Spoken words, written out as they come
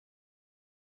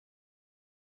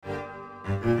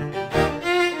Hey,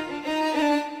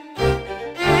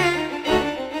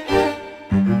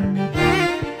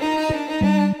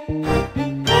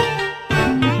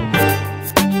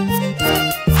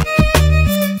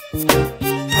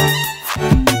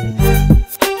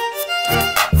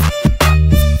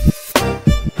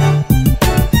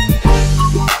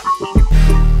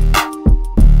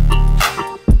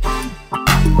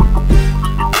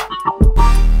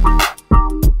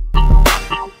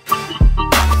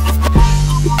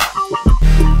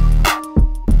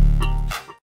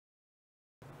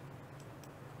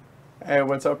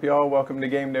 what's up, y'all? Welcome to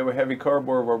Game Day with Heavy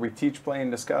Cardboard, where we teach, play,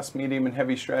 and discuss medium and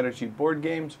heavy strategy board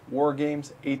games, war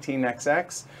games,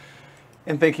 18xx.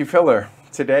 And thank you, Filler.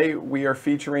 Today we are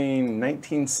featuring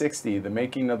 1960, The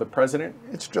Making of the President.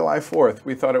 It's July 4th.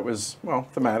 We thought it was, well,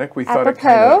 thematic. We thought it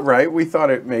kind of, right? We thought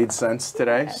it made sense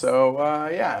today. Yes. So,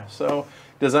 yeah. So,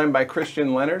 designed by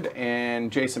Christian Leonard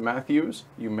and Jason Matthews.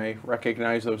 You may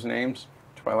recognize those names.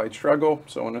 Twilight Struggle,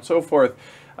 so on and so forth.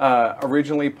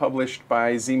 Originally published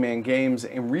by Z-Man Games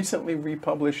and recently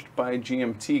republished by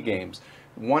GMT Games.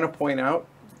 Want to point out,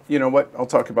 you know what, I'll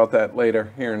talk about that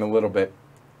later here in a little bit.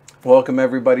 Welcome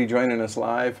everybody joining us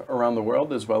live around the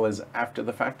world as well as after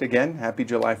the fact again. Happy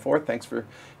July 4th. Thanks for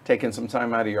taking some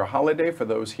time out of your holiday. For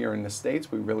those here in the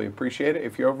States, we really appreciate it.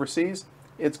 If you're overseas,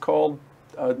 it's called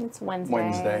it's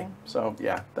Wednesday. So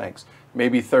yeah, thanks.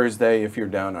 Maybe Thursday if you're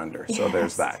down under. So yes.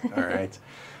 There's that. All right.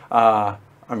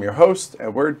 I'm your host,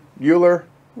 Edward Euler.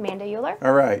 Amanda Euler.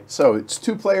 All right. So it's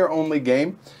two-player only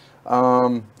game.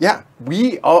 Yeah,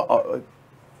 we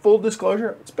full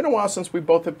disclosure, it's been a while since we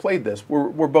both have played this.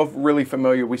 We're both really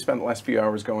familiar. We spent the last few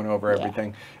hours going over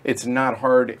everything. Yeah. It's not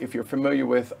hard. If you're familiar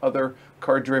with other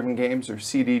card-driven games or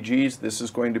CDGs, this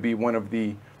is going to be one of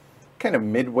the kind of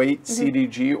mid-weight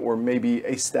CDG, or maybe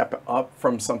a step up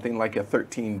from something like a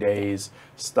 13 Days,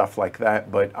 stuff like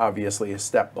that, but obviously a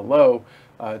step below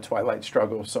Twilight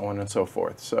Struggle, so on and so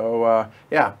forth. So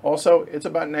yeah, also it's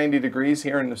about 90 degrees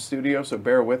here in the studio, so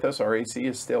bear with us. Our AC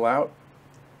is still out.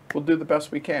 We'll do the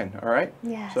best we can, all right?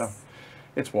 Yes. So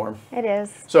it's warm. It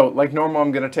is. So like normal,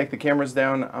 I'm going to take the cameras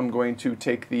down. I'm going to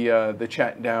take the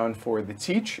chat down for the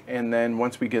teach, and then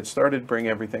once we get started, bring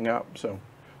everything up. So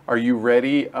are you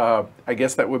ready? I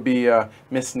guess that would be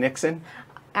Miss Nixon.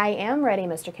 I am ready,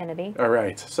 Mr. Kennedy. All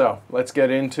right. So let's get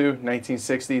into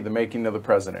 1960, The Making of the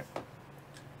President.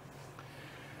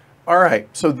 All right.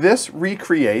 So this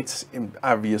recreates,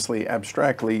 obviously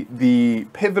abstractly, the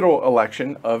pivotal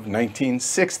election of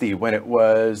 1960 when it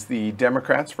was the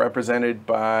Democrats represented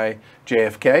by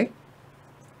JFK.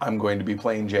 I'm going to be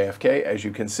playing JFK, as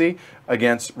you can see,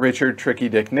 against Richard Tricky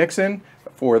Dick Nixon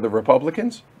for the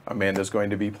Republicans. Amanda's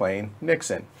going to be playing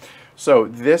Nixon. So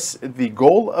the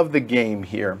goal of the game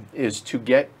here is to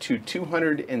get to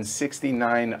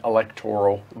 269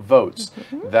 electoral votes.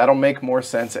 That'll make more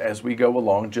sense as we go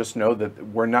along. Just know that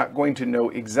we're not going to know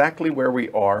exactly where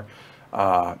we are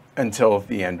until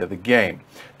the end of the game.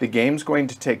 The game's going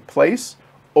to take place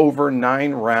over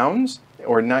 9 rounds,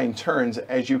 or 9 turns,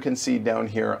 as you can see down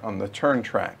here on the turn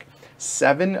track.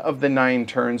 7 of the 9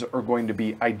 turns are going to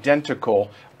be identical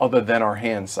other than our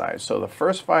hand size. So the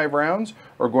first 5 rounds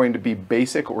are going to be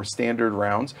basic or standard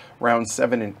rounds. Rounds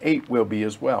 7 and 8 will be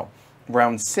as well.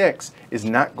 Round 6 is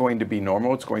not going to be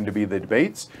normal. It's going to be the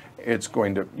debates. It's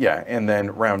going to, yeah, and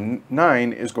then round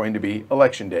 9 is going to be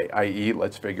election day, i.e.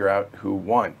 let's figure out who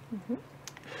won.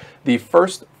 The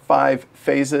first 5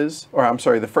 phases, or I'm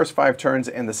sorry, the first 5 turns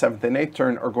and the 7th and 8th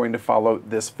turn are going to follow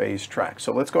this phase track.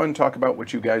 So let's go ahead and talk about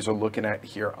what you guys are looking at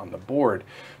here on the board.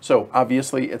 So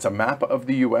obviously it's a map of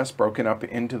the US broken up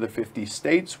into the 50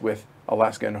 states, with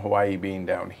Alaska and Hawaii being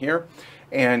down here.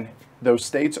 And those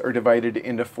states are divided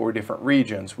into 4 different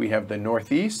regions. We have the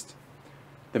Northeast,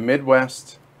 the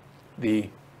Midwest, the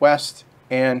West,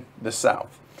 and the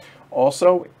South.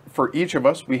 Also, for each of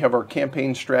us, we have our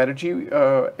campaign strategy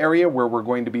area where we're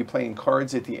going to be playing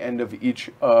cards at the end of each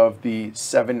of the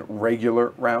 7 regular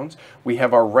rounds. We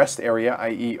have our rest area,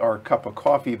 i.e. our cup of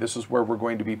coffee. This is where we're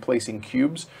going to be placing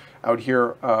cubes out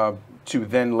here to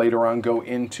then later on go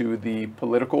into the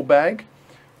political bag,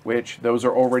 which those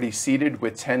are already seated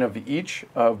with 10 of each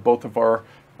of both of our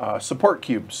support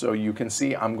cubes. So you can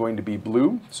see I'm going to be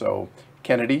blue, so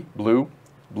Kennedy, blue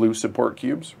support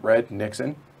cubes, red,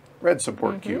 Nixon, red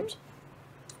support cubes.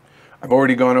 I've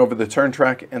already gone over the turn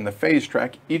track and the phase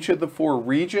track. Each of the 4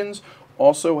 regions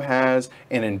also has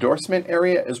an endorsement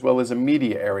area as well as a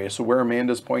media area. So where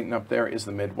Amanda's pointing up there is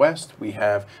the Midwest. We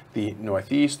have the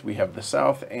Northeast, we have the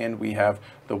South, and we have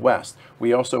the West.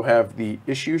 We also have the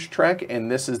issues track, and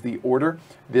this is the order.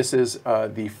 This is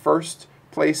the first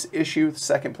place issue,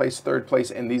 second place, third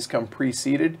place, and these come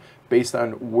preceded based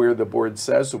on where the board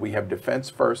says. So we have defense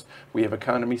first, we have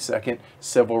economy second,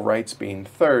 civil rights being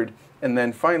third, and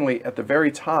then finally at the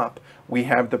very top we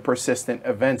have the persistent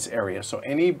events area. So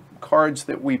any cards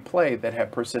that we play that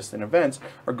have persistent events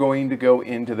are going to go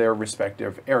into their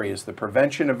respective areas. The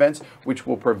prevention events, which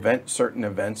will prevent certain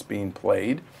events being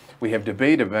played. We have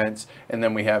debate events, and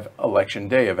then we have election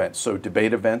day events. So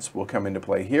debate events will come into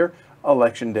play here.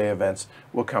 Election day events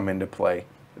will come into play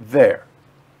there.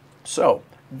 So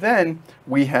then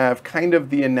we have kind of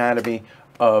the anatomy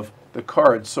of the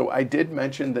cards. So I did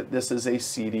mention that this is a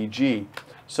CDG.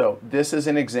 So this is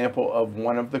an example of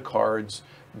one of the cards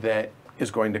that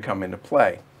is going to come into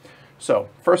play. So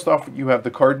first off, you have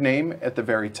the card name at the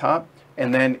very top,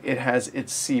 and then it has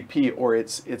its CP, or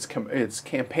its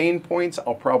campaign points.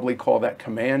 I'll probably call that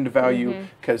command value,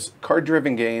 because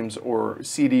card-driven games or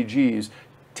CDGs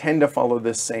tend to follow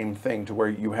this same thing, to where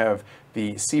you have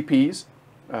the CPs,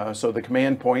 so the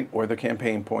command point or the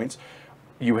campaign points.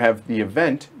 You have the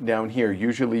event down here.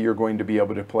 Usually you're going to be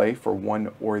able to play for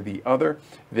one or the other.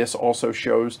 This also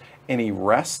shows any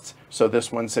rests. So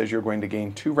this one says you're going to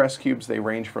gain 2 rest cubes. They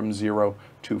range from 0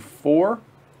 to 4.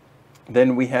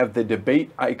 Then we have the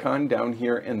debate icon down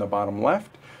here in the bottom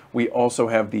left. We also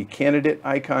have the candidate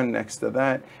icon next to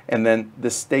that, and then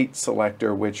the state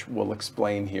selector, which we'll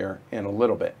explain here in a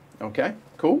little bit. Okay,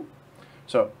 cool?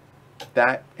 So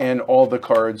that, and all the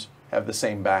cards have the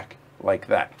same back like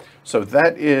that. So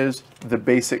that is the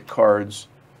basic cards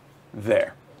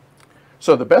there.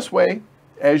 So the best way,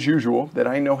 as usual, that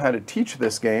I know how to teach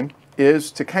this game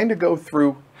is to kind of go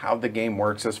through how the game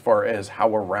works as far as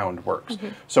how a round works.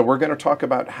 So we're going to talk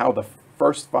about how the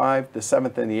first 5, the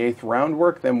 7th, and the 8th round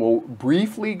work. Then we'll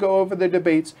briefly go over the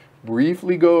debates,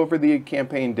 briefly go over the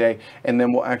campaign day, and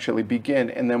then we'll actually begin,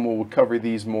 and then we'll cover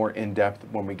these more in depth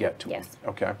when we get to them.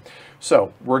 Okay.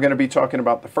 So we're going to be talking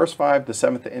about the first 5, the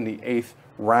 7th, and the 8th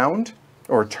round,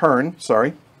 or turn,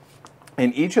 sorry.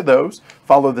 And each of those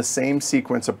follow the same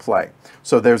sequence of play.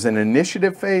 So there's an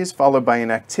initiative phase followed by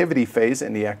an activity phase,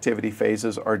 and the activity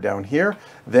phases are down here.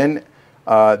 Then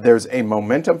there's a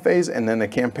momentum phase, and then a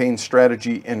campaign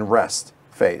strategy and rest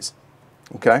phase.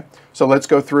 Okay, so let's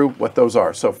go through what those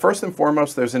are. So first and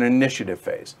foremost, there's an initiative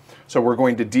phase. So we're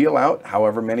going to deal out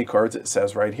however many cards it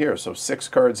says right here. So 6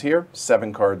 cards here,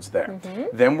 7 cards there.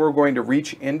 Then we're going to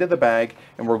reach into the bag,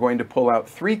 and we're going to pull out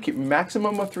 3,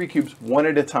 maximum of 3 cubes, one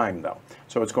at a time though.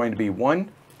 So it's going to be 1,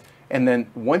 and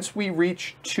then once we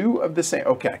reach 2 of the same,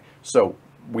 okay, so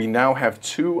we now have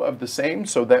 2 of the same,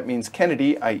 so that means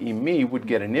Kennedy, i.e. me, would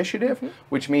get initiative,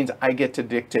 which means I get to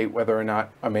dictate whether or not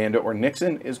Amanda or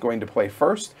Nixon is going to play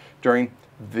first during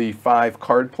the 5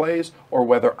 card plays, or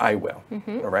whether I will,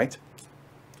 all right?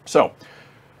 So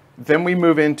then we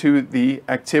move into the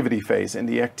activity phase, and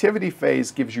the activity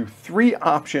phase gives you 3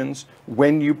 options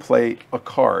when you play a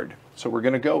card. So we're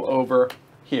going to go over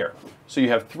here. So you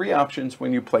have 3 options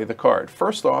when you play the card.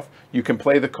 First off, you can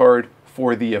play the card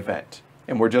for the event.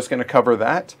 And we're just going to cover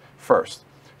that first.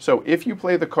 So if you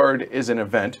play the card as an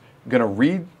event, you're going to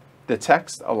read the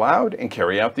text aloud and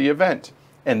carry out the event.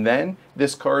 And then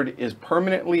this card is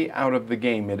permanently out of the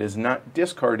game. It is not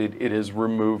discarded, it is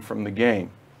removed from the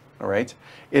game. All right?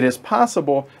 It is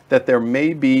possible that there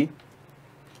may be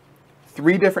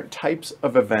 3 different types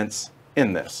of events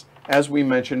in this. As we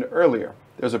mentioned earlier,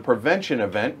 there's a prevention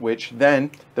event, which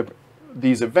then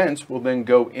these events will then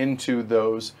go into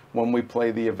those when we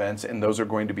play the events, and those are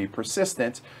going to be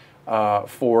persistent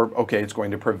okay, it's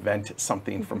going to prevent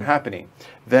something from happening.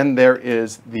 Then there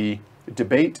is the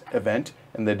debate event,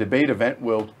 and the debate event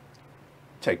will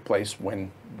take place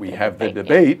when we have the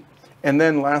debate. And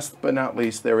then last but not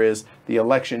least, there is the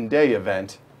election day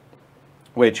event,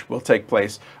 which will take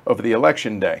place over the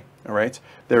election day. All right.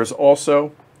 There's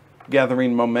also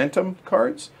gathering momentum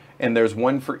cards, and there's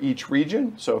 1 for each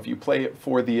region. So if you play it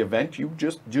for the event, you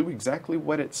just do exactly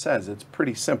what it says. It's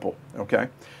pretty simple, okay?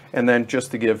 And then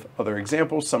just to give other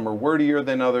examples, some are wordier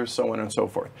than others, so on and so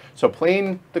forth. So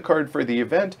playing the card for the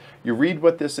event, you read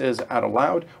what this is out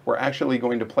aloud. We're actually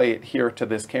going to play it here to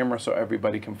this camera so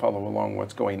everybody can follow along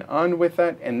what's going on with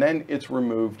that, and then it's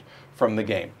removed from the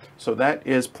game. So that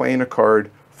is playing a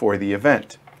card for the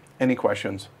event. Any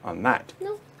questions on that?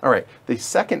 No. All right, the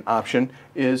second option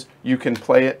is you can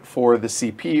play it for the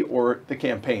CP or the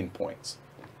campaign points.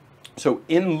 So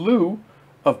in lieu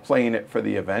of playing it for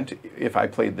the event, if I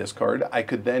played this card, I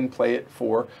could then play it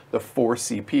for the 4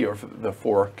 CP, or for the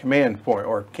 4 command point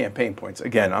or campaign points.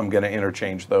 Again, I'm going to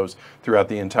interchange those throughout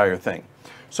the entire thing.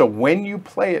 So when you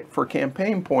play it for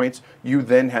campaign points, you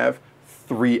then have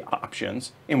 3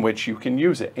 options in which you can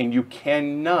use it, and you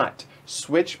cannot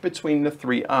switch between the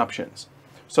 3 options.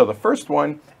 So the first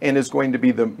one, and is going to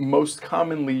be the most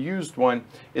commonly used one,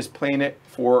 is playing it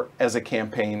for as a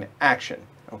campaign action.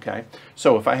 Okay,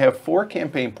 so if I have 4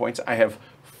 campaign points, I have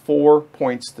 4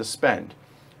 points to spend.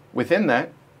 Within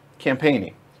that,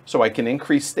 campaigning. So I can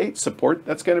increase state support.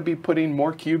 That's going to be putting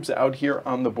more cubes out here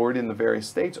on the board in the various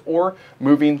states, or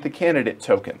moving the candidate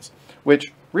tokens,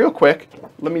 which, real quick,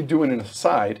 let me do an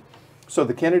aside. So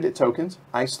the candidate tokens,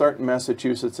 I start in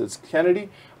Massachusetts as Kennedy,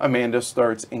 Amanda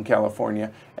starts in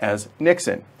California as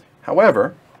Nixon.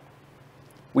 However,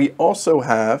 we also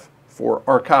have, for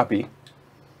our copy,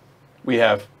 we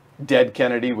have dead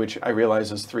Kennedy, which I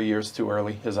realize is 3 years too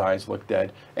early. His eyes look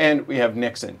dead. And we have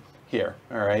Nixon here,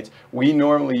 all right? We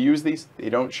normally use these. They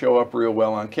don't show up real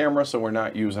well on camera, so we're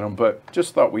not using them, but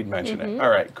just thought we'd mention it. All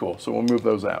right, cool. So we'll move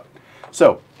those out.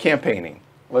 So campaigning.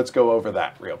 Let's go over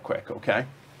that real quick, okay?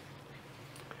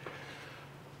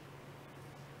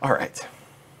 All right.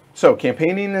 So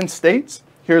campaigning in states,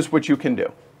 here's what you can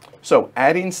do. So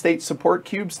adding state support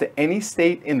cubes to any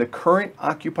state in the current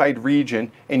occupied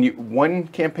region, and 1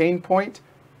 campaign point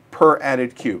per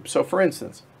added cube. So for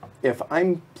instance, if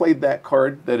I'm played that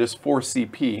card that is 4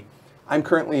 CP, I'm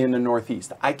currently in the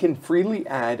Northeast. I can freely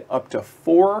add up to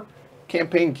 4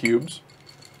 campaign cubes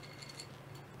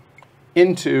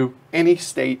into any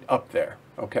state up there,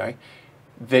 okay?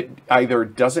 That either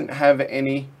doesn't have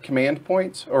any command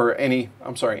points or any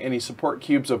support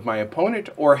cubes of my opponent,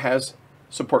 or has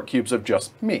support cubes of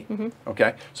just me,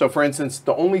 okay? So for instance,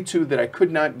 the only 2 that I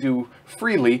could not do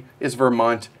freely is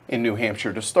Vermont and New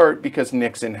Hampshire to start, because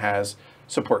Nixon has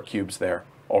support cubes there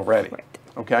already,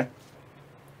 okay?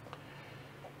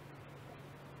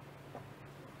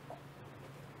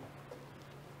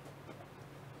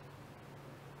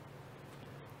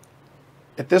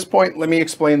 At this point, let me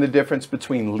explain the difference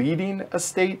between leading a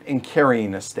state and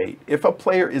carrying a state. If a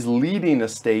player is leading a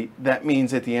state, that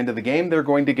means at the end of the game, they're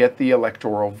going to get the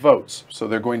electoral votes. So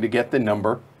they're going to get the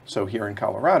number. So here in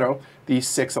Colorado, these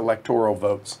 6 electoral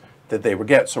votes that they would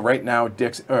get. So right now,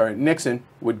 Nixon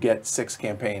would get 6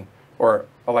 campaign or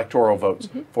electoral votes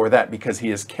for that, because he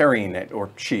is carrying it,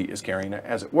 or she is carrying it,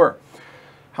 as it were.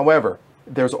 However,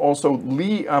 there's also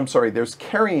there's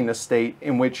carrying a state,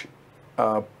 in which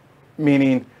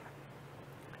meaning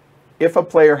if a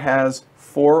player has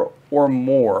 4 or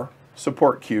more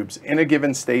support cubes in a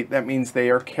given state, that means they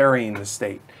are carrying the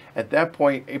state. At that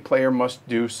point, a player must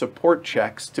do support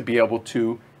checks to be able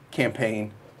to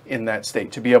campaign in that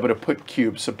state, to be able to put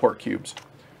support cubes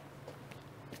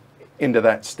into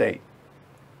that state.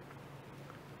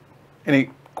 Any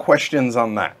questions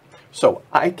on that? So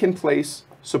I can place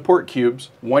support cubes,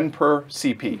 1 per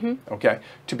CP, okay?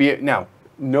 Now,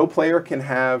 no player can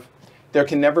have, there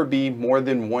can never be more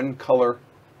than 1 color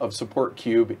of support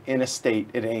cube in a state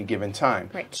at any given time.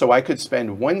 Right. So I could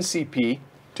spend 1 CP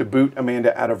to boot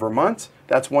Amanda out of Vermont.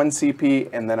 That's 1 CP,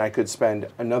 and then I could spend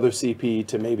another CP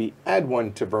to maybe add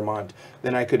 1 to Vermont.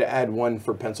 Then I could add 1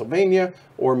 for Pennsylvania,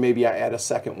 or maybe I add a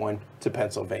second one to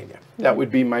Pennsylvania. That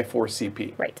would be my 4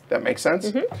 CP. Right. That makes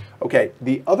sense? Okay,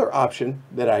 the other option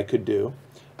that I could do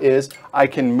is I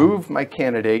can move my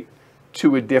candidate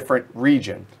to a different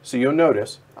region. So you'll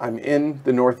notice I'm in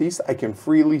the Northeast. I can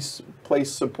freely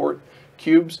place support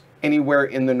cubes anywhere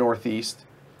in the Northeast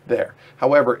there.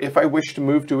 However, if I wish to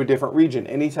move to a different region,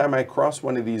 anytime I cross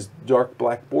one of these dark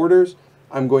black borders,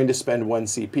 I'm going to spend 1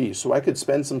 CP. So I could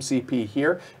spend some CP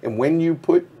here, and when you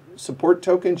put support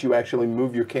tokens, you actually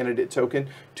move your candidate token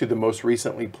to the most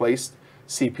recently placed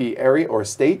CP area or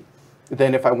state.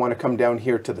 Then if I want to come down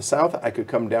here to the south, I could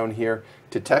come down here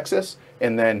to Texas,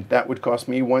 and then that would cost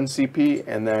me 1 CP,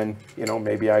 and then, you know,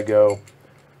 maybe I go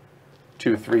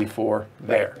 2, 3, 4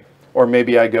 there. Right. Or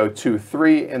maybe I go 2,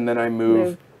 3, and then I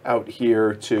move out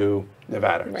here to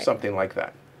Nevada, something like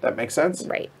that. That makes sense?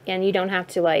 Right. And you don't have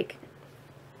to like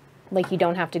you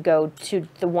don't have to go to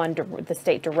the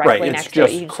state directly next to it.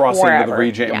 It's just crossing to the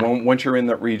region, and once you're in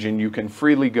that region, you can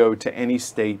freely go to any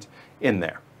state in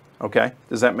there. Okay?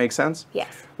 Does that make sense?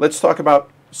 Yes. Let's talk about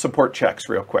support checks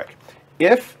real quick.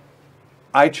 If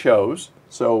I chose,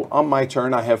 so on my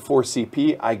turn, I have 4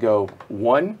 CP, I go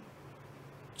 1,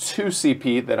 2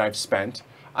 CP that I've spent.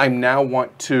 I now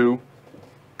want to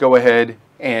go ahead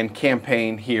and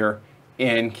campaign here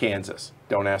in Kansas.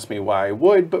 Don't ask me why I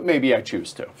would, but maybe I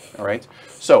choose to, all right?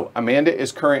 So Amanda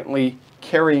is currently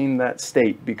carrying that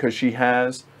state because she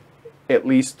has at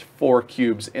least 4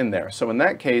 cubes in there. So in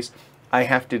that case, I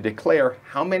have to declare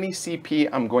how many CP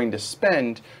I'm going to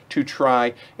spend to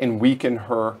try and weaken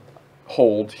her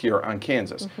hold here on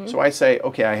Kansas. So I say,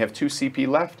 okay, I have 2 CP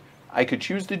left. I could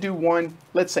choose to do 1.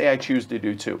 Let's say I choose to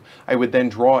do 2. I would then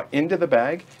draw into the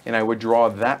bag, and I would draw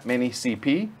that many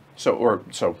CP. So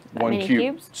 1 cube.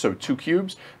 Cubes? So 2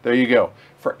 cubes. There you go.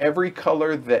 For every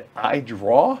color that I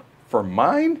draw for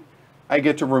mine, I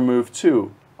get to remove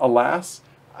 2. Alas,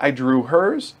 I drew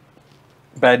hers.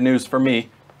 Bad news for me,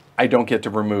 I don't get to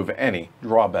remove any.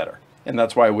 Draw better. And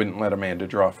that's why I wouldn't let Amanda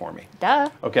draw for me. Duh.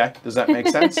 Okay, does that make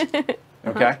sense?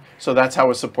 Okay, so that's how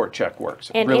a support check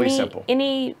works. And really simple.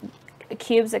 Any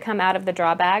cubes that come out of the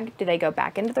draw bag, do they go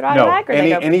back into the draw No, bag? Or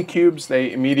any cubes,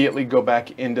 they immediately go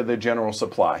back into the general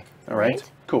supply. All right?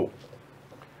 Cool.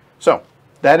 So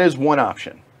that is one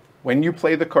option. When you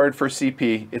play the card for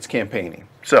CP, it's campaigning.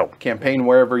 So campaign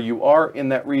wherever you are in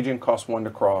that region, costs 1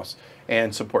 to cross,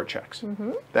 and support checks.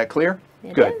 That clear?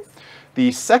 Good. Is.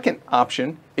 The second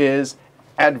option is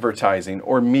advertising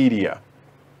or media.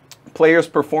 Players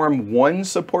perform 1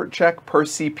 support check per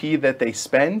CP that they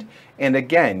spend, and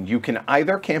again, you can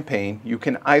either campaign, you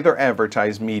can either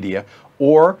advertise media,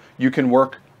 or you can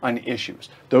work on issues.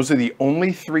 Those are the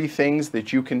only 3 things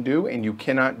that you can do, and you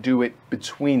cannot do it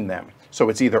between them. So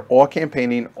it's either all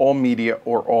campaigning, all media,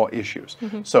 or all issues.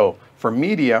 So for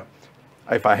media,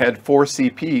 if I had 4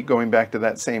 CP, going back to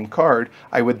that same card,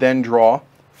 I would then draw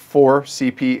 4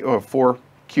 CP or 4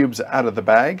 cubes out of the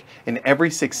bag, and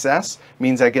every success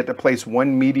means I get to place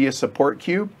 1 media support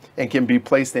cube and can be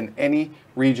placed in any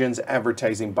region's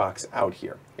advertising box out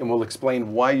here. And we'll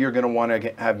explain why you're going to want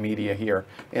to have media here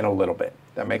in a little bit.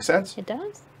 That makes sense? It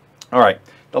does. All right.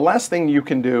 The last thing you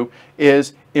can do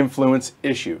is influence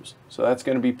issues. So that's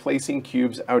going to be placing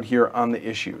cubes out here on the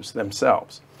issues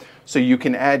themselves. So you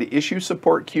can add issue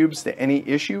support cubes to any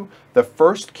issue. The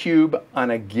first cube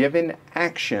on a given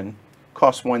action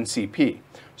costs 1 CP.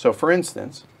 So for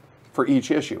instance, for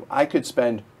each issue, I could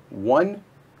spend 1,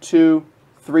 2,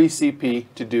 3 CP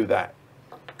to do that.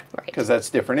 Right. Because that's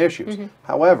different issues.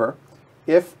 However,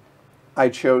 if I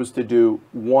chose to do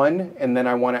 1 and then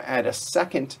I want to add a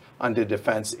second onto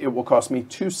defense, it will cost me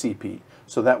 2 CP.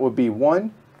 So that would be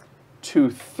 1,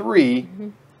 2, 3,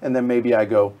 and then maybe I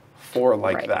go 4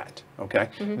 like that. Okay.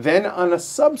 Then on a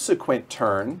subsequent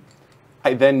turn,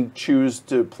 I then choose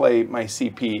to play my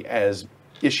CP as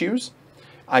issues.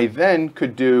 I then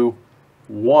could do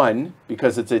 1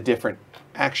 because it's a different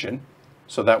action.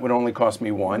 So that would only cost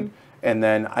me 1. And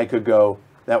then I could go,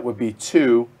 that would be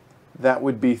 2, that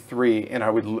would be 3, and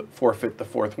I would forfeit the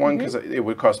 4th one because it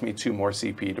would cost me 2 more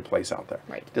CP to place out there.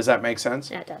 Right. Does that make sense?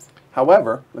 Yeah, it does.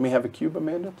 However, let me have a cube,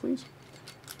 Amanda, please.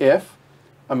 If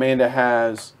Amanda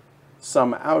has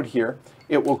some out here,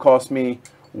 it will cost me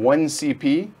 1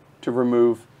 CP to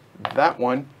remove that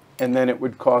one, and then it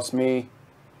would cost me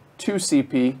 2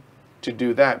 CP to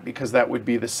do that because that would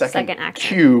be the second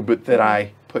cube that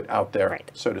I put out there,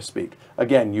 so to speak.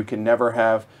 Again, you can never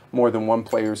have more than 1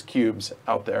 player's cubes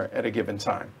out there at a given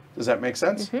time. Does that make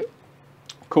sense?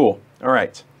 Cool. All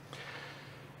right.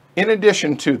 In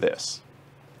addition to this,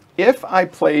 if I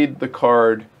played the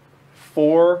card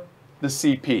for the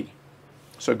CP,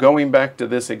 so going back to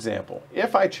this example,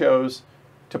 if I chose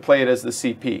to play it as the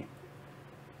CP,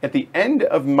 at the end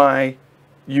of my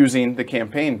using the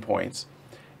campaign points,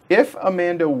 if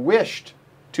Amanda wished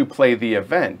to play the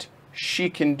event, she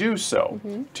can do so.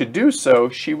 To do so,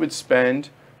 she would spend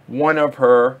 1 of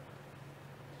her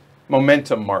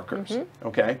momentum markers.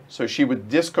 Okay, so she would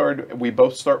discard, we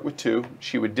both start with 2,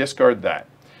 she would discard that.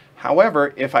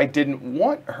 However, if I didn't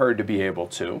want her to be able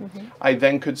to, I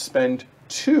then could spend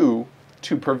 2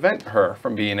 to prevent her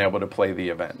from being able to play the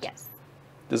event. Yes.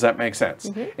 Does that make sense?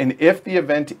 And if the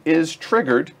event is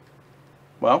triggered,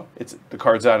 well, the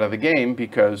card's out of the game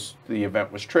because the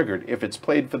event was triggered. If it's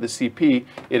played for the CP,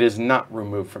 it is not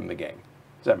removed from the game.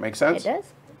 Does that make sense? It does.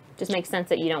 Just makes sense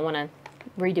that you don't want to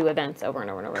redo events over and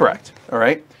over and over. Correct. All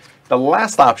right. The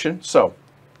last option, so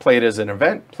play it as an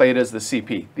event, play it as the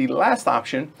CP. The last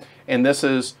option, and this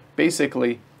is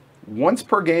basically once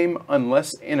per game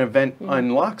unless an event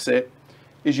unlocks it,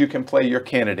 is you can play your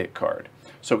candidate card.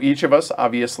 So each of us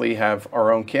obviously have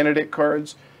our own candidate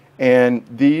cards, and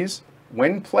these,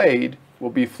 when played,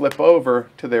 will be flip over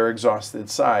to their exhausted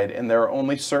side, and there are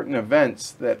only certain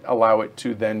events that allow it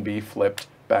to then be flipped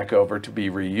back over to be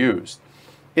reused.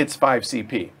 It's 5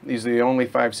 CP. These are the only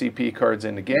 5 CP cards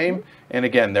in the game, and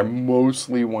again, they're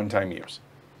mostly one-time use.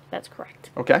 That's correct.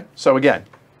 Okay, so again,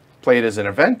 play it as an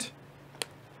event,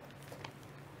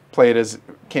 play it as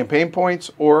campaign points,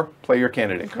 or play your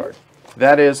candidate card.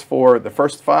 That is for the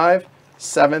first 5,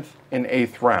 7th, and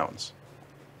 8th rounds.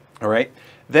 All right.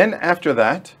 Then after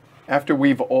that, after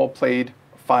we've all played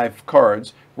 5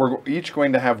 cards, we're each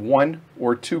going to have 1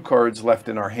 or 2 cards left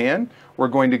in our hand. We're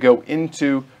going to go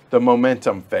into the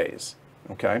momentum phase.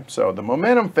 Okay, so the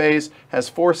momentum phase has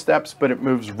 4 steps, but it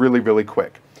moves really, really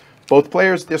quick. Both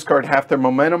players discard half their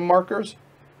momentum markers,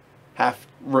 half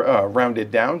rounded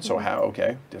down, so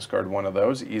okay, discard one of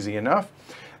those, easy enough.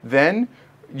 Then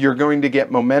you're going to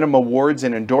get momentum awards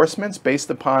and endorsements based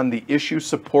upon the issue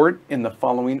support in the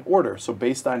following order. So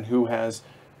based on who has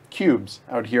cubes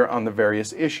out here on the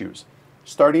various issues.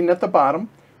 Starting at the bottom,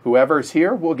 whoever's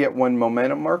here will get 1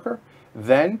 momentum marker.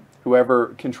 Then whoever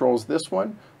controls this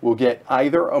one will get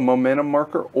either a momentum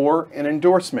marker or an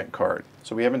endorsement card.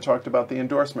 So we haven't talked about the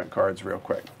endorsement cards real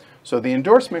quick. So the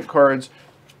endorsement cards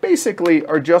basically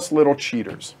are just little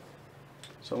cheaters.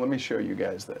 So let me show you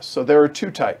guys this. So there are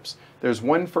 2 types. There's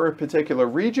one for a particular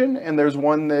region, and there's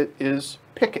one that is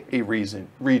pick a region.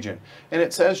 And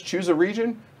it says choose a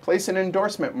region, place an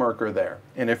endorsement marker there.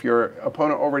 And if your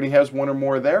opponent already has 1 or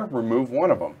more there, remove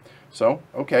 1 of them. So,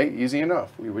 okay, easy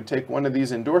enough. We would take one of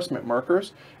these endorsement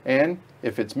markers, and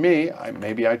if it's me,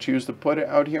 maybe I choose to put it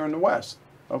out here in the west.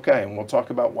 Okay, and we'll talk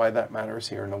about why that matters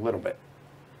here in a little bit.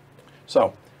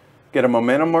 So, get a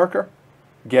momentum marker,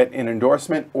 get an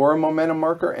endorsement or a momentum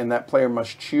marker, and that player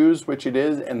must choose which it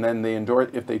is, and then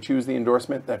if they choose the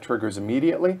endorsement, that triggers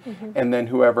immediately. And then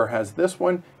whoever has this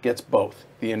one gets both,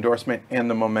 the endorsement and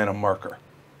the momentum marker.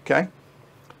 Okay?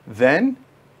 Then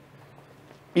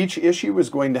each issue is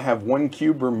going to have 1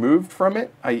 cube removed from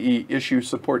it, i.e. issue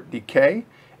support decay,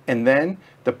 and then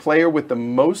the player with the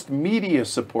most media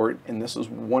support, and this is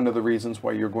one of the reasons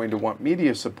why you're going to want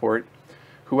media support,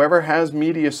 whoever has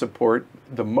media support,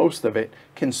 the most of it,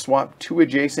 can swap 2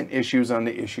 adjacent issues on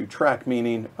the issue track,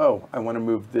 meaning, oh, I want to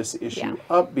move this issue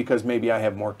up because maybe I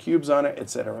have more cubes on it,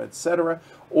 etc.,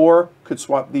 or could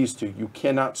swap these 2. You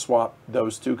cannot swap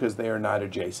those 2 because they are not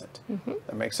adjacent.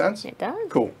 That makes sense? It does.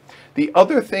 Cool. The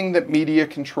other thing that media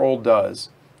control does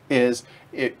is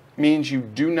it means you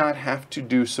do not have to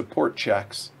do support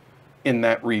checks in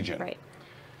that region. Right.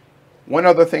 One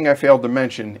other thing I failed to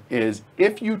mention is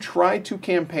if you try to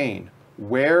campaign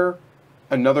where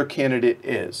another candidate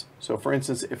is, so for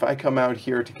instance, if I come out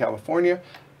here to California,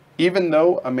 even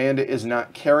though Amanda is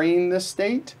not carrying this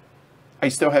state, I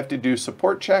still have to do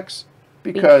support checks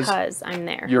because I'm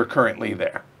there. You're currently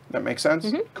there. That makes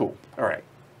sense? Cool. All right.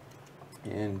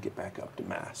 And get back up to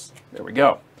mass. There we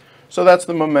go. So that's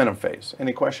the momentum phase.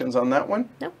 Any questions on that one?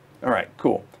 No. All right,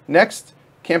 cool. Next,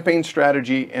 campaign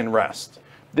strategy and rest.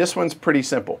 This one's pretty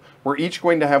simple. We're each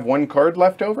going to have 1 card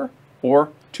left over or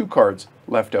 2 cards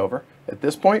left over. At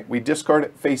this point, we discard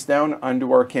it face down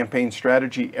onto our campaign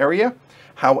strategy area.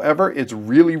 However, it's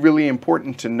really, really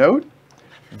important to note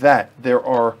that there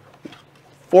are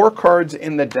 4 cards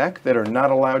in the deck that are not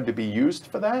allowed to be used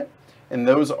for that, and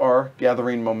those are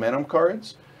gathering momentum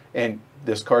cards, and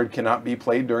this card cannot be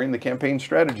played during the campaign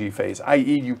strategy phase,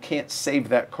 i.e. you can't save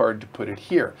that card to put it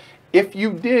here. If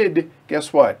you did,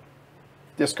 guess what?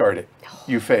 Discard it.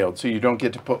 You failed, so you don't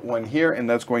get to put 1 here, and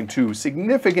that's going to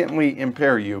significantly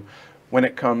impair you when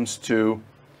it comes to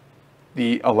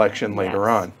the election later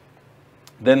on.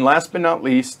 Then last but not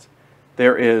least,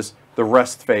 there is the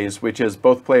rest phase, which is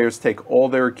both players take all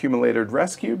their accumulated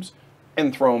rest cubes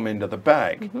and throw them into the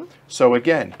bag. So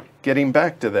again, getting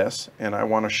back to this, and I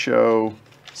want to show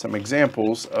some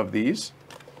examples of these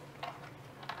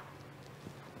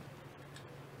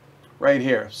right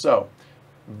here. So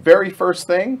very first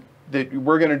thing that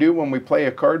we're going to do when we play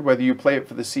a card, whether you play it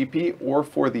for the CP or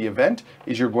for the event,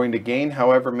 is you're going to gain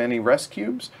however many rest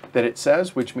cubes that it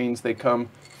says, which means they come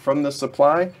from the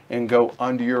supply and go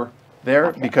onto your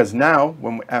there, because now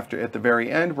at the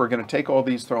very end we're going to take all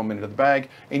these, throw them into the bag,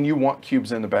 and you want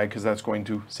cubes in the bag because that's going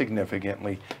to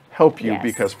significantly help you,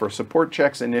 because for support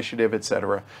checks, initiative,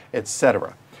 etc.,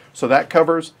 etc. So that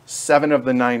covers 7 of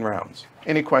the 9 rounds.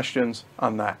 Any questions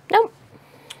on that? Nope.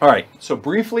 All right, so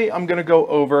briefly I'm going to go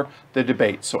over the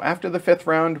debates. So after the 5th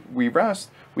round we rest,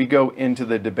 we go into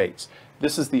the debates.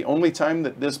 This is the only time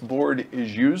that this board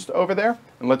is used over there,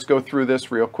 and let's go through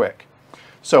this real quick.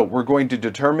 So we're going to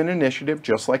determine initiative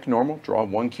just like normal, draw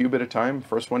 1 cube at a time,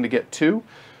 first one to get 2.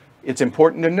 It's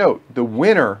important to note the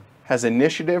winner has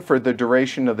initiative for the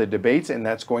duration of the debates, and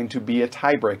that's going to be a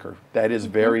tiebreaker. That is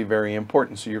very, very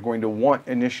important. So you're going to want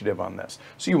initiative on this.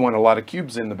 So you want a lot of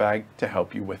cubes in the bag to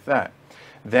help you with that.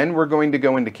 Then we're going to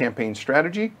go into campaign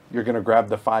strategy. You're going to grab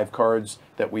the 5 cards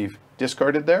that we've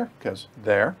discarded there, because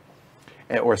there,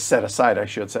 or set aside, I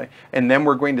should say. And then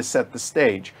we're going to set the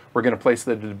stage. We're going to place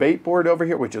the debate board over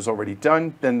here, which is already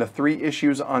done. Then the 3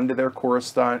 issues onto their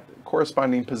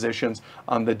corresponding positions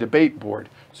on the debate board.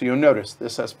 So you'll notice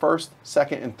this has 1st,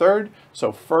 2nd, and 3rd.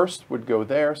 So 1st would go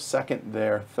there, 2nd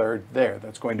there, 3rd there.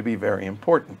 That's going to be very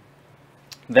important.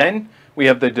 Then we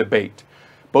have the debate.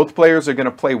 Both players are going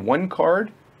to play 1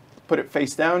 card put it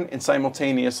face down, and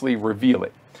simultaneously reveal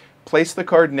it. Place the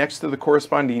card next to the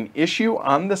corresponding issue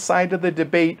on the side of the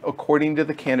debate according to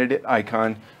the candidate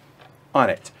icon on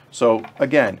it. So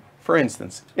again, for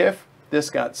instance, if this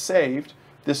got saved,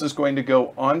 this is going to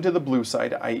go onto the blue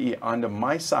side, i.e. onto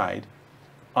my side,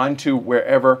 onto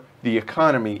wherever the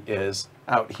economy is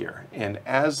out here. And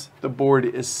as the board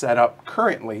is set up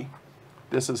currently,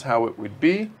 this is how it would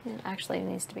be. It actually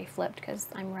needs to be flipped because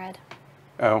I'm red.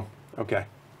 Oh, okay.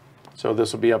 So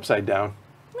this will be upside down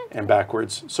and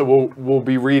backwards. So we'll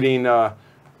be reading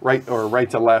right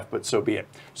to left, but so be it.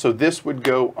 So this would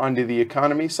go onto the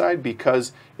economy side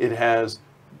because it has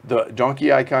the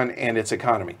donkey icon and its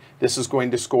economy. This is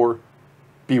going to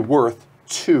be worth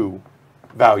 2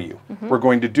 value. We're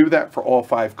going to do that for all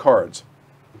 5 cards.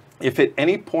 If at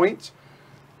any point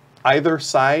either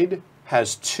side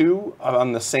has 2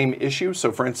 on the same issue,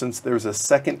 so for instance there's a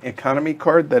second economy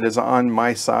card that is on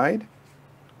my side,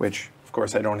 which of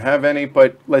course I don't have any,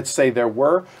 but let's say there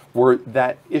were, where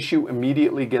that issue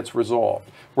immediately gets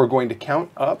resolved. We're going to count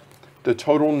up the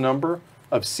total number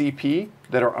of CP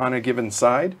that are on a given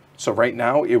side. So right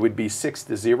now it would be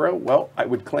 6-0. Well, I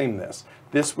would claim this.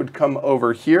 This would come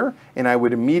over here and I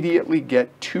would immediately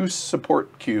get 2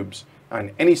 support cubes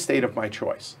on any state of my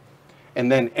choice. And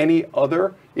then any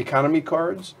other economy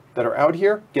cards that are out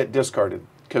here get discarded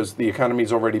because the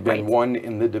economy's already been won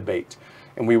in the debate.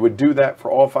 And we would do that for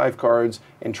all 5 cards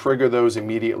and trigger those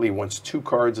immediately once 2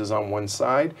 cards is on one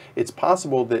side. It's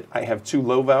possible that I have 2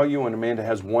 low value and Amanda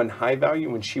has 1 high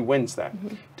value and she wins that.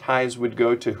 Ties would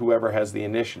go to whoever has the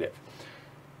initiative.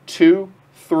 2,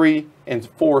 3, and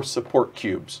 4 support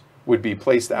cubes would be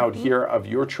placed out here of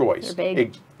your choice,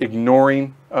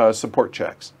 ignoring support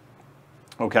checks.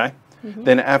 Okay?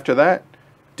 Then after that,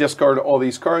 discard all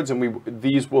these cards, and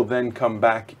these will then come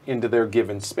back into their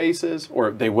given spaces,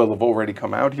 or they will have already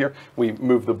come out here. We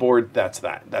move the board. That's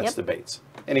that. That's debates.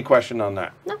 Any question on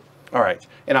that? No. All right.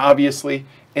 And obviously,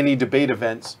 any debate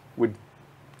events would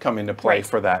come into play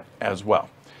for that as well.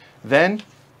 Then,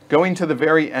 going to the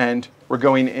very end, we're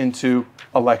going into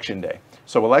Election Day.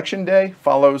 So Election Day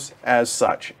follows as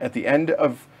such. At the end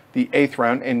of the 8th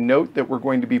round, and note that we're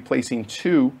going to be placing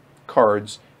 2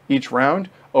 cards each round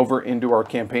over into our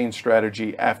campaign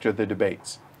strategy after the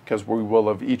debates, because we will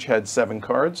have each had 7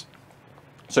 cards.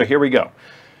 So here we go.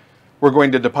 We're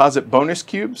going to deposit bonus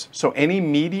cubes. So any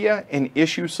media and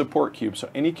issue support cubes. So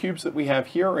any cubes that we have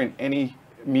here and any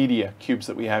media cubes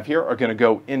that we have here are going to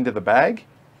go into the bag.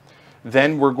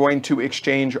 Then we're going to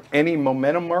exchange any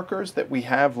momentum markers that we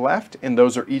have left, and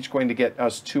those are each going to get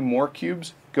us 2 more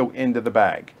cubes, go into the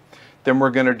bag. Then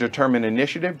we're going to determine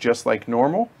initiative just like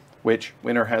normal, which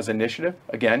winner has initiative.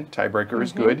 Again, tiebreaker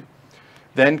is good.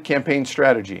 Then campaign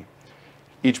strategy.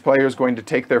 Each player is going to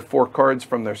take their 4 cards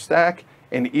from their stack,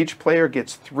 and each player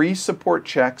gets 3 support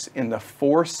checks in the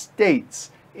 4 states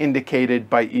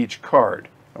indicated by each card.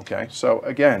 Okay, so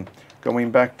again, going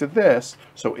back to this,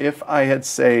 so if I had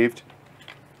saved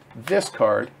this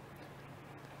card,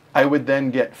 I would then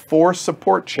get 3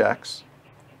 support checks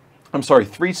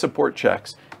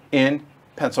in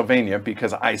Pennsylvania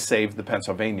because I saved the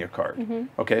Pennsylvania card.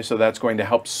 Okay, so that's going to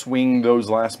help swing those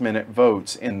last-minute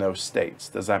votes in those states.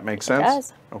 Does that make sense? It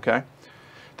does. Okay.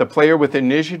 The player with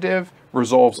initiative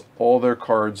resolves all their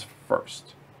cards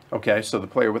first. Okay, so the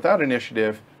player without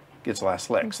initiative gets last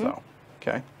licks, though.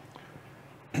 Okay.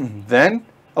 Then,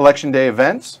 Election Day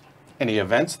events. Any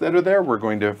events that are there, we're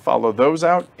going to follow those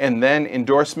out. And then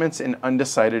endorsements and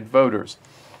undecided voters.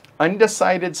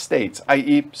 Undecided states,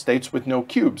 i.e. states with no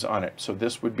cubes on it. So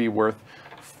this would be worth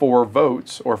 4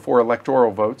 votes or 4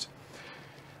 electoral votes.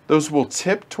 Those will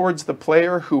tip towards the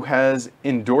player who has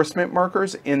endorsement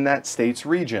markers in that state's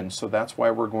region. So that's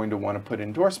why we're going to want to put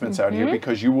endorsements out here,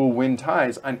 because you will win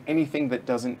ties on anything that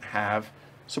doesn't have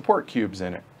support cubes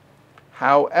in it.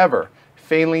 However,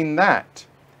 failing that,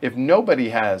 if nobody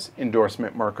has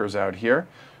endorsement markers out here,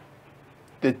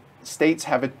 the states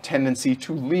have a tendency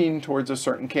to lean towards a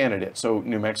certain candidate. So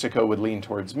New Mexico would lean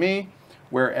towards me,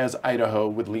 whereas Idaho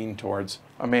would lean towards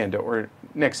Amanda or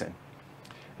Nixon.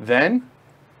 Then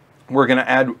we're going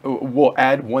to we'll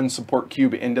add 1 support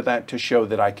cube into that to show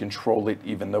that I control it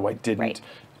even though I didn't.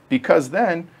 Because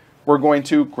then we're going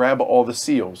to grab all the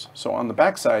seals. So on the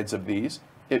back sides of these,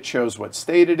 it shows what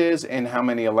state it is and how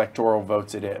many electoral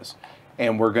votes it is.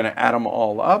 And we're going to add them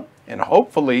all up, and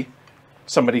hopefully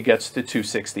somebody gets to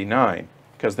 269,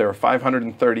 because there are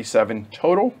 537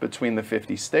 total between the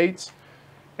 50 states.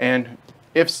 And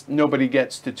if nobody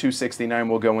gets to 269,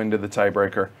 we'll go into the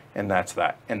tiebreaker, and that's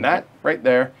that. And that right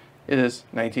there is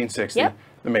 1960,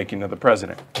 the making of the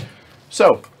president.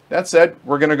 So that said,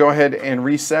 we're going to go ahead and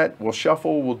reset. We'll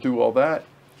shuffle. We'll do all that.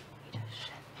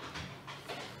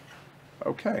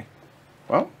 Okay.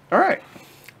 Well, all right.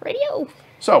 Radio.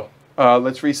 So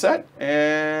let's reset,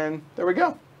 and there we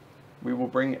go. We will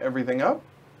bring everything up.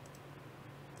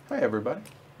 Hi, everybody.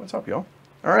 What's up, y'all?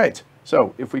 All right.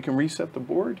 So if we can reset the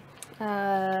board.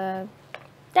 Done.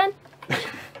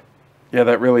 Yeah,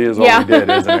 that really is all we did,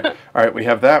 isn't it? All right, we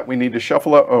have that. We need to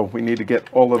shuffle up. Oh, we need to get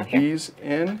all of these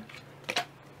in.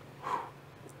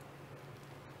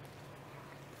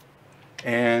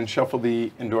 And shuffle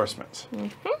the endorsements.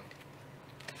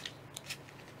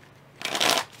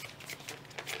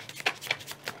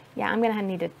 Yeah, I'm going to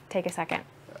need to take a second.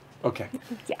 Okay.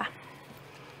 Yeah.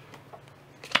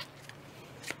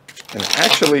 And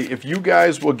actually, if you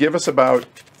guys will give us about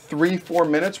 3-4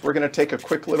 minutes, we're going to take a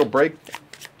quick little break.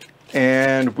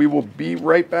 And we will be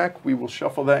right back. We will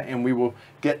shuffle that and we will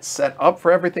get set up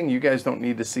for everything. You guys don't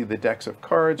need to see the decks of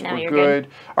cards. No, We're you're good.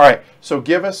 good. All right. So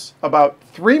give us about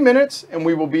 3 minutes and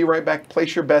we will be right back.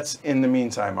 Place your bets in the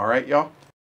meantime. All right, y'all?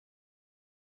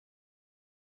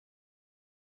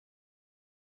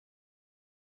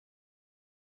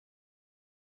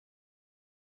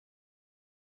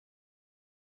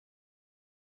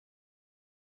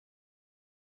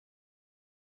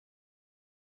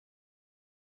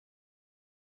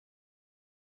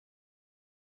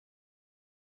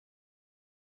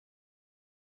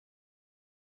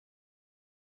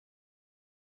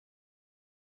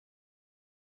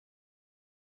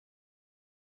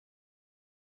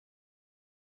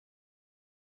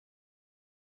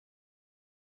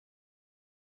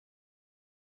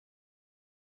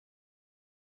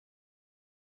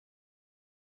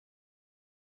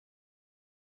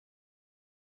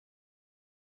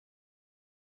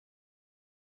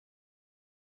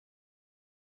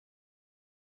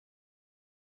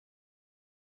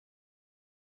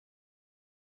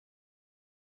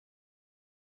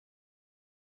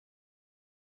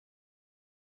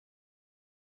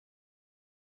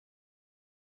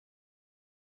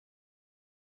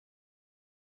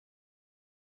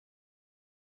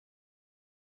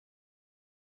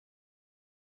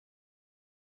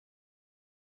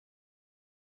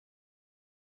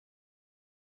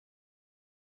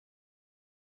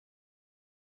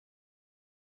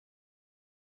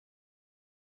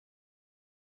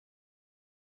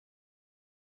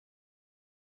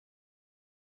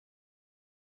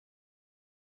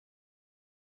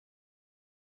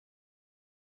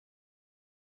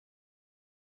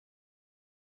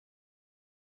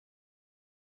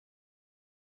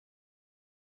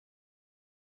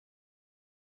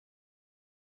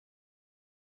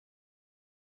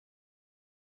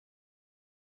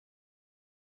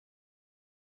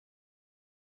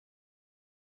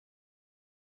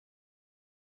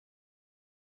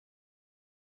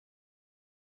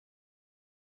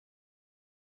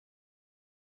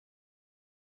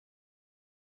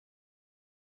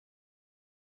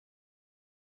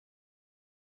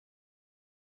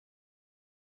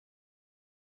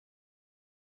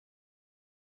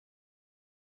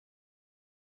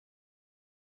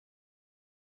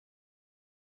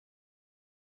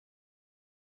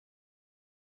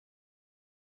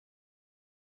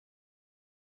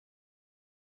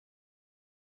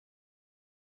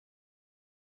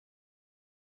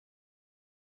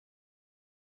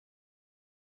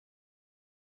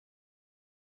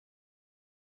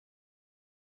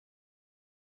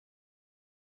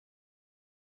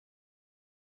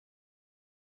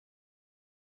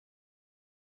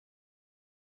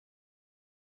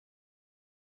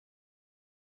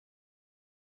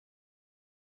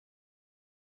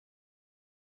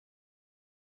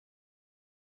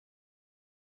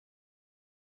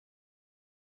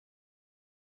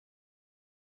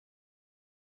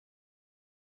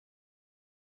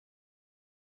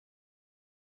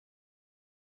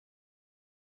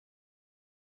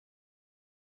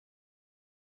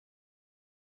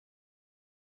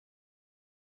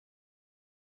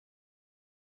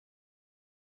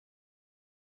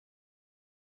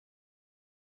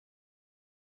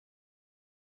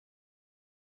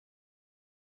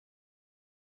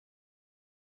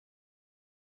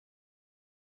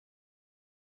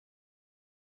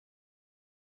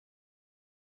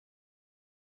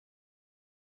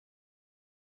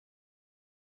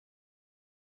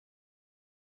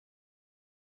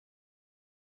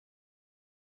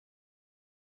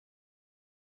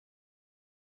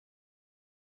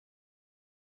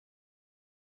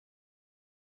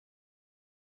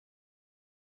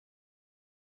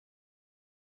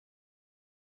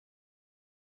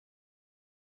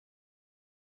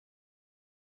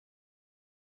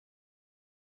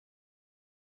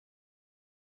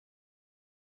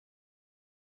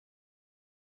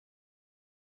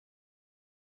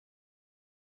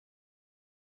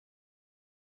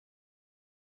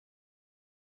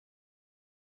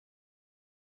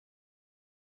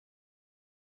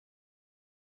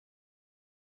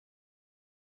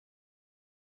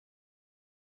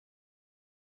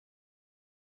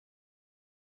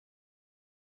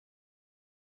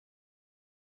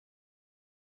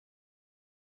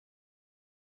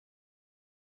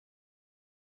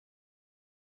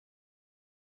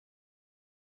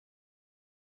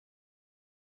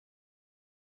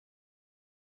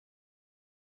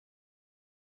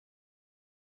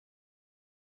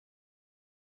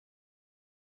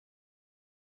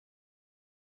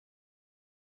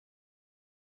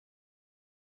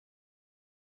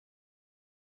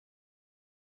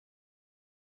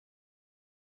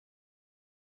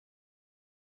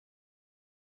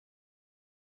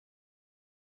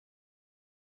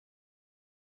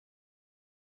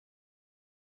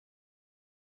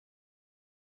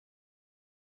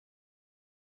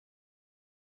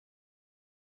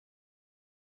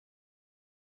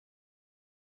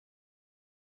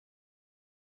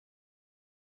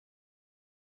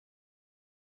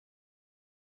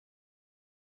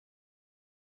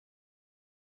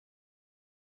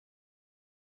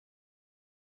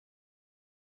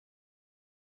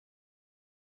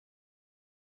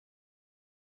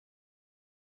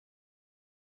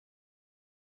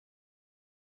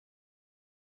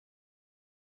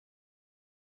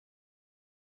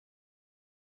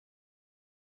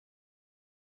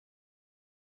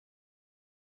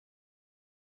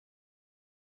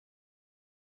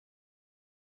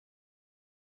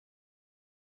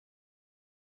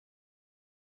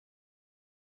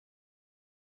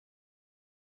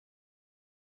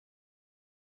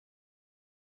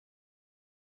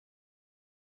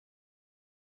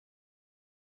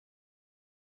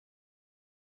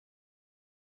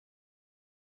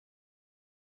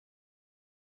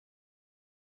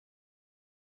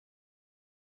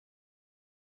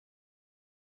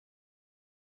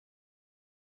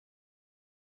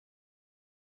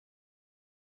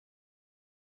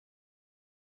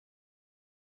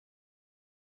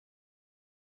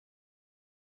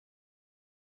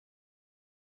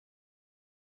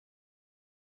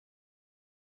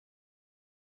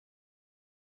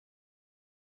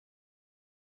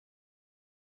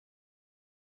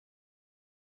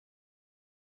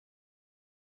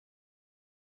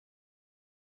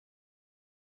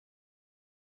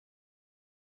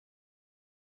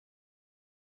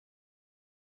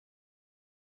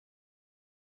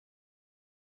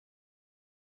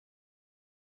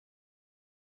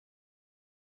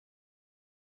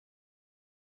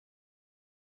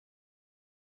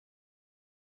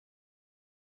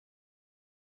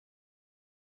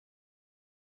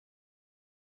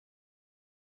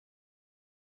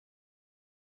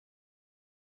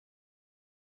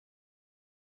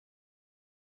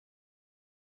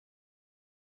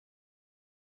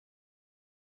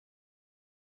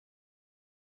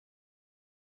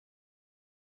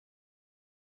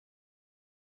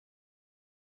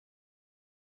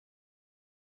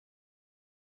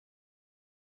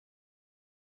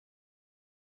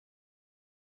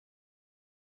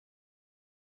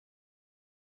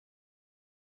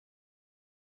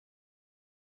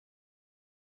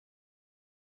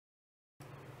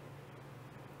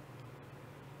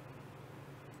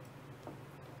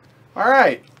 All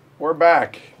right, we're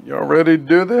back. Y'all ready to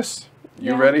do this?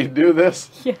 You ready to do this?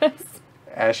 Yes.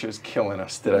 Ash is killing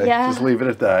us today. Yeah. Just leave it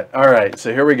at that. All right,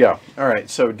 so here we go. All right,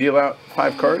 so deal out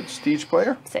 5 cards to each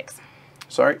player. 6.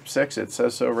 Sorry, 6. It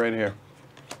says so right here.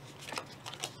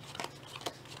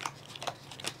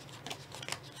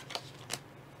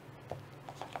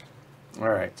 All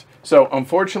right. So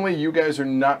unfortunately, you guys are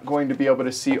not going to be able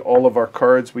to see all of our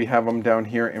cards. We have them down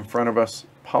here in front of us.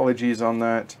 Apologies on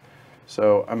that.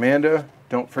 So Amanda,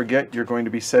 don't forget you're going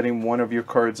to be setting one of your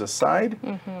cards aside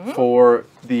for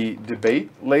the debate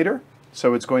later.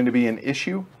 So it's going to be an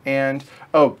issue. And,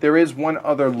 oh, there is one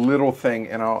other little thing,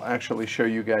 and I'll actually show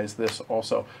you guys this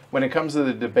also. When it comes to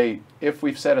the debate, if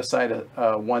we've set aside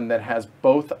one that has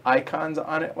both icons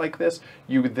on it like this,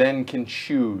 you then can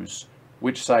choose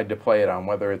which side to play it on,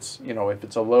 whether it's, you know, if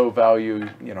it's a low value,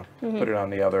 you know, put it on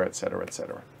the other, et cetera, et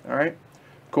cetera. All right?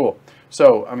 Cool.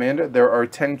 So, Amanda, there are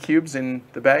 10 cubes in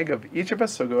the bag of each of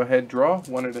us, so go ahead, draw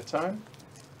one at a time.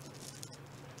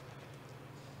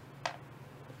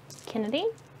 Kennedy?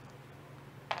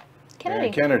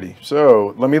 And Kennedy.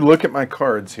 So, let me look at my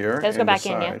cards here. Those go back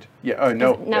in, yeah? Yeah, oh,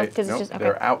 no. No, because it's just, okay.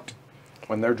 They're out.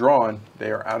 When they're drawn,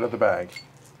 they are out of the bag.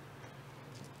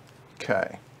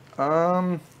 Okay.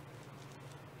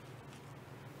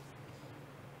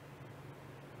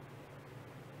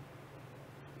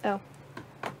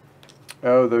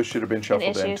 Oh, those should have been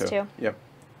shuffled in too. Yep.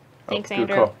 Thanks, good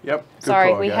Andrew. call. Yep. Good Sorry,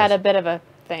 call, we guys. had a bit of a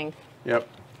thing. Yep.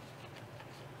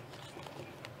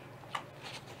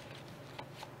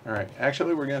 All right.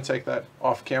 Actually, we're going to take that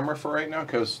off camera for right now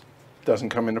because it doesn't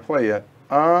come into play yet.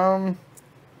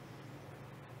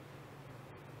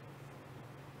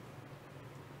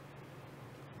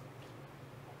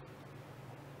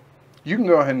 You can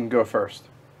go ahead and go first.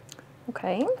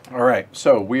 Okay. All right.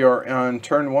 So we are on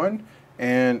turn 1.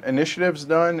 And initiative's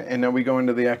done, and now we go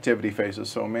into the activity phases.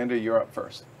 So, Amanda, you're up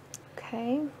first.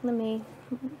 Okay, let me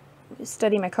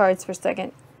study my cards for a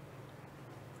second.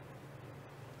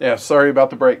 Yeah, sorry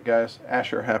about the break, guys.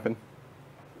 Asher happened.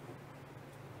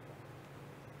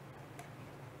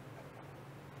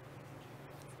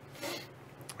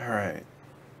 All right.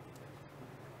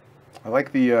 I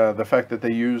like the fact that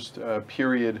they used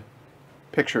period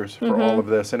pictures for all of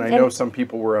this, and I know some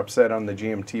people were upset on the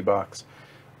GMT box.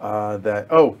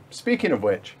 Oh, speaking of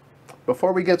which,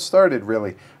 before we get started,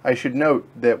 really, I should note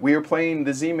that we are playing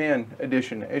the Z-Man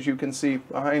edition, as you can see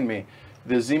behind me.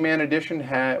 The Z-Man edition,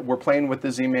 we're playing with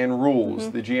the Z-Man rules.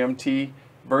 The GMT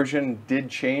version did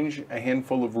change a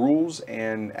handful of rules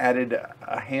and added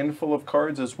a handful of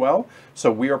cards as well.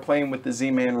 So we are playing with the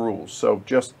Z-Man rules. So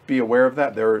just be aware of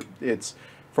that. It's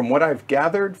from what I've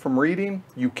gathered from reading,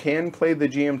 you can play the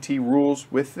GMT rules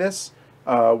with this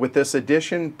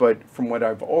edition, but from what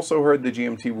I've also heard, the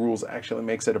GMT rules actually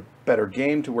makes it a better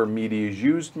game to where media is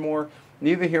used more.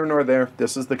 Neither here nor there.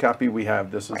 This is the copy we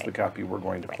have. This is the copy we're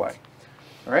going to play.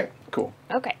 All right, cool.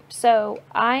 Okay, so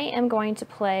I am going to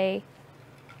play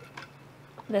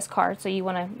this card. So you're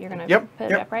gonna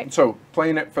put it up, right? So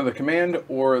playing it for the command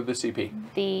or the CP?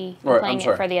 Playing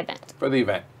it for the event. For the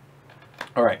event.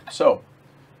 All right, so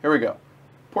here we go.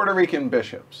 Puerto Rican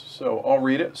bishops. So I'll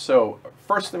read it. So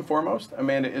first and foremost,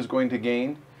 Amanda is going to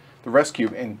gain the rest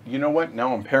cube. And you know what?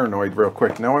 Now I'm paranoid real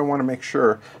quick. Now I want to make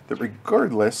sure that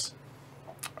regardless,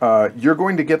 you're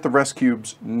going to get the rest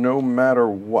cubes no matter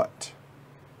what.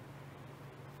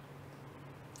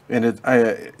 And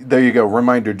there you go.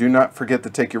 Reminder, do not forget to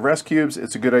take your rest cubes.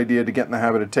 It's a good idea to get in the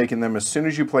habit of taking them as soon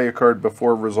as you play a card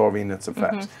before resolving its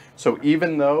effects. So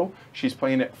even though she's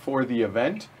playing it for the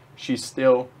event, she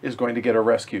still is going to get a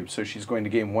rest cube. So she's going to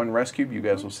gain 1 rest cube. You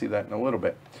guys will see that in a little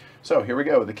bit. So here we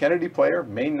go. The Kennedy player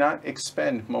may not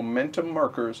expend momentum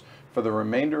markers for the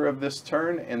remainder of this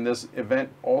turn, and this event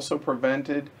also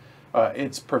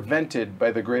it's prevented by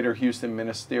the Greater Houston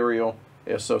Ministerial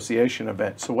Association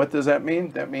event. So what does that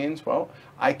mean? That means, well,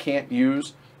 I can't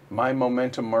use my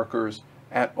momentum markers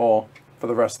at all for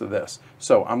the rest of this.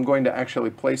 So I'm going to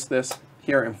actually place this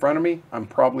here in front of me. I'm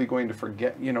probably going to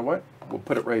forget, you know what? We'll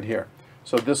put it right here.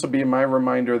 So this will be my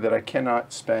reminder that I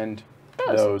cannot spend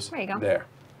those there. You go. There.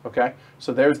 Okay?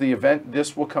 So there's the event.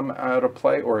 This will come out of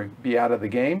play or be out of the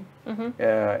game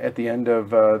at the end of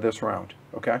this round.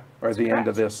 Okay? Or at the end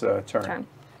of this turn.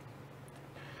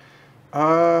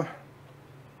 All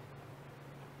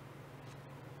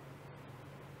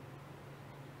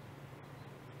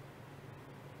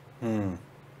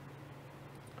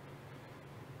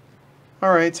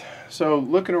right, so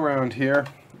looking around here,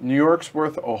 New York's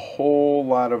worth a whole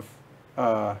lot of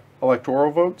electoral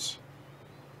votes.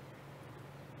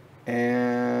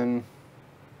 And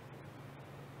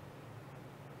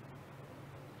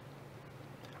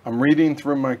I'm reading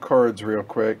through my cards real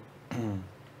quick.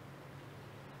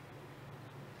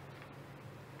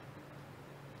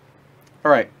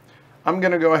 All right, I'm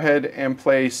going to go ahead and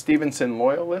play Stevenson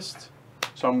Loyalist.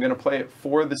 So I'm going to play it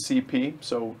for the CP.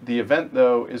 So the event,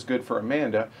 though, is good for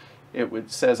Amanda.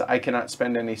 Says I cannot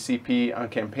spend any CP on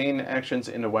campaign actions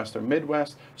in the West or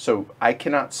Midwest. So I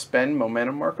cannot spend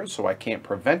momentum markers, so I can't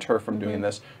prevent her from doing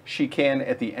this. She can,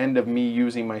 at the end of me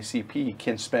using my CP,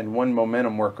 can spend one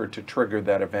momentum marker to trigger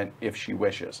that event if she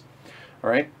wishes. All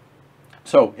right?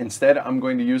 So instead, I'm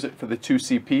going to use it for the 2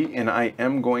 CP, and I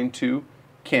am going to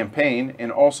campaign.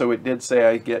 And also, it did say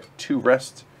I get 2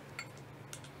 rest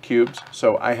cubes.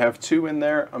 So I have 2 in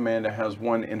there. Amanda has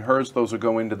 1 in hers. Those will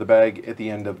go into the bag at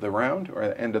the end of the round or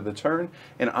at the end of the turn.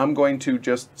 And I'm going to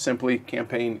just simply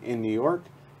campaign in New York.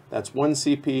 That's 1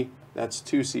 CP. That's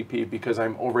 2 CP because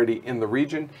I'm already in the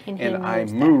region and I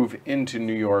move into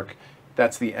New York.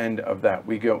 That's the end of that.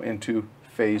 We go into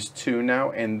phase 2 now,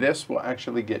 and this will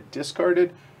actually get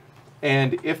discarded.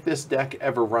 And if this deck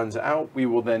ever runs out, we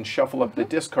will then shuffle up the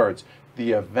discards.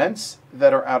 The events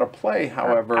that are out of play,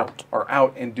 however, are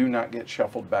out and do not get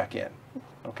shuffled back in.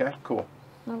 Okay, cool.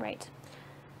 All right.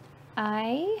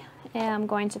 I am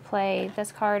going to play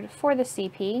this card for the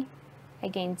CP. I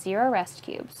gain 0 rest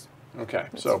cubes. Okay,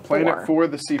 so playing it for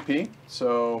the CP.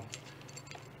 So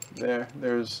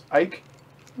there's Ike.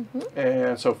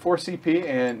 And so 4 CP,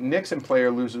 and Nixon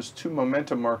player loses 2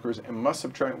 momentum markers and must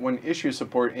subtract 1 issue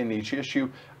support in each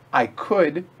issue. I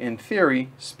could, in theory,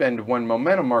 spend 1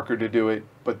 momentum marker to do it,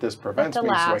 but this prevents me,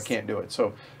 so I can't do it.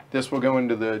 So this will go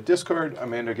into the discard.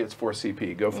 Amanda gets 4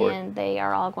 CP. Go for it. And they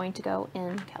are all going to go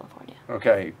in California.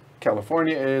 Okay.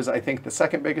 California is, I think, the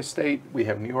 2nd biggest state. We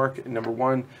have New York at number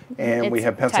 1, and we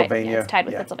have Pennsylvania. It's tied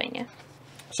with Pennsylvania.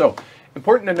 So,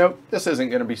 important to note, this isn't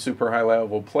going to be super high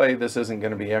level play. This isn't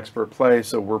going to be expert play,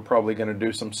 so we're probably going to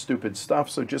do some stupid stuff.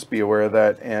 So just be aware of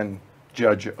that and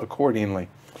judge accordingly.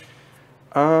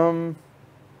 I'm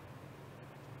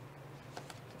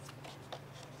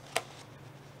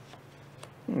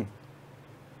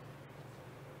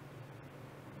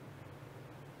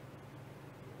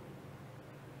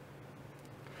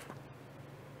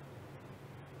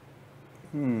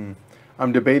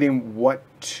debating what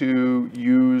to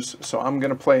use. So I'm going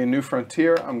to play a New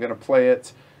Frontier. I'm going to play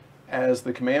it as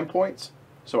the command points.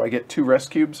 So I get 2 rest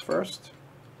cubes first.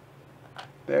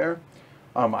 There.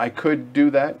 I could do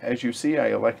that, as you see. I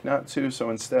elect not to, so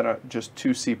instead just 2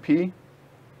 CP.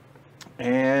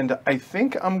 And I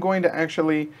think I'm going to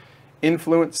actually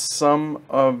influence some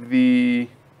of the...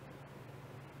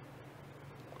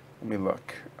 Let me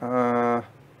look.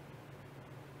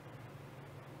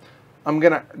 I'm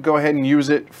going to go ahead and use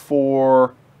it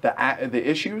for the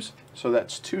issues. So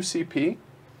that's 2 CP.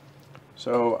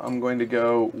 So I'm going to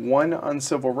go 1 on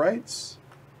civil rights,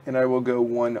 and I will go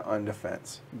 1 on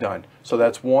defense. Done. So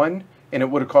that's 1, and it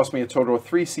would have cost me a total of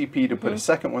 3 CP to put a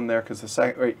second one there, because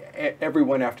every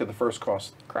one after the first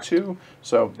cost 2.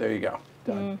 So there you go.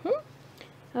 Done.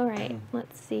 All right.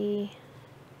 Let's see.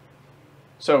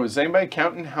 So is anybody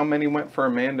counting how many went for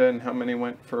Amanda and how many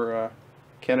went for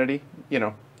Kennedy? You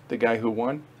know, the guy who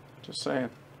won. Just saying.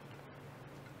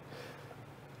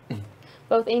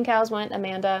 Both in-cows went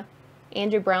Amanda.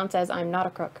 Andrew Brown says, I'm not a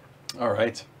crook. All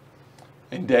right.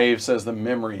 And Dave says the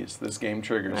memories this game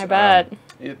triggers. I bet.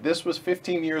 This was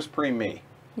 15 years pre-me.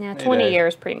 Yeah, 20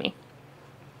 years pre-me.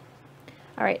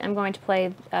 All right, I'm going to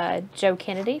play Joe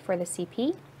Kennedy for the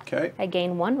CP. Okay. I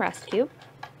gain 1 rest cube.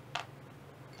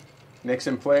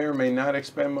 Nixon player may not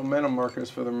expend momentum markers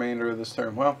for the remainder of this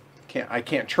turn. Well, I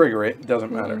can't trigger it. It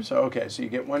doesn't matter. So, okay, so you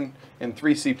get 1 and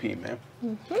 3 CP, man.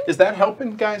 Is that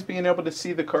helping, guys, being able to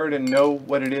see the card and know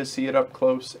what it is, see it up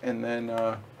close, and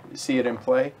then see it in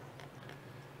play?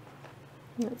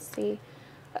 Let's see.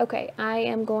 Okay, I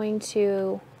am going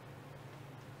to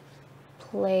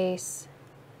place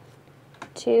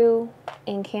 2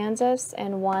 in Kansas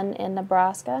and 1 in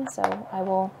Nebraska, so I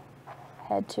will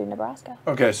head to Nebraska.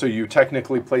 Okay, so you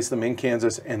technically placed them in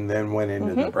Kansas and then went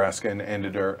into Nebraska and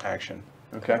ended our action.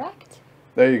 Okay. Correct.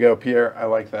 There you go, Pierre. I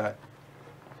like that.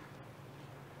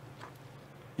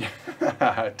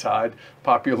 Todd,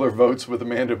 popular votes with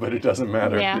Amanda, but it doesn't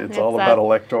matter. Yeah, it's all about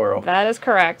electoral. That is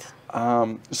correct.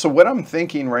 So what I'm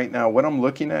thinking right now, what I'm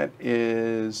looking at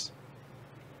is,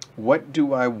 what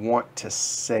do I want to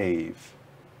save?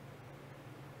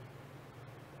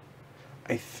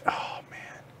 Oh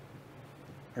man,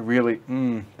 I really,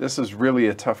 this is really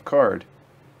a tough card.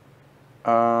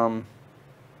 Or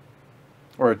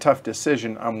a tough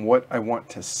decision on what I want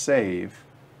to save.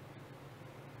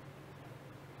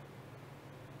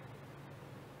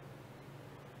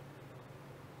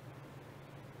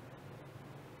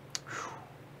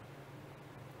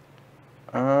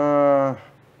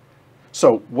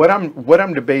 So what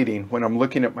I'm debating when I'm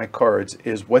looking at my cards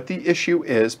is what the issue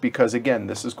is, because again,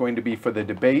 this is going to be for the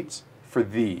debates for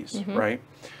these, right?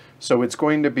 So it's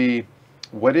going to be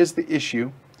what is the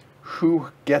issue, who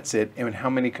gets it, and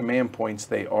how many command points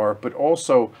they are. But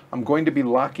also, I'm going to be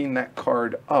locking that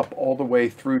card up all the way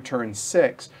through turn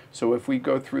 6. So if we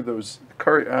go through those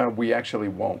cards, we actually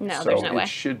won't. No, so there's no way. It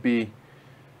should be.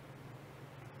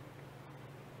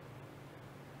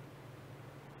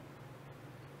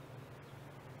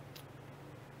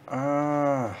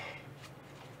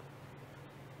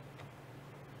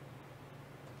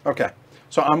 Okay,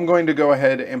 so I'm going to go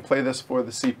ahead and play this for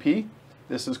the CP.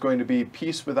 This is going to be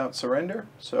Peace Without Surrender.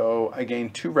 So I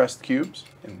gain 2 rest cubes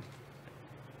in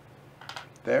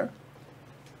there.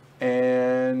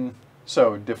 And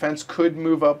so defense could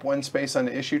move up 1 space on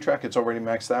the issue track. It's already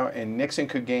maxed out. And Nixon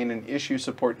could gain an issue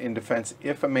support in defense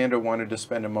if Amanda wanted to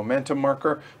spend a momentum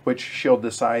marker, which she'll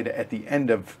decide at the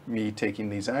end of me taking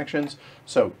these actions.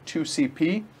 So 2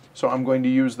 CP. So I'm going to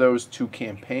use those to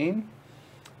campaign.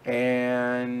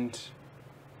 And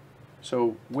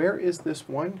so where is this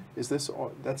one? Is this,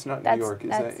 that's not New York. Is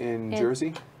that in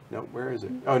Jersey? No, where is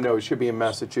it? Oh, no, it should be in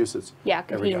Massachusetts. Yeah,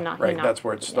 because right, that's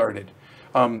where it started.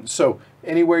 So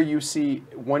anywhere you see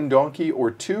 1 donkey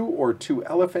or 2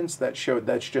 elephants,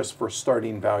 that's just for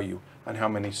starting value on how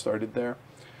many started there.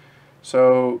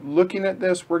 So looking at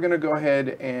this, we're going to go ahead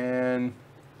and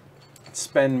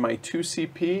spend my 2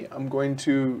 CP. I'm going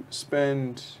to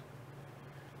spend,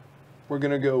 we're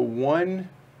going to go 1.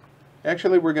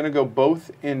 Actually, we're going to go both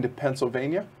into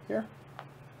Pennsylvania here.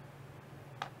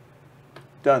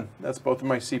 Done. That's both of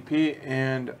my CP,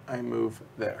 and I move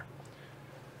there.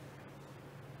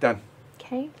 Done.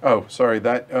 Okay. Oh, sorry.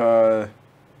 That.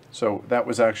 So that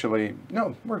was actually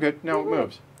no. We're good. No, it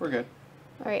moves. We're good.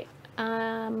 All right.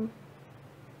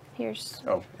 Here's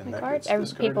and my that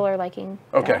card. People are liking.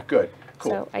 Okay. That. Good.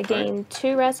 Cool. So I gained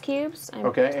 2 rest cubes. I'm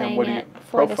okay. playing And what do you it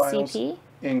for the profiles CP.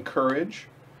 Encourage.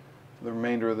 For the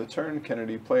remainder of the turn,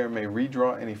 Kennedy player may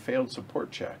redraw any failed support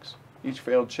checks. Each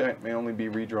failed check may only be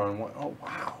redrawn 1. Oh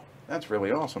wow, that's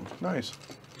really awesome. Nice.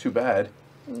 Too bad.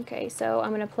 Okay, so I'm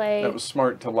going to play... That was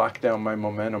smart to lock down my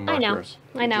momentum markers.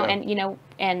 I know, and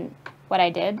and what I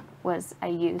did was I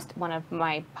used one of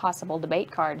my possible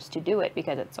debate cards to do it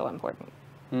because it's so important.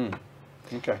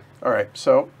 Okay, all right,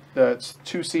 so that's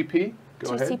 2 CP. Go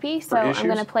 2 ahead. CP, so I'm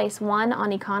going to place 1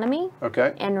 on economy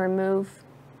okay. and remove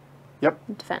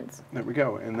defense. There we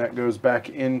go, and that goes back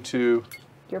into...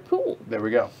 your pool. There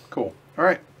we go, cool. All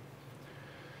right.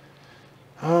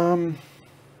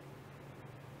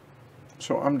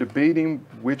 So I'm debating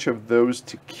which of those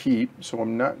to keep, so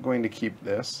I'm not going to keep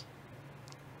this.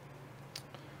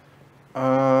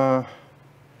 All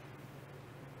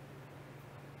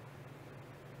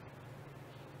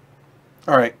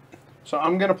right, so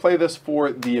I'm going to play this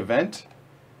for the event,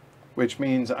 which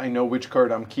means I know which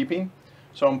card I'm keeping.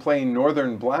 So I'm playing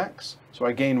Northern Blacks, so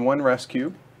I gain 1 rest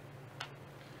cube.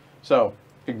 So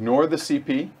ignore the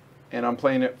CP, and I'm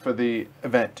playing it for the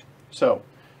event. So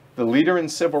the leader in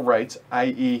civil rights,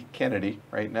 i.e. Kennedy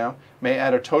right now, may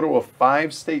add a total of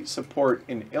 5 state support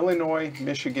in Illinois,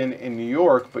 Michigan, and New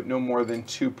York, but no more than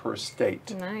 2 per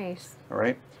state. Nice. All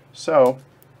right, so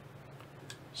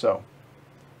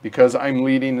because I'm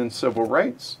leading in civil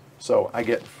rights, so I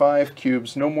get 5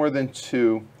 cubes, no more than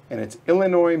 2, and it's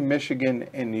Illinois, Michigan,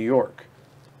 and New York.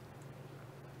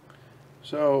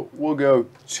 So we'll go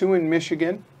 2 in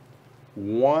Michigan,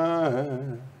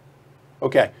 1.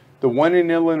 Okay, the 1 in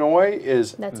Illinois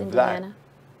is that's Indiana.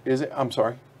 Is it? I'm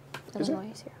sorry. Illinois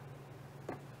is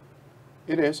here.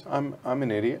 It is. I'm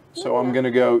an idiot. So I'm going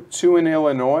to go 2 in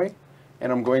Illinois,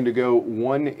 and I'm going to go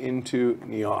 1 into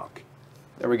New York.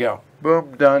 There we go.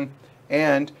 Boom, done.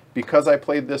 And because I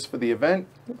played this for the event,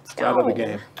 it's out of the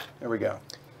game. There we go.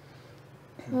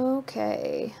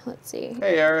 Okay, let's see.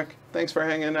 Hey Eric, thanks for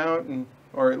hanging out,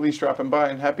 or at least dropping by,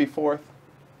 and happy 4th.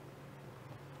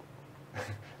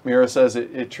 Mira says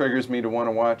it triggers me to want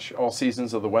to watch all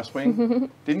seasons of The West Wing.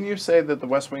 Didn't you say that The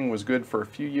West Wing was good for a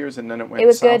few years and then it went south? It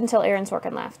was good until Aaron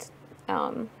Sorkin left.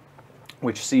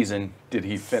 Which season did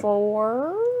he finish?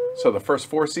 4. So the first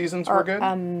 4 seasons were good?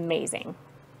 Amazing.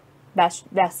 Best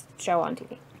show on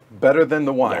TV. Better than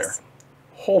The Wire? Yes.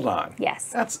 Hold on.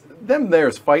 Yes.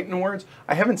 There's fighting words.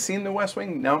 I haven't seen The West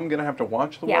Wing. Now I'm going to have to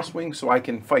watch The West Wing so I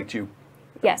can fight you.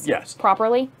 Yes. Yes.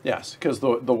 Properly? Yes, because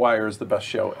the Wire is the best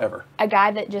show ever. A guy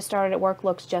that just started at work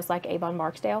looks just like Avon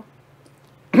Barksdale.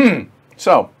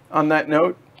 So, on that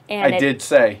note, I did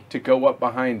say to go up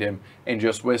behind him and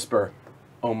just whisper,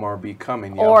 Omar be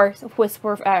coming, yo. Or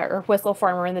whistle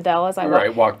farmer in the Dell as I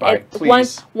walk by,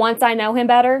 please. Once I know him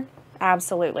better,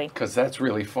 absolutely. Because that's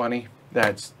really funny.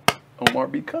 That's Omar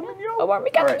becoming yo. Omar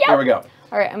becoming All right, yo. here we go.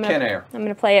 All right, I'm Ken Air.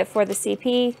 gonna play it for the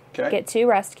CP. Okay. Get 2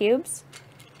 rest cubes.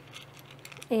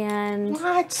 And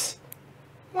What?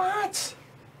 What?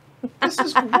 This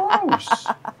is gross.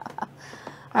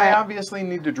 I obviously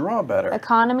need to draw better.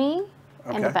 economy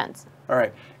and Okay. defense. All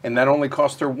right, and that only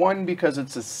cost her 1 because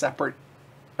it's a separate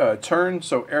turn,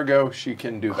 so ergo she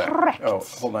can do that. Correct. Oh,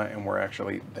 hold on, and we're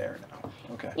actually there now.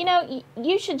 Okay. You know,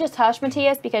 you should just hush,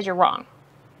 Matthias, because you're wrong.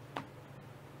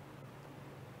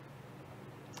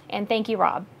 And thank you,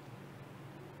 Rob.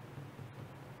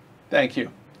 Thank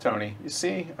you, Tony. You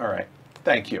see? All right.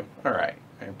 Thank you. All right.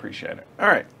 I appreciate it. All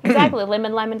right. Exactly,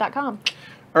 lemonlemon.com.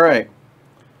 All right.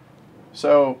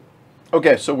 So,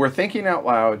 okay, so we're thinking out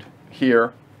loud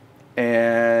here.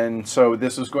 And so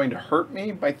this is going to hurt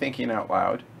me by thinking out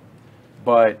loud.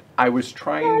 But I was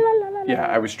trying,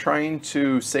 I was trying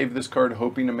to save this card,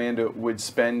 hoping Amanda would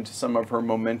spend some of her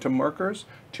momentum markers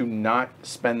to not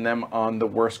spend them on the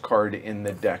worst card in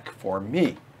the deck for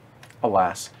me.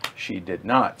 Alas, she did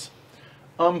not.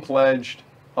 Unpledged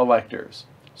electors.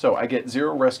 So I get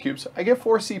 0 rest cubes. I get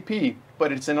 4 CP,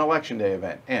 but it's an election day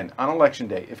event. And on election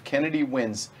day, if Kennedy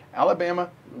wins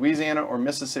Alabama, Louisiana, or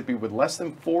Mississippi with less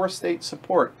than 4 state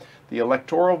support, the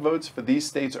electoral votes for these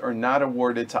states are not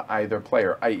awarded to either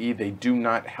player, i.e. they do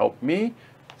not help me,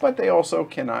 but they also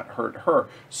cannot hurt her.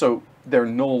 So they're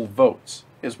null votes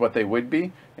is what they would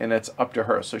be, and it's up to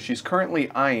her. So she's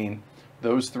currently eyeing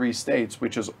those 3 states,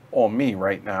 which is all me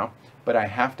right now, but I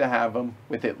have to have them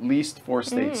with at least 4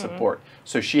 state support.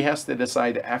 So she has to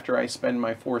decide after I spend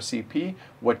my 4 CP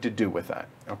what to do with that.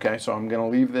 Okay, so I'm going to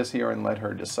leave this here and let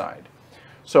her decide.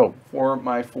 So for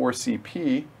my 4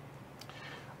 CP,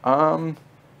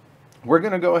 we're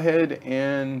going to go ahead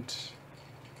and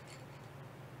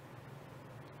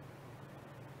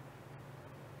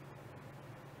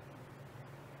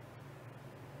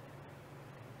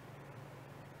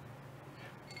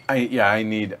I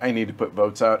need to put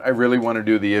votes out. I really want to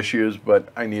do the issues, but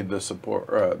I need the support,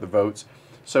 the votes.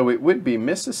 So it would be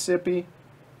Mississippi,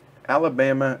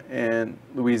 Alabama, and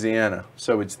Louisiana.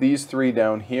 So it's these 3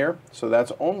 down here. So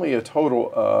that's only a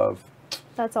total of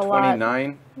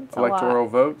 29 electoral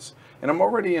votes, and I'm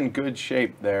already in good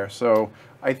shape there. So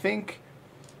I think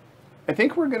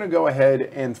we're going to go ahead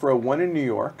and throw 1 in New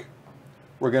York.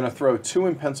 We're going to throw 2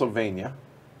 in Pennsylvania.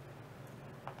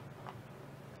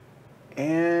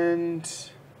 And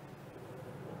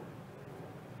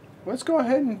let's go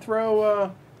ahead and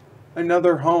throw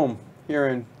another home here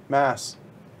in Mass.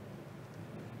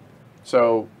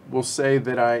 So we'll say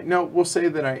that I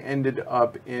ended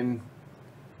up in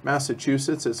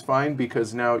Massachusetts. It's fine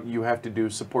because now you have to do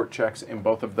support checks in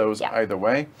both of those either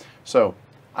way. So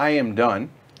I am done.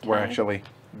 Okay. We're actually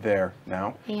there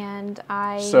now. And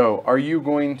So are you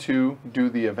going to do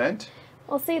the event?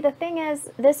 Well, see, the thing is,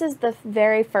 this is the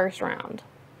very first round,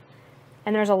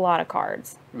 and there's a lot of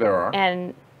cards. There are.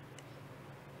 And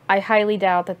I highly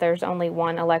doubt that there's only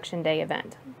 1 election day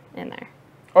event in there.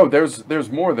 Oh,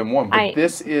 there's more than 1, but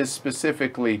this is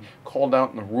specifically called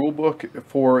out in the rule book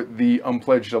for the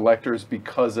unpledged electors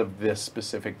because of this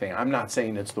specific thing. I'm not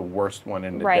saying it's the worst one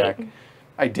in the deck.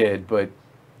 I did, but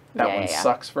that one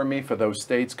sucks for me for those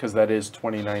states because that is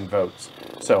 29 votes.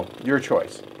 So, your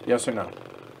choice. Yes or no?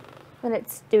 And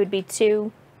it would be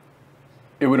 2.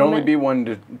 It would only be 1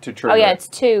 to trigger. Oh, yeah, it's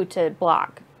 2 to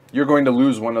block. You're going to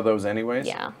lose one of those anyways?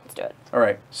 Yeah, let's do it. All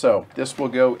right, so this will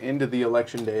go into the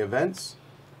election day events,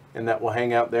 and that will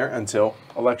hang out there until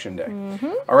election day.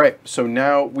 All right, so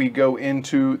now we go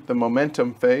into the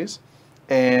momentum phase,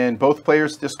 and both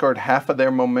players discard half of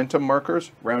their momentum markers,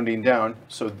 rounding down.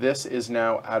 So this is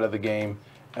now out of the game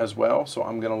as well, so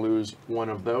I'm going to lose 1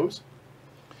 of those.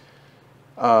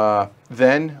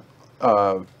 Then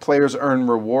players earn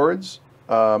rewards,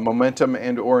 momentum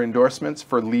and or endorsements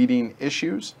for leading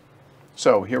issues.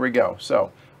 So here we go.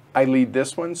 So I lead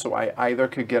this one, so I either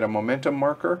could get a momentum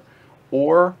marker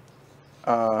or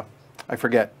I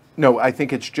forget. No, I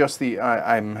think it's just the,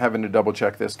 I'm having to double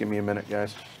check this. Give me a minute,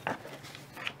 guys.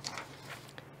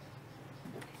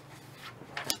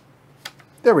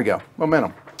 There we go,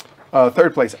 momentum.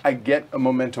 3rd place, I get a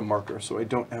momentum marker, so I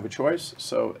don't have a choice,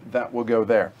 so that will go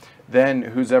there. Then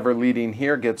who's ever leading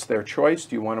here gets their choice.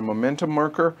 Do you want a momentum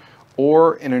marker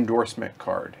or an endorsement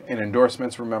card? And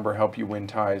endorsements, remember, help you win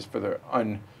ties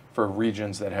for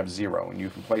regions that have 0, and you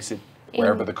can place it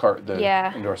wherever the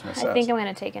endorsement says. I think I'm going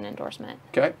to take an endorsement.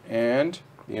 Okay, and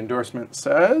the endorsement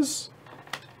says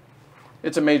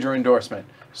it's a major endorsement.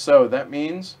 So that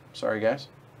means, sorry guys,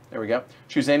 there we go.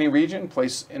 Choose any region,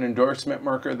 place an endorsement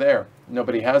marker there.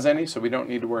 Nobody has any, so we don't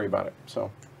need to worry about it. So.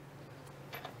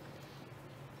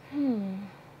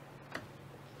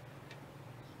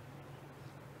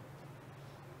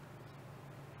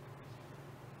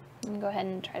 I'm gonna go ahead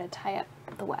and try to tie up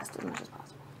the west as much as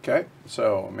possible. Okay,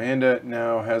 so Amanda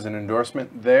now has an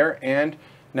endorsement there, and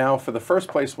now for the first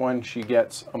place one, she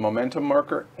gets a momentum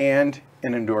marker and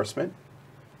an endorsement.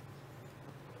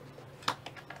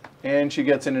 And she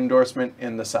gets an endorsement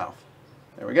in the south.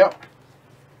 There we go.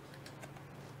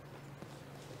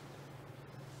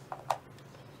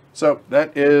 So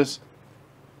that is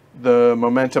the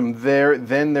momentum there.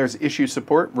 Then there's issue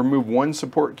support. Remove one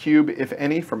support cube, if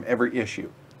any, from every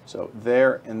issue. So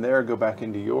there and there go back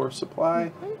into your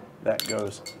supply. That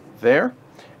goes there.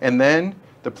 And then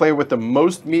the player with the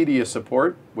most media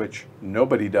support, which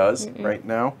nobody does right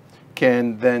now,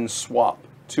 can then swap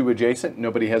to adjacent.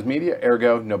 Nobody has media,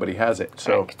 ergo nobody has it.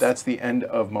 So that's the end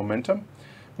of momentum.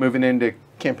 Moving into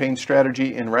campaign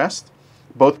strategy and rest.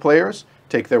 Both players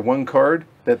take their one card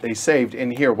that they saved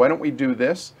in here. Why don't we do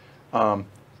this?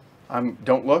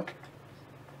 Don't look.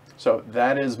 So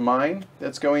that is mine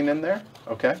that's going in there.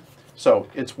 Okay. So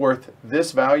it's worth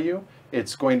this value.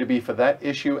 It's going to be for that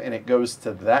issue, and it goes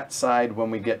to that side when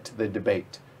we get to the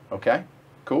debate. Okay.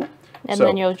 Cool. And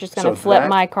then you're just going to flip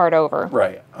my card over.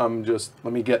 Right. Let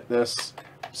me get this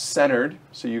centered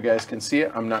so you guys can see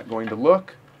it. I'm not going to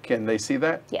look. Can they see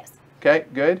that? Yes. Okay,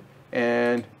 good.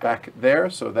 And back there,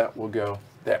 so that will go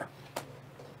there.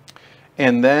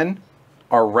 And then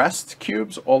our rest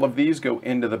cubes, all of these go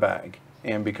into the bag.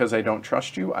 And because I don't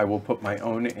trust you, I will put my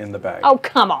own in the bag. Oh,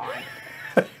 come on.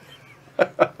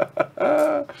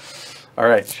 All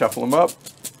right, shuffle them up.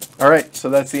 All right, so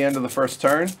that's the end of the first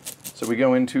turn. So we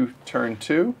go into turn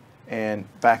 2 and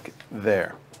back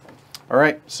there. All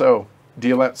right, so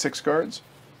deal out 6 cards.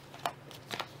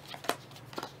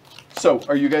 So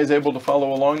are you guys able to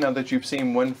follow along now that you've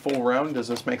seen one full round? Does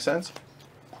this make sense?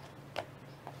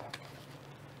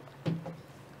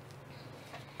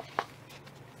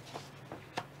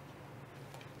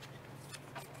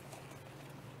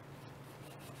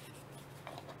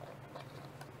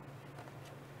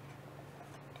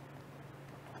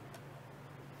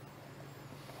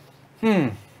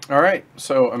 All right.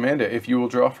 So Amanda, if you will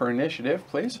draw for initiative,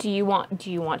 please. Do you want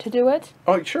to do it?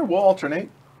 Oh, sure. We'll alternate.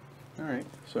 All right.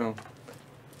 So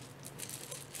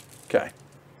okay.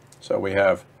 So we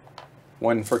have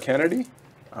one for Kennedy.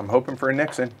 I'm hoping for a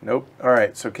Nixon. Nope. All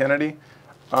right. So Kennedy.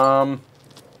 All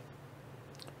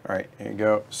right. Here you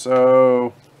go.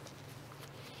 So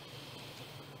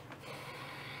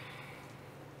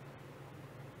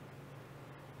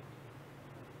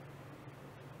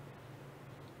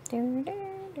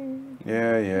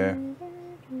yeah.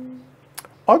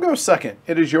 I'll go second.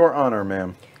 It is your honor,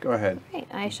 ma'am. Go ahead. Right,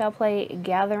 I shall play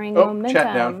Gathering Momentum.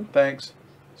 Chat down. Thanks.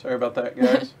 Sorry about that,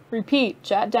 guys. Repeat.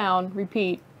 Chat down.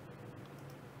 Repeat.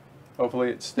 Hopefully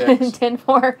it sticks.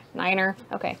 10-4. Niner.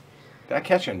 Okay. Did I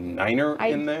catch a niner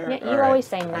in there? Yeah, you always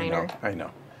say niner. I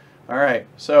know. All right.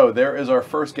 So there is our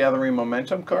first Gathering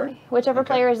Momentum card. Whichever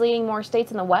player is leading more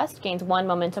states in the West gains 1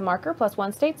 momentum marker plus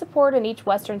 1 state support in each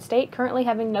Western state currently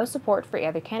having no support for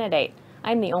either candidate.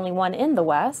 I'm the only one in the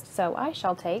West, so I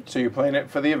shall take. So you're playing it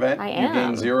for the event. I am. You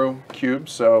gain 0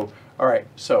 cubes. So, all right.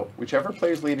 So whichever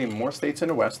player is leading more states in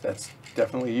the West, that's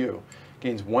definitely you,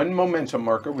 gains 1 momentum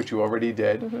marker, which you already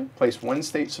did. Place 1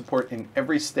 state support in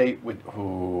every state with,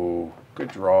 ooh, good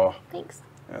draw. Thanks.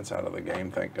 That's out of the game,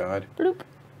 thank God. Bloop.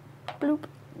 Bloop.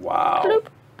 Wow. Bloop.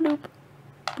 Bloop.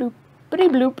 Bloop. Bitty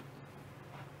bloop.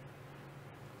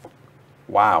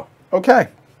 Wow. Okay.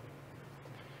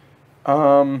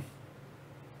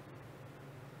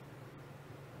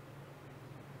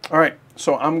 All right,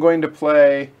 so I'm going to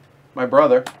play my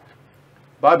brother,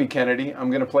 Bobby Kennedy. I'm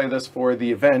going to play this for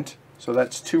the event. So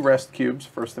that's 2 rest cubes,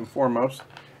 first and foremost.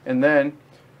 And then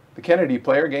the Kennedy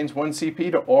player gains 1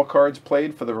 CP to all cards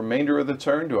played for the remainder of the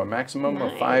turn to a maximum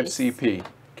of 5 CP.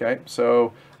 Okay,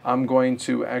 so I'm going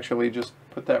to actually just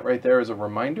put that right there as a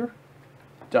reminder.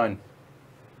 Done.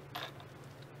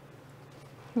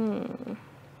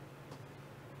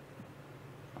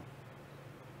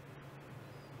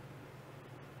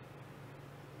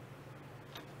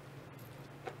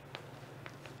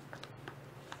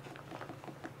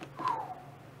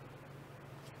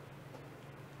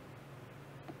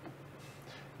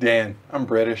 Dan, I'm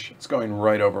British. It's going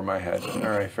right over my head. All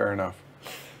right, fair enough.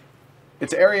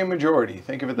 It's area majority.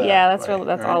 Think of it that way. Yeah, that's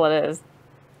all it is.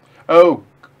 Oh,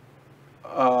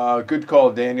 good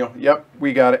call, Daniel. Yep,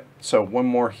 we got it. So 1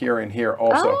 more here and here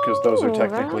also, because those are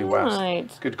technically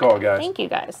west. Good call, guys. Thank you,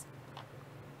 guys.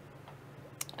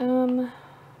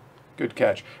 Good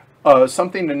catch.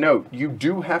 Something to note, you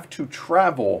do have to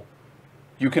travel.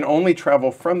 You can only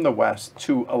travel from the west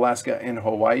to Alaska and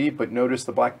Hawaii, but notice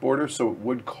the black border, so it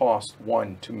would cost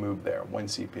 1 to move there, 1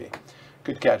 CP.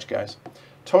 Good catch, guys.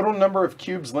 Total number of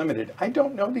cubes limited. I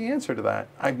don't know the answer to that.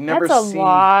 I've never That's seen. a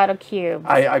lot of cubes.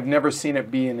 I've never seen it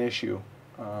be an issue.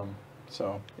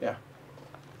 So yeah.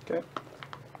 Okay.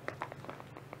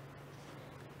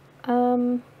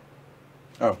 Oh,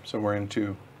 so we're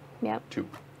into Yep. 2.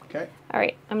 Okay. All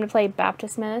right, I'm going to play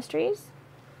Baptist Ministries.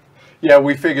 Yeah,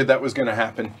 we figured that was going to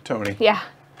happen, Tony. Yeah.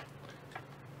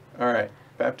 All right.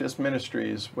 Baptist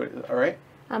Ministries. All right.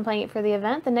 I'm playing it for the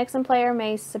event. The Nixon player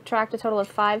may subtract a total of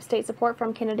 5 state support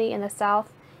from Kennedy in the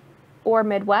South or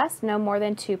Midwest, no more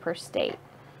than 2 per state.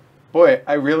 Boy,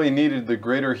 I really needed the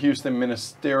Greater Houston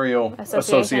Ministerial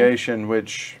Association,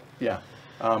 which, yeah.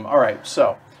 All right,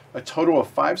 so a total of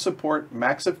 5 support,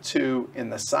 max of 2 in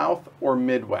the South or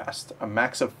Midwest, a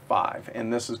max of 5.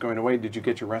 And this is going away. Did you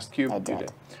get your rest cube? I did. You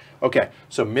did. Okay,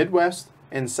 so Midwest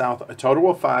and South, a total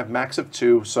of 5, max of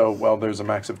 2. So, well, there's a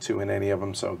max of 2 in any of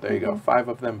them. So there you go. 5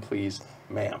 of them, please,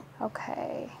 ma'am.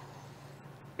 Okay.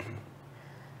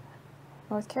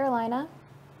 North Carolina,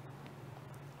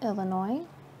 Illinois,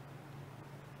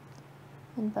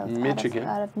 and both Michigan.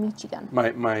 out of Michigan.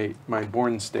 My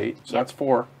born state. So Yep. that's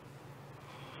 4.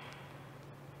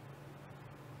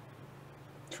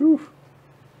 Whew.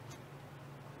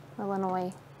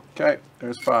 Illinois. Okay,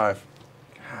 there's 5.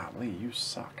 Golly, you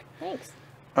suck. Thanks.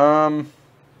 Um,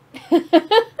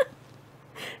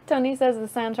 Tony says the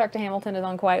soundtrack to Hamilton is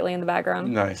on quietly in the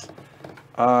background. nice.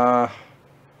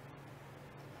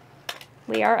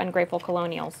 We are ungrateful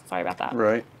colonials. Sorry about that.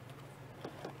 Right.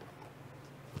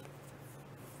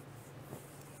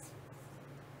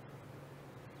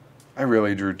 I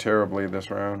really drew terribly this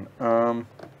round.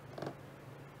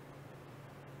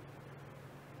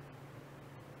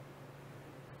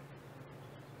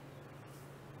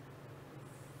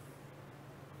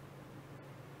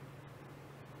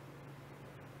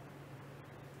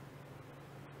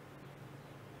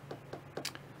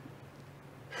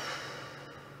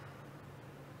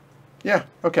 Yeah,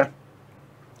 okay.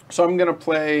 So I'm going to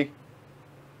play...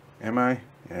 Am I?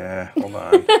 Yeah, hold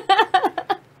on.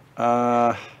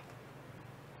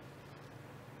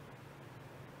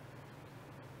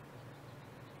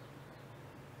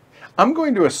 I'm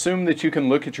going to assume that you can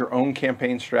look at your own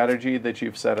campaign strategy that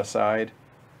you've set aside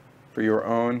for your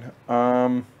own.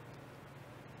 Yeah,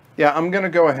 I'm going to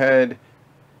go ahead.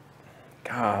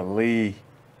 Golly.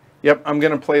 Yep, I'm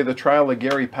going to play the Trial of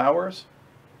Gary Powers.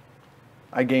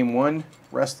 I gain 1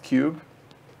 rest cube.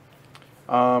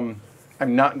 I'm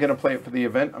not going to play it for the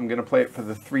event. I'm going to play it for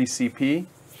the 3 CP.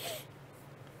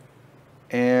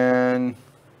 And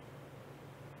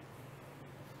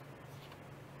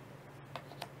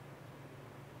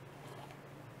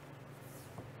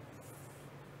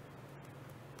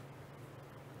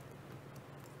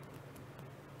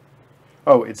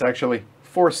oh, it's actually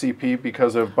 4 CP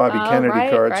because of Bobby Kennedy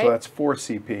cards, so that's 4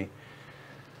 CP.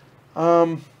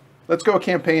 Let's go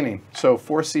campaigning. So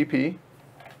 4 CP.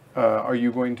 Are you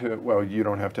going to, well, you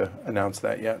don't have to announce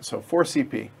that yet. So 4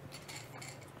 CP.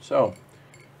 So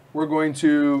we're going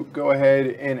to go ahead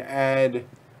and add,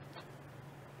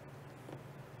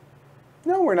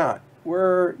 no, we're not.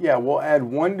 We'll add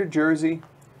 1 to Jersey.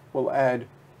 We'll add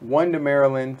 1 to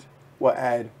Maryland. We'll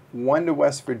add 1 to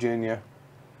West Virginia.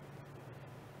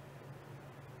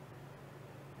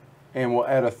 And we'll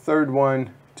add a 3rd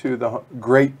one to the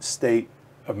great state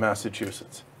of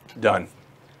Massachusetts. Done.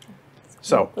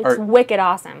 So it's wicked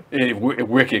awesome.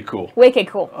 Wicked cool. Wicked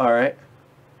cool. All right.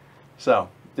 So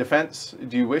defense.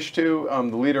 Do you wish to?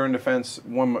 The leader in defense.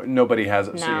 Nobody has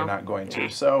it, so you're not going to.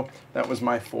 So that was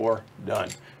my 4 done.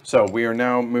 So we are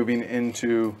now moving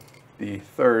into the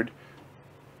 3rd.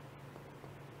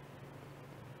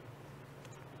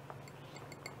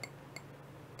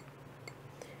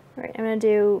 All right, I'm going to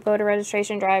do voter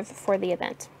registration drive for the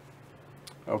event.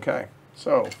 Okay.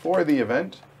 So for the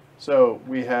event, so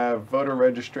we have voter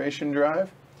registration drive,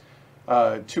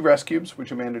 2 rest cubes,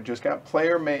 which Amanda just got.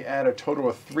 Player may add a total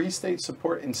of 3 state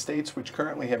support in states which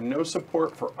currently have no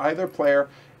support for either player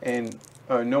and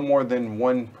no more than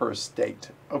 1 per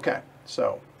state. Okay,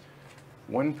 so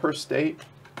 1 per state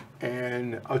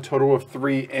and a total of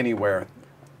 3 anywhere.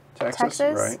 Texas,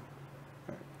 right?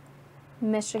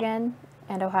 Michigan,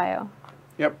 and Ohio.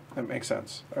 Yep, that makes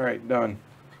sense. All right, done.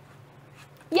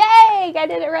 Yay! I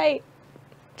did it right.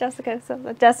 Jessica says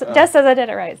Jess says I did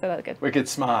it right, so that's good. Wicked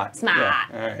smart. Smart. Yeah.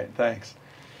 All right, thanks.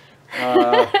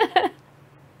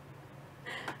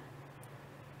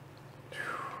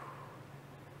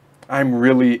 I'm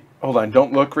really, hold on,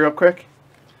 don't look real quick.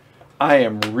 I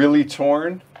am really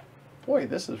torn. Boy,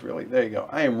 this is really, there you go.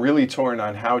 I am really torn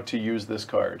on how to use this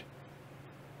card.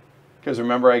 Because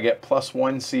remember, I get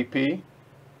 +1 CP.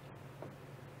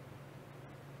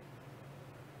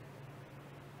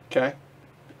 Okay.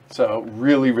 So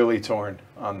really, really torn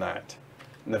on that.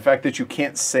 And the fact that you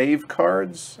can't save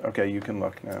cards, okay, you can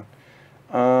look now.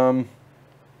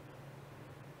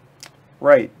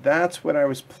 Right, that's what I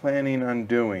was planning on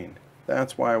doing.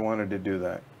 That's why I wanted to do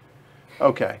that.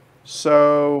 Okay,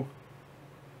 so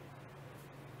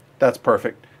that's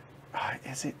perfect.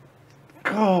 Is it?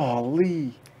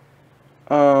 Golly.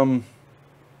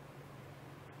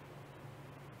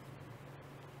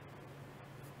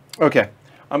 Okay,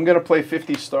 I'm going to play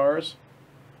 50 stars.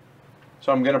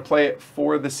 So I'm going to play it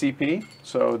for the CP.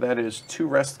 So that is 2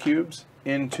 rest cubes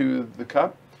into the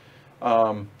cup.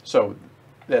 So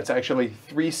that's actually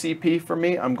 3 CP for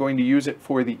me. I'm going to use it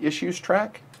for the issues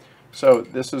track. So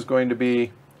this is going to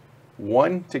be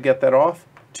 1 to get that off,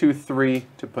 2, 3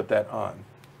 to put that on.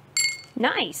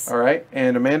 Nice. All right.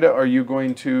 And Amanda, are you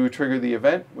going to trigger the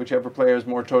event? Whichever player has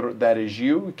more total, that is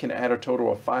you, can add a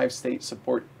total of 5 state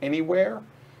support anywhere,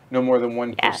 no more than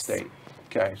 1 per state.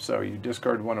 Okay, so you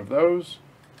discard 1 of those.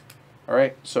 All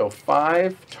right, so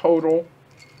 5 total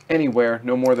anywhere,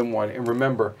 no more than 1. And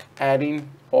remember, adding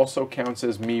also counts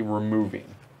as me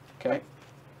removing. Okay.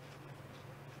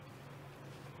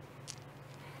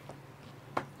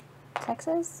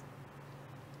 Texas,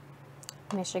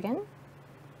 Michigan,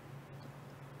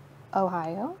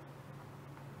 Ohio,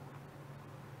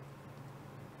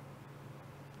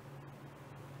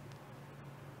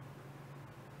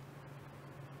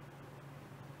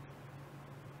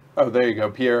 Oh, there you go.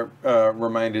 Pierre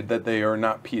reminded that they are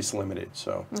not piece limited,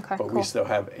 so okay, but cool. we still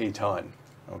have a ton.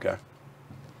 Okay.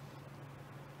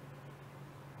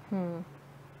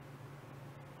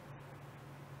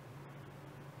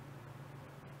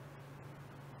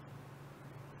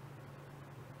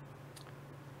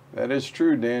 That is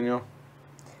true, Daniel.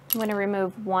 I'm going to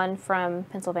remove 1 from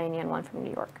Pennsylvania and 1 from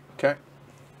New York. Okay.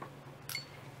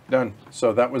 Done.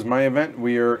 So that was my event.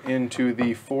 We are into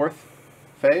the 4th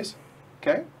phase.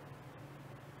 Okay.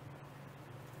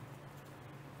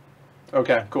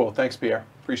 Okay, cool. Thanks, Pierre.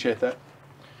 Appreciate that.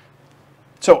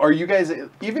 So are you guys,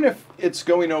 even if it's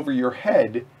going over your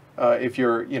head, if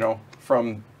you're,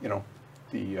 from,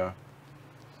 The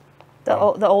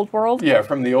old world? Yeah,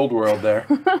 from the old world there.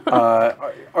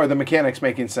 Are the mechanics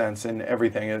making sense and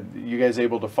everything? Are you guys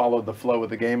able to follow the flow of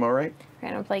the game all right? We're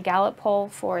going to play Gallop Pole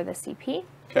for the CP.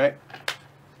 Okay.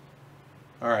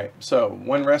 All right, so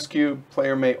 1 rescue.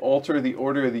 Player may alter the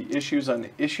order of the issues on the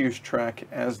issues track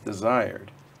as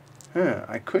desired.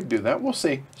 I could do that. We'll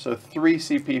see. So 3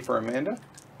 CP for Amanda.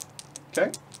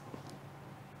 Okay.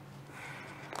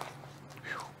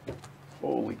 Whew.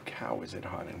 Holy cow, is it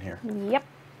hot in here. Yep.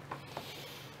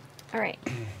 All right.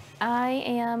 I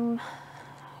am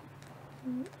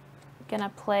going to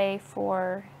play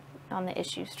on the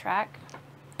issues track.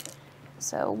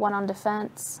 So 1 on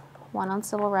defense, 1 on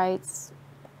civil rights.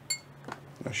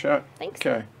 No shot. Thanks.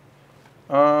 Okay.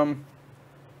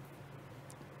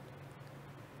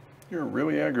 You're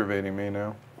really aggravating me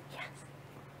now. Yes.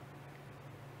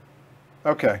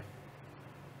 Okay.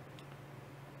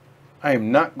 I am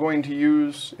not going to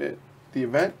use the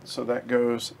event, so that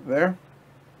goes there.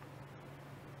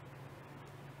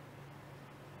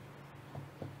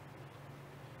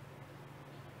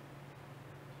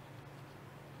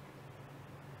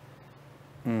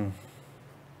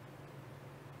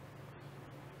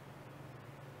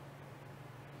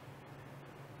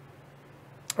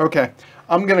 Okay,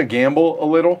 I'm going to gamble a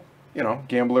little,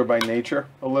 gambler by nature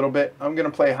a little bit. I'm going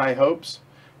to play High Hopes,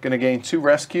 going to gain 2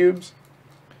 rest cubes,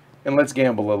 and let's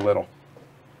gamble a little.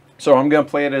 So I'm going to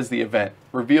play it as the event.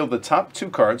 Reveal the top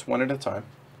 2 cards one at a time.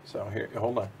 So here,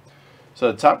 hold on.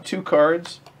 So the top 2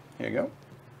 cards, here you go,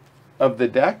 of the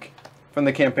deck from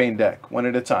the campaign deck, one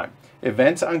at a time.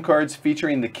 Events on cards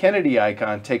featuring the Kennedy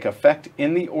icon take effect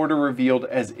in the order revealed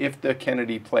as if the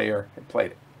Kennedy player had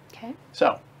played it. Okay.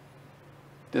 So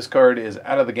this card is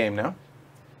out of the game now.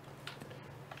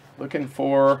 Looking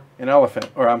for an elephant,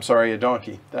 or I'm sorry, a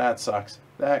donkey. That sucks.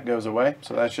 That goes away,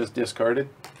 so that's just discarded.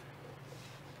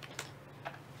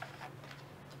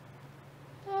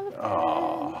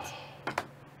 Oh.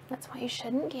 That's why you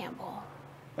shouldn't gamble.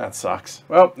 That sucks.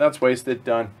 Well, that's wasted.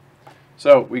 Done.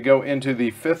 So we go into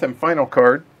the 5th and final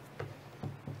card.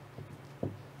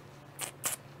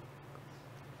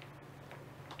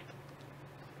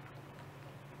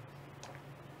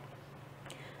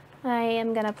 I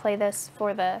am going to play this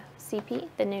for the CP,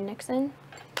 the new Nixon.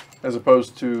 As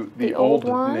opposed to the old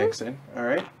one. Nixon. All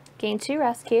right. Gain 2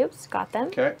 rest cubes. Got them.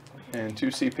 Okay. And 2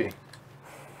 CP.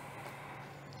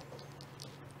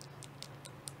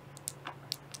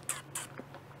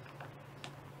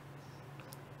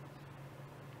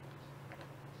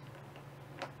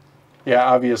 Yeah,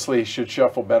 obviously should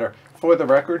shuffle better. For the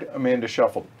record, Amanda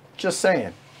shuffled. Just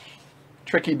saying.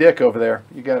 Tricky Dick over there.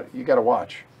 You got to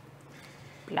watch.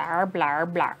 Blar, blar,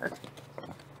 blar.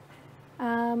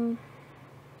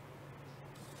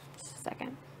 Just a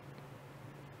second.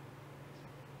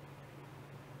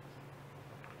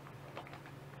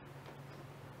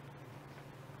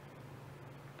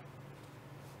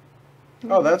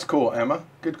 Oh, that's cool, Emma.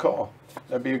 Good call.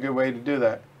 That'd be a good way to do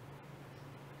that.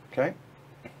 Okay.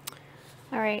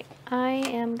 All right, I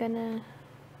am gonna.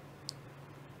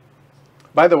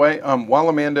 By the way, while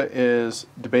Amanda is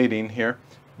debating here,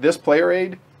 this player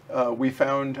aid we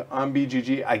found on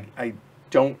BGG. I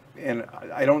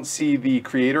don't see the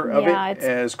creator of it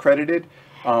as credited.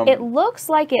 It looks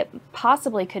like it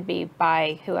possibly could be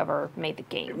by whoever made the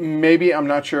game. Maybe, I'm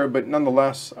not sure, but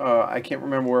nonetheless, I can't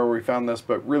remember where we found this,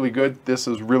 but really good. This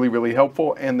is really, really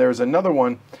helpful. And there's another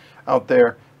one out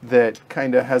there that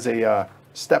kind of has a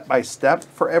step-by-step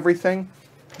for everything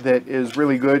that is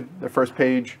really good. The first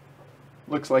page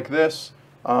looks like this.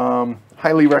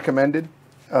 Highly recommended.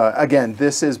 Again,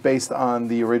 this is based on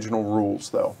the original rules,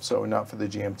 though, so not for the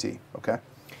GMT, okay?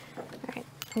 All right,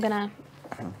 I'm going to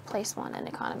place one in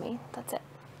economy. That's it.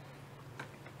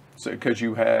 So because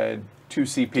you had 2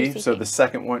 CP, so the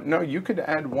second one, no, you could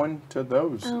add 1 to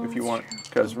those if you want,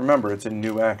 because remember, it's a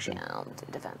new action. Yeah, I'll do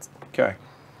defense. Okay.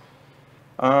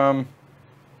 All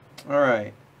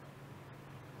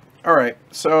right,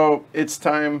 so it's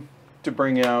time to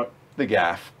bring out the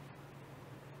gaff.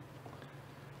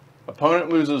 Opponent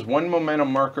loses 1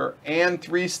 momentum marker and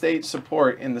 3 state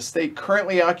support in the state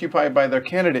currently occupied by their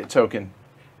candidate token.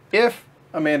 If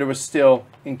Amanda was still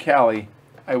in Cali,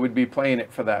 I would be playing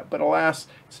it for that. But alas,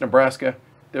 it's Nebraska.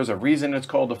 There's a reason it's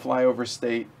called a flyover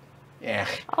state. Yeah.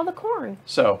 All the corn.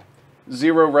 So,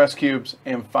 0 rest cubes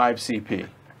and 5 CP.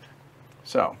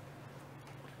 So,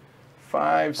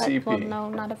 5 CP. Well, no,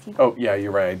 not if you. Oh, yeah,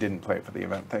 you're right. I didn't play it for the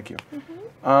event. Thank you.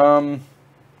 I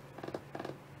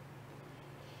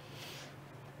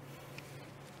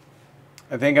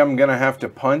think I'm going to have to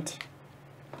punt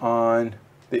on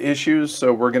the issues,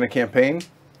 so we're going to campaign.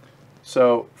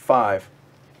 So 5.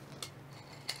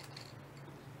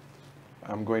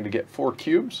 I'm going to get 4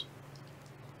 cubes.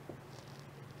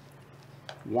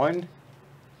 1,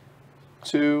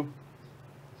 2,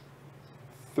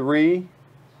 3,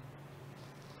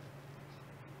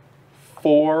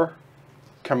 4,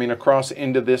 coming across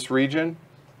into this region.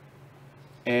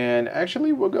 And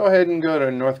actually, we'll go ahead and go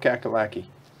to North Kakalaki.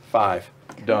 5.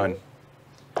 Done.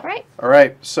 All right. All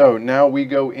right, so now we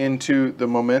go into the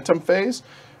momentum phase.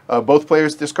 Both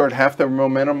players discard half their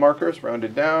momentum markers,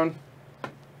 rounded down.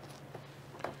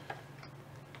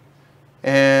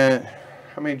 And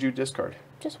how many did you discard?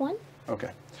 Just 1.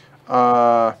 Okay.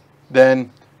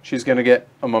 Then she's going to get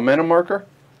a momentum marker.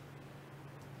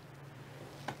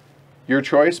 Your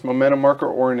choice, momentum marker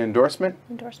or an endorsement.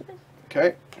 Endorsement.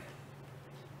 Okay.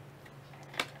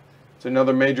 It's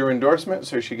another major endorsement,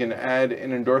 so she can add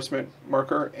an endorsement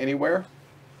marker anywhere.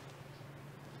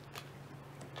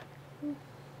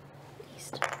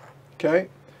 East. Okay.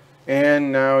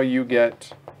 And now you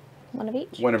get 1 of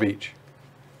each. 1 of each.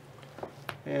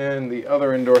 And the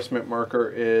other endorsement marker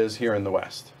is here in the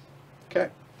west.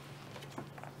 Okay.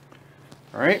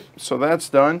 All right, so that's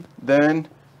done. Then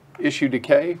issue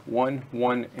decay, 1,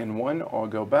 1, and 1 all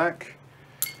go back.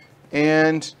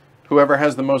 And whoever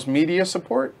has the most media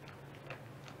support,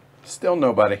 still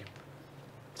nobody.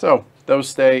 So those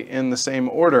stay in the same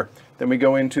order. Then we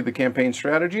go into the campaign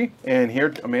strategy. And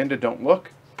here, Amanda, don't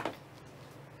look.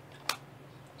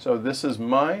 So this is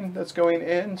mine that's going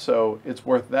in. So it's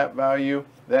worth that value,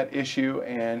 that issue,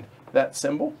 and that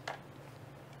symbol.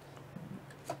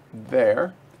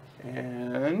 There.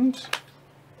 And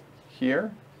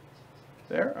here.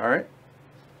 There. All right.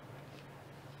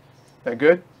 That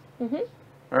good? Mm-hmm.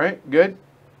 All right. Good.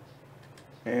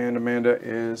 And Amanda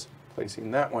is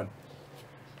placing that one.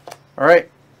 All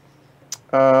right.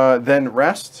 Then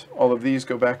rest. All of these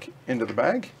go back into the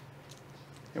bag.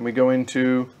 And we go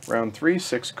into round 3.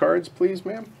 6 cards, please,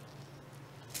 ma'am.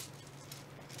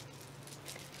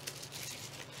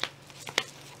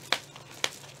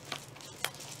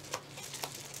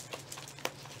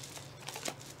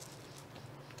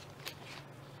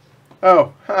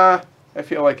 Oh, I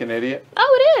feel like an idiot.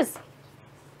 Oh, it is.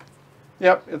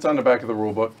 Yep, it's on the back of the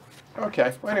rule book.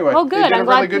 Okay. Well, anyway, Oh, good. they did I'm a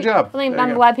glad. really good job. I'm There you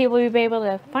go. glad people will be able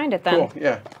to find it then. Cool.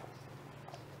 Yeah.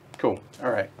 Cool. All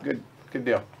right. Good. Good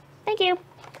deal. Thank you.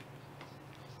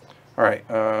 All right.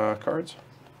 Cards.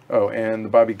 Oh, and the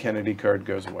Bobby Kennedy card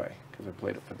goes away because I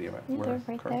played it for the event. Yeah, Where they're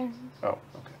right cards? there. Oh,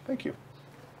 okay. Thank you.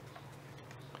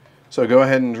 So go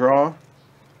ahead and draw.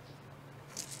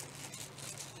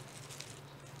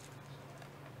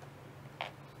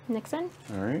 Nixon.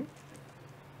 All right.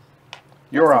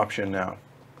 Your option now.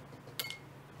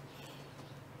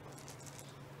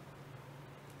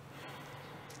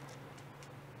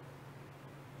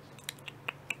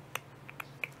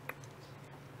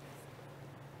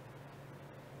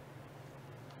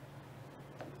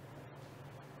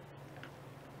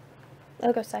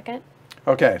 I'll go second.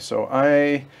 Okay, so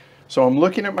I'm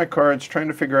looking at my cards, trying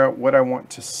to figure out what I want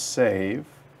to save.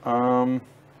 Wow.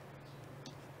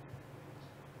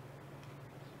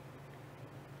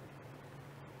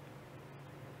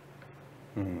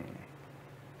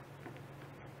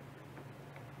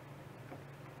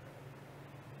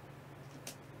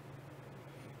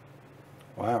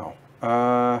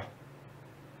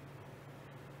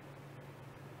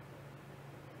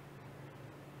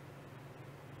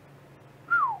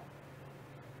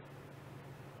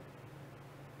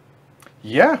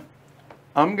 Yeah,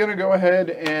 I'm going to go ahead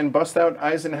and bust out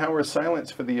Eisenhower's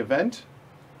silence for the event.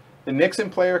 The Nixon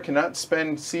player cannot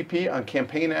spend CP on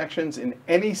campaign actions in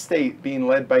any state being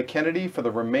led by Kennedy for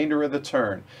the remainder of the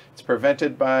turn. It's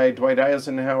prevented by Dwight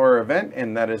Eisenhower event,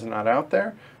 and that is not out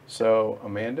there. So,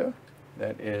 Amanda,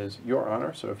 that is your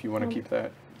honor. So if you want to keep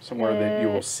that somewhere that you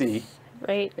will see.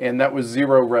 Right. And that was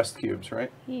 0 rest cubes,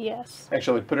 right? Yes.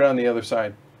 Actually, put it on the other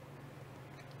side.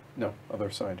 No, other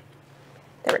side.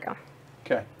 There we go.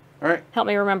 Okay. All right. Help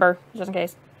me remember, just in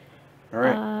case. All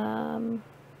right.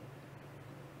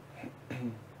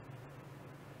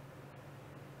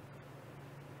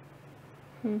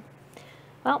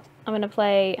 Well, I'm going to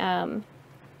play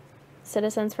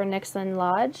Citizens for Nixon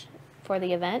Lodge for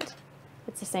the event.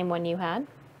 It's the same one you had.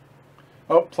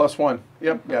 Oh, +1.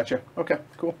 Yep, gotcha. Okay,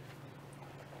 cool.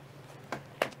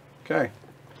 Okay,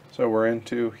 so we're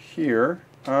into here.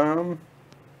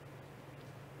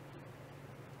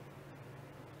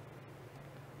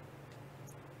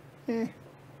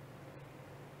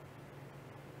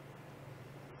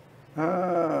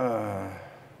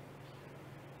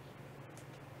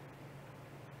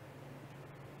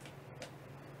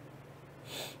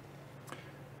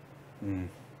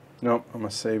 Nope, I'm going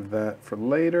to save that for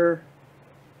later.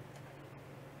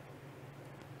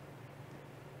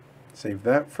 Save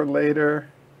that for later.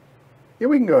 Yeah,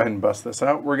 we can go ahead and bust this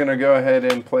out. We're going to go ahead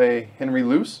and play Henry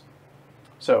Luce.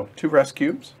 So, 2 rest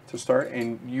cubes to start,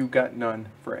 and you got none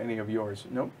for any of yours.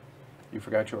 Nope, you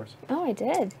forgot yours. Oh, I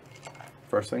did.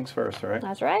 First things first, all right?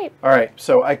 That's right. All right,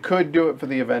 so I could do it for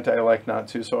the event. I like not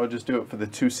to, so I'll just do it for the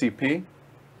 2 CP.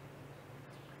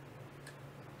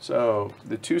 So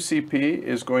the 2 CP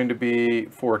is going to be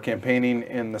for campaigning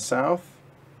in the South.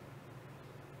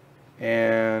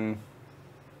 And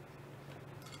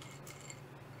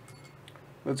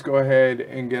let's go ahead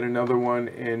and get another one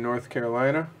in North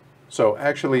Carolina. So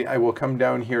actually, I will come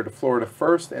down here to Florida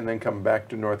first and then come back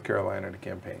to North Carolina to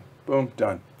campaign. Boom,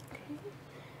 done.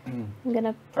 I'm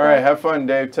gonna. All right, have fun,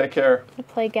 Dave. Take care.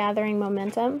 Play Gathering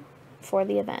Momentum for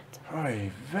the event.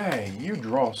 Oy vey, you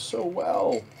draw so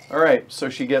well. All right, so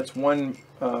she gets one.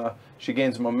 She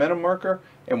gains a momentum marker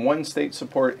and 1 state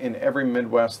support in every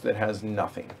Midwest that has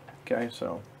nothing. Okay,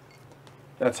 so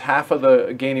that's half of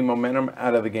the gaining momentum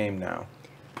out of the game now.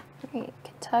 All right,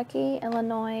 Kentucky,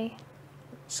 Illinois,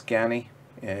 Scanny,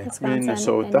 and Wisconsin,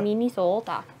 Minnesota. and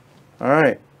Minnesota. All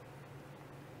right.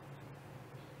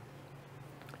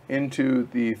 Into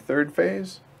the 3rd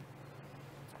phase.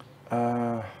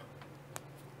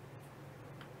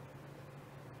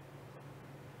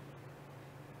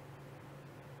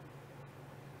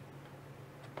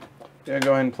 Yeah,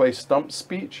 go ahead and play Stump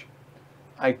Speech.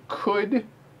 I could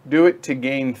do it to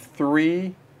gain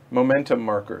 3 momentum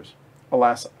markers.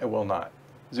 Alas, I will not.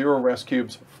 0 rest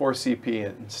cubes, 4 CP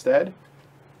instead.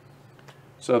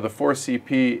 So the 4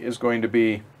 CP is going to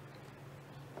be,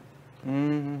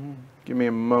 give me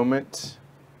a moment.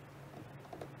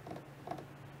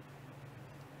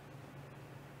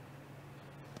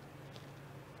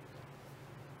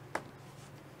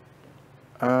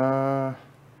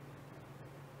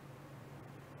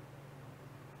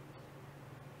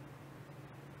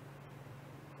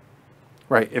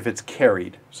 Right, if it's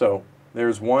carried. So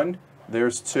there's 1,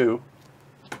 there's 2,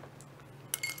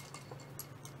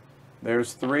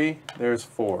 there's 3, there's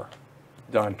 4.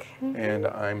 Done. And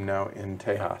I'm now in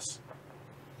Tejas.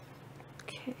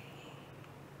 Okay.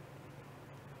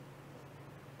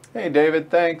 Hey, David,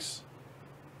 thanks.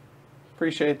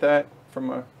 Appreciate that.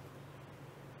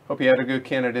 Hope you had a good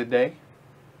candidate day.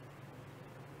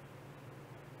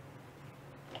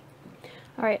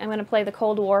 All right, I'm going to play the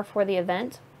Cold War for the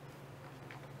event.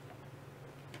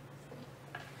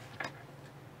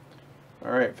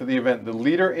 All right, for the event, the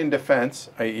leader in defense,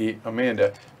 i.e.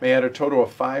 Amanda, may add a total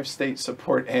of 5 state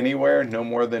support anywhere, no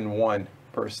more than 1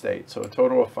 per state. So a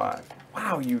total of 5.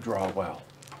 Wow, you draw well.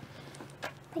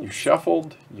 You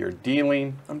shuffled, you're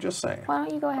dealing. I'm just saying. Why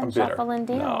don't you go ahead I'm and bitter. shuffle and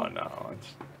deal? No.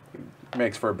 It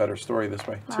makes for a better story this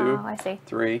way. Oh, 2, I see.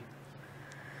 3,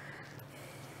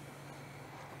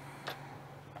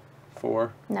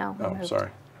 4. No. Oh, sorry.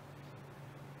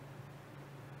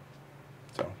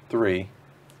 So 3,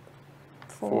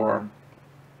 4.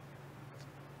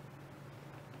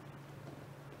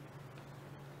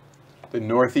 The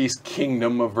Northeast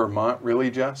Kingdom of Vermont.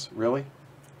 Really, Jess? Really?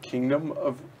 Kingdom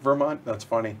of Vermont? That's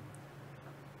funny.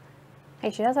 Hey,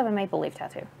 she does have a maple leaf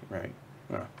tattoo. Right.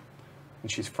 Yeah. And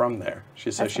she's from there.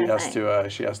 She says That's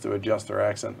she has to adjust her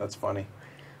accent. That's funny.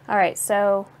 All right.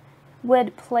 So,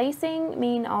 would placing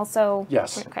mean also?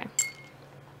 Yes. Okay.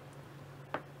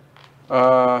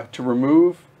 To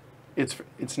remove, it's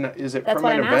not. Is it That's from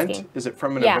what an I'm event? asking. Is it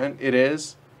from an Yeah. event? It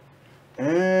is.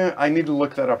 I need to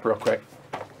look that up real quick.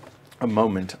 A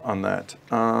moment on that.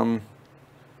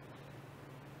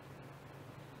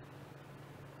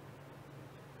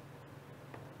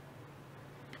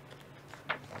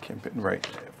 Right.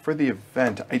 For the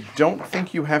event, I don't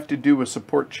think you have to do a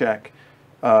support check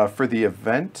for the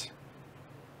event.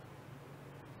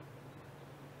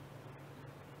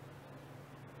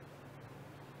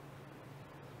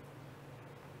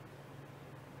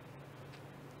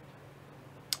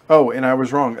 Oh, and I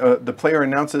was wrong. The player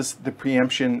announces the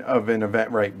preemption of an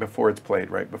event right before it's played,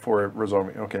 right before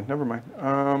resolving. Okay, never mind.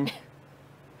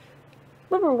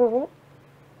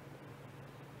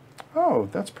 Oh,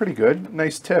 that's pretty good.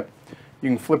 Nice tip. You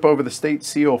can flip over the state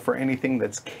seal for anything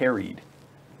that's carried.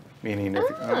 Meaning if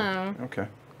okay.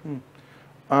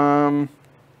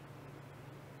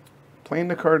 Playing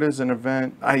the card as an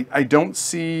event. I don't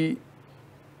see.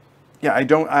 Yeah,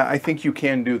 I think you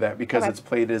can do that because it's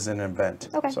played as an event.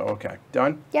 Okay. So okay,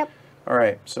 done. Yep. All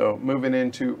right. So moving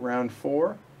into round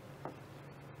 4.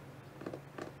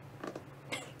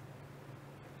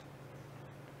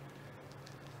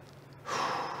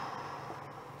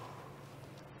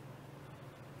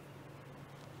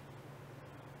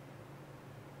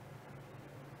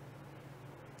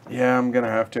 Yeah, I'm going to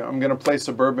have to. I'm going to play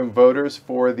Suburban Voters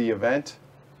for the event.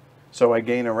 So I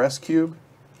gain a rest cube.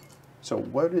 So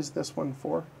what is this one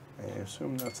for? I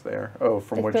assume that's there. Oh,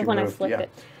 from what you moved. Yeah.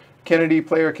 Kennedy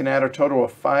player can add a total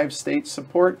of 5 state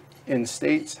support in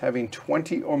states having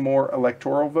 20 or more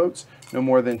electoral votes, no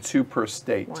more than 2 per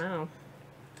state. Wow.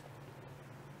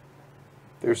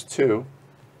 There's 2.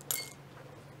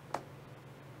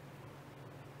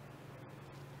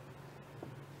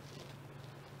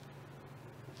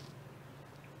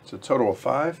 It's a total of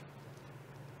 5.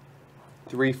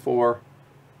 3, 4,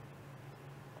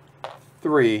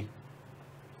 3,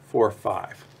 4,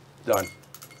 5. Done.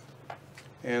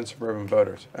 And Suburban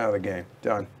Voters out of the game.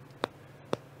 Done.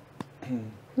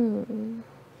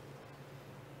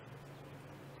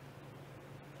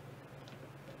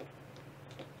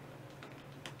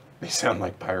 They sound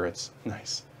like pirates.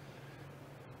 Nice.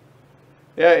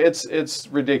 Yeah, it's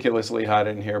ridiculously hot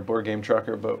in here, Board Game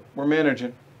Trucker, but we're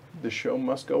managing. The show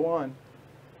must go on.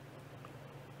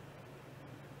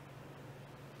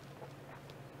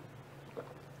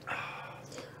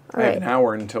 I have an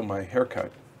hour until my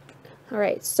haircut. All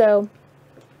right, so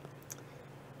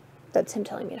that's him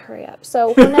telling me to hurry up.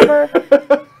 So whenever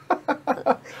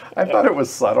I thought it was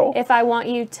subtle. if I want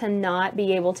you to not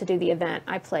be able to do the event,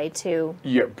 I play 2.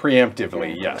 Yeah,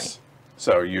 preemptively, yes.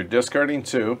 So you're discarding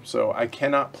 2, so I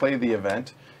cannot play the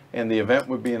event, and the event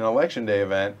would be an election day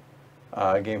event.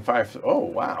 Game 5. Oh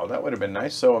wow, that would have been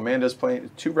nice. So Amanda's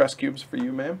playing 2 rest cubes for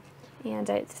you, ma'am. And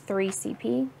it's 3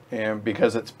 CP. And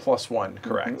because it's +1,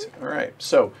 correct. All right.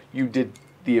 So the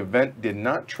event did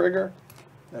not trigger.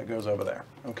 That goes over there.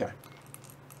 Okay.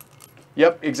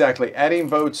 Yep, exactly. Adding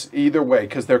votes either way,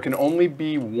 because there can only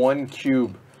be 1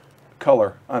 cube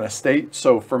color on a state.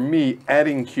 So for me,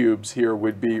 adding cubes here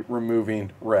would be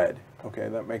removing red. Okay,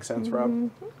 that makes sense, Rob?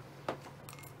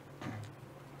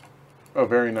 Oh,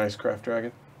 very nice, Craft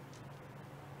Dragon.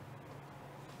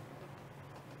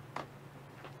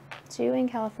 2 in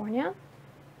California.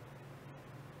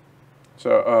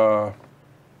 So,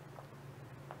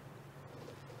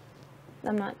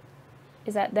 I'm not.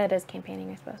 That is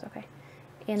campaigning, I suppose. Okay.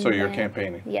 And so you're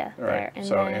campaigning. Yeah. All right. And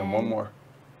so then, and one more.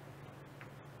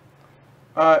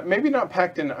 Maybe not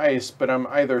packed in ice, but I'm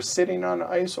either sitting on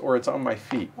ice or it's on my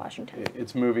feet. Washington.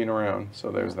 It's moving around,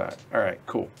 so there's that. All right,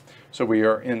 cool. So we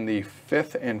are in the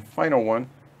 5th and final one.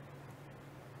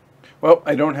 Well,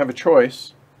 I don't have a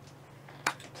choice.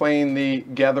 Playing the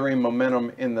Gathering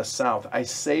Momentum in the South. I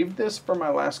saved this for my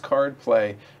last card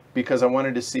play because I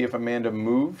wanted to see if Amanda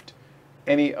moved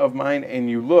any of mine. And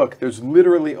you look, there's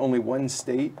literally only 1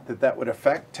 state that would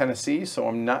affect, Tennessee, so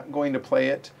I'm not going to play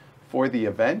it for the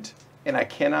event. and I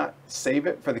cannot save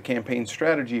it for the campaign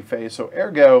strategy phase, so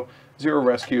ergo, 0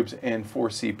 rest cubes and 4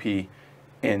 CP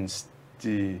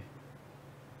instead.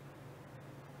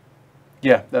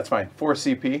 Yeah, that's fine. 4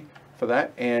 CP for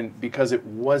that, and because it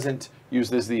wasn't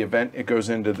used as the event, it goes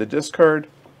into the discard.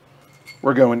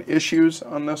 We're going issues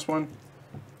on this one,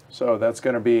 so that's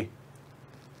going to be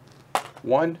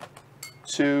 1,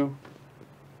 2,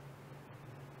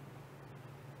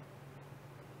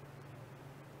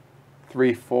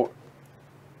 3, 4,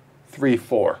 3,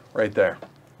 4, right there.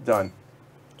 Done.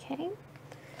 Okay.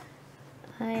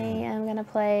 I am going to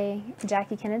play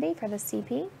Jackie Kennedy for the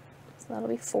CP, so that'll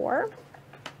be 4.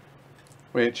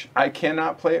 Which I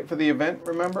cannot play it for the event,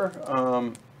 remember?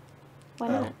 Why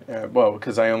not? Well,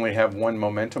 because I only have 1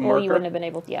 momentum marker. Well, you wouldn't have been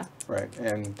able to, yeah. Right,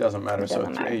 and it doesn't matter. It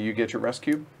doesn't so matter. You get your rest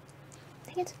cube.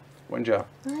 Dang it. 1 job.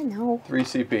 I know. 3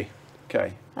 CP.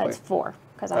 Okay. That's 4,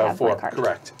 because I have 4, my card.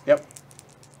 correct. Yep.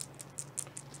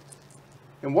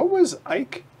 And what was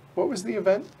Ike? What was the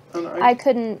event on Ike? I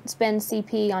couldn't spend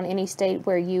CP on any state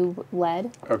where you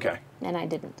led, Okay. and I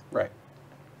didn't. Right.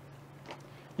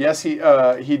 Yes, he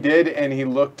did, and he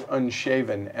looked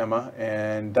unshaven, Emma,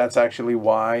 and that's actually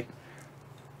why.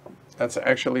 That's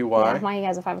actually why. Yeah, why he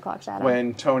has a 5 o'clock shadow.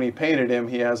 When Tony painted him,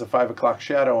 he has a 5 o'clock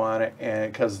shadow on it,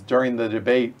 and because during the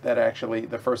debate, that actually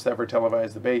the first ever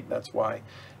televised debate, that's why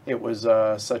it was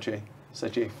such a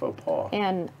faux pas.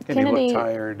 And he Kennedy looked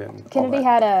tired and Kennedy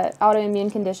had an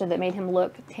autoimmune condition that made him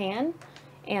look tan,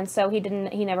 and so he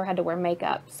never had to wear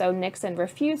makeup. So Nixon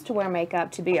refused to wear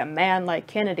makeup to be a man like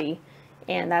Kennedy,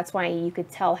 and that's why you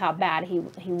could tell how bad he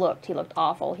looked. He looked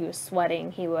awful. He was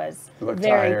sweating. He was very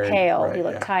tired. pale. Right, he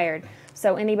looked tired.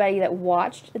 So anybody that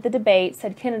watched the debate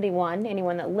said Kennedy won.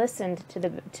 Anyone that listened to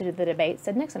the debate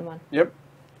said Nixon won. Yep.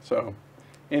 So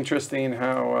interesting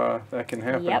how that can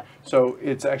happen. Yep. So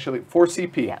it's actually 4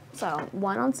 CP. Yep. So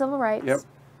 1 on civil rights. Yep.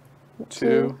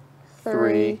 2,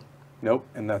 3. Nope,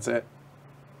 and that's it.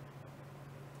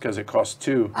 Because it costs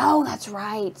 2. Oh, that's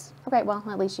right. Okay, well,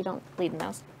 at least you don't bleed in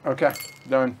those. Okay,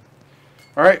 done.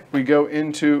 All right, we go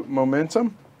into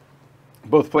momentum.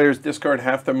 Both players discard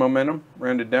half their momentum,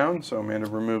 rounded down, so Amanda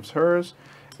removes hers.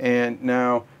 And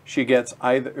now she gets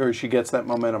that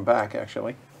momentum back,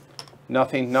 actually.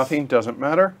 Nothing, doesn't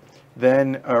matter.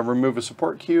 Then remove a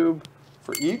support cube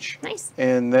for each. Nice.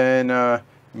 And then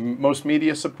most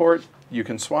media support, you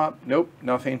can swap. Nope,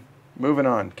 nothing. Moving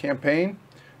on. Campaign.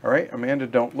 All right, Amanda,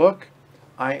 don't look.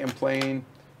 I am playing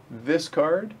this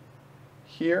card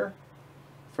here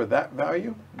for that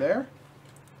value there.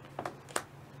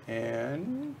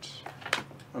 And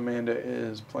Amanda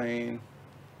is playing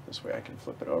this way. I can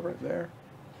flip it over there.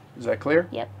 Is that clear?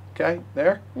 Yep. Okay,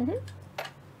 there. Mm-hmm.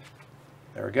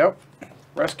 There we go.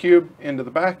 Rest cube into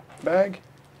the bag.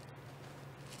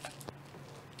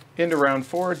 Into round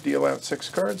 4, deal out 6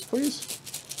 cards,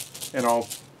 please. And I'll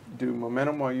do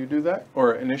momentum while you do that,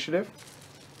 or initiative.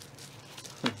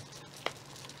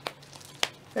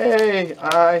 Hey,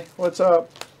 what's up?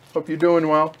 Hope you're doing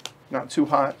well. Not too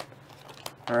hot.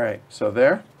 All right, so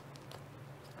there.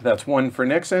 That's 1 for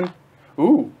Nixon.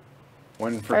 Ooh,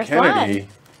 1 for First Kennedy. one.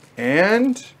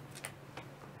 And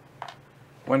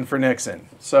 1 for Nixon.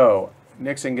 So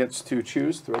Nixon gets to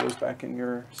choose. Throw those back in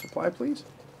your supply, please.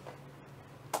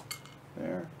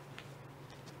 There.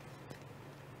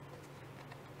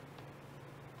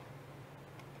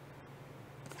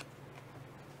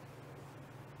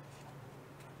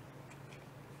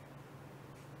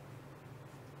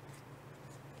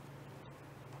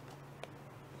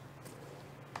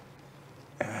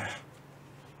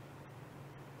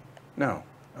 No,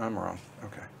 I'm wrong.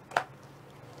 Okay.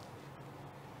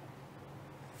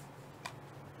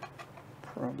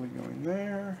 Probably going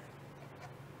there.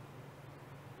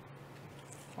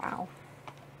 Wow.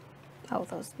 Oh,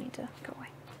 those need to go away.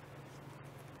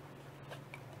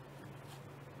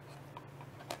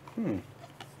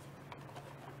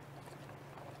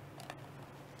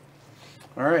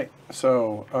 All right,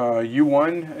 so you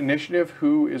won initiative.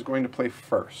 Who is going to play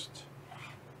first?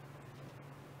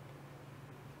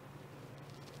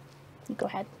 You go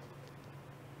ahead.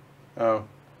 Oh,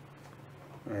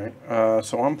 all right.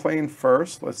 So I'm playing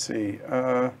first. Let's see.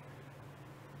 Let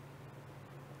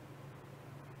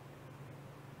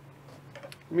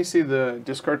me see the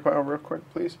discard pile real quick,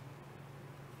 please.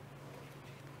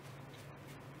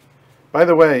 By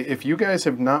the way, if you guys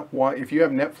have not if you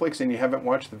have Netflix and you haven't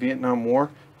watched the Vietnam War,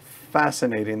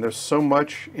 fascinating. There's so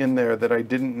much in there that I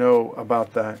didn't know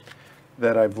about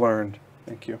that I've learned.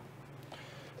 Thank you.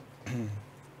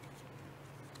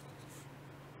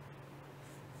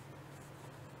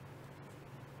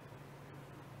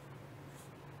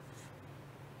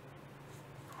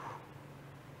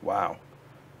 Wow.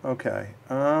 Okay.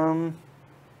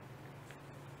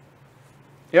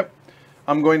 Yep.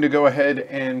 I'm going to go ahead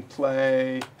and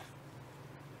play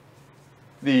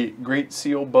the Great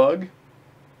Seal Bug.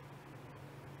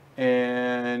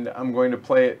 And I'm going to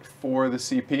play it for the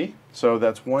CP. So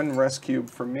that's 1 rest cube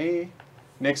for me.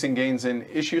 Nixon gains an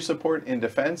issue support in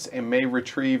defense and may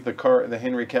retrieve the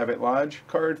Henry Cabot Lodge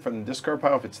card from the discard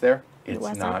pile if it's there.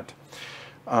 It's not.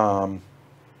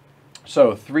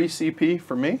 So 3 CP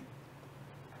for me.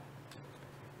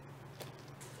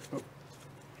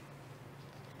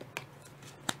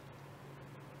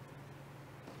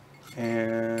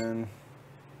 And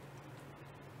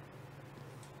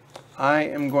I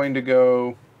am going to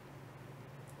go.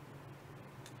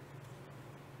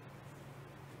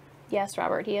 Yes,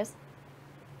 Robert, he is.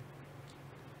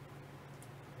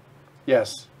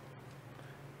 Yes.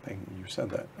 Thank you,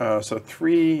 said that. So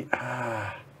 3.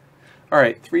 All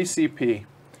right, 3 CP.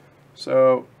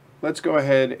 So let's go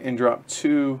ahead and drop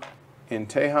 2 in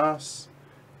Tejas,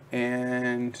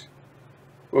 and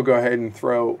we'll go ahead and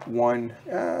throw 1.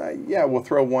 Yeah, we'll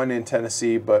throw 1 in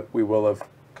Tennessee, but we will have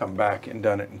come back and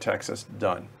done it in Texas.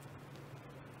 Done.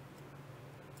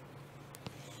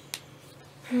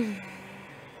 It's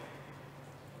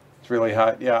really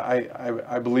hot. Yeah,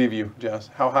 I believe you, Jess.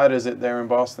 How hot is it there in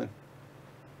Boston?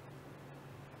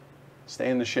 Stay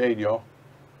in the shade, y'all.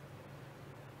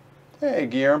 Hey,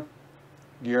 Guillermo.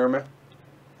 Guillermo.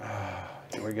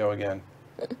 Here we go again.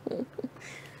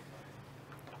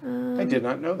 I did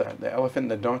not know that. The elephant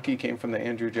and the donkey came from the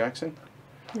Andrew Jackson.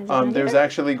 There's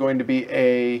actually going to be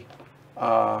a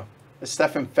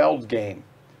Stefan Feld game.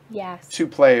 Yes.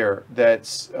 2-player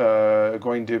that's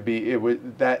going to be,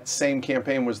 that same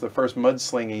campaign was the first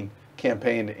mudslinging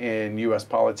campaign in U.S.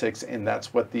 politics, and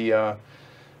that's what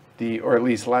or at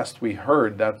least last we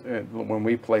heard that when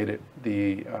we played it,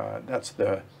 that's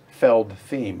the Feld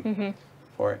theme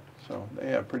for it. So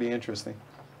yeah, pretty interesting.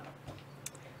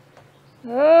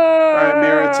 All right,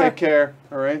 Mira, take care.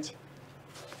 All right.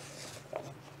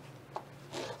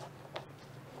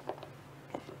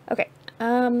 Okay.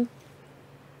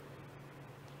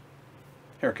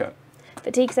 Haircut.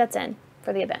 Fatigue sets in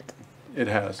for the event. It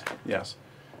has, yes.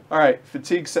 All right,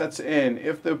 fatigue sets in.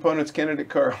 If the opponent's candidate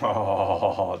card...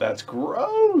 Oh, that's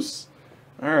gross.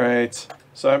 All right,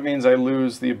 so that means I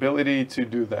lose the ability to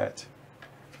do that.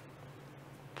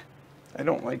 I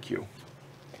don't like you.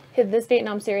 This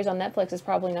Vietnam series on Netflix is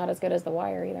probably not as good as The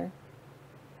Wire either.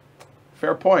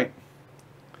 Fair point.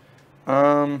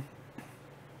 All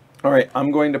right,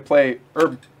 I'm going to play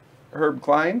Herb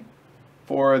Klein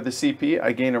for the CP.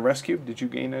 I gain a rest cube. Did you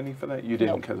gain any for that? You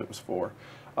didn't because it was 4.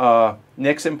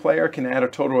 Nixon player can add a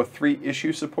total of 3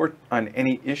 issue support on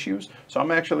any issues. So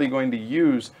I'm actually going to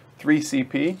use 3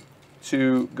 CP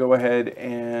to go ahead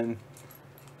and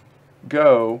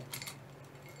go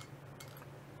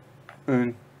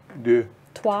 1, 2,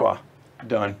 3.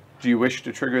 Done. Do you wish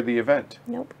to trigger the event?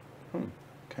 Nope.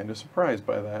 Kind of surprised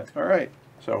by that. All right.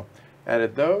 So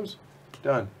added those.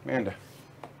 Done. Amanda.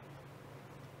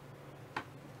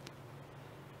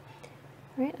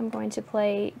 All right, I'm going to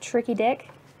play Tricky Dick.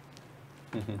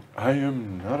 I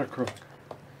am not a crook.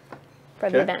 For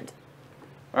the event.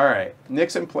 All right.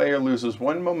 Nixon player loses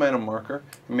 1 momentum marker,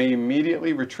 may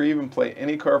immediately retrieve and play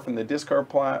any card from the discard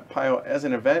pile as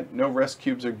an event. No rest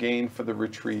cubes are gained for the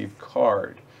retrieved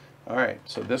card. All right,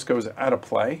 so this goes out of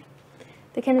play.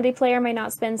 The Kennedy player may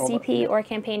not spend CP or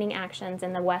campaigning actions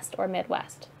in the West or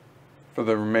Midwest. For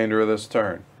the remainder of this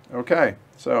turn. Okay,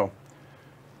 so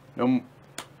no.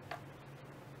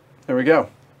 There we go.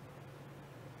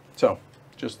 So,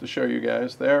 just to show you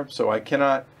guys there. So I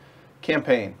cannot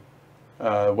campaign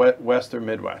West or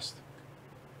Midwest.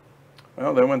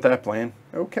 Well, there went that plan.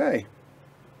 Okay.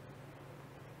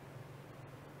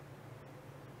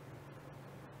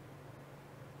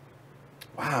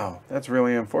 Wow, that's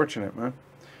really unfortunate, man.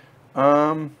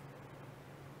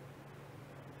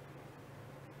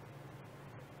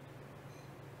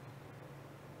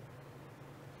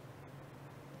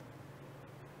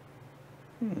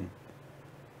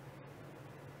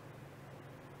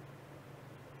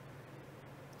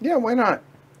 Yeah, why not?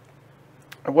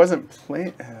 I wasn't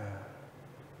playing.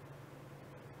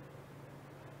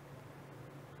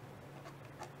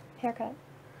 Haircut.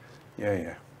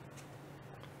 Yeah.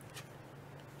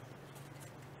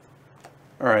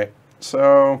 All right,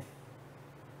 so.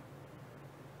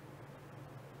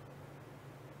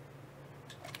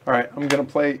 All right, I'm going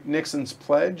to play Nixon's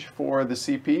Pledge for the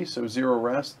CP, so 0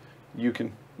 rest. You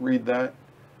can read that.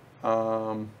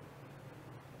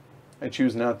 I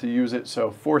choose not to use it, so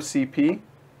 4 CP.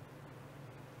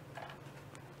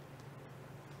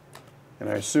 And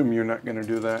I assume you're not going to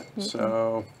do that,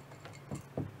 so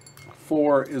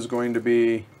 4 is going to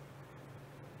be,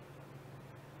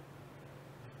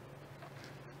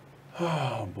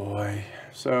 oh boy.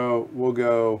 So we'll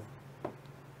go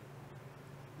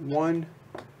 1,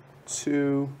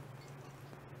 2,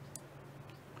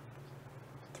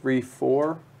 3,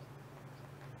 4.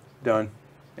 Done.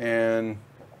 And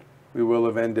we will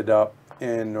have ended up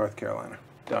in North Carolina.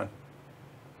 Done.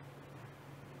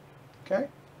 Okay.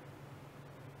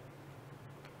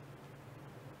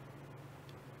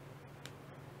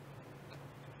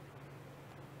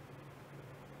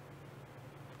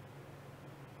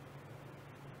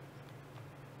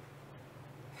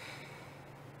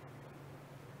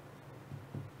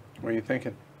 What are you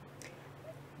thinking?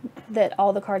 That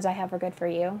all the cards I have are good for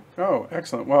you. Oh,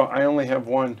 excellent. Well, I only have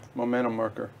one momentum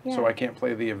marker, so Yeah. I can't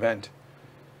play the event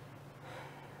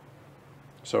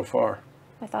so far.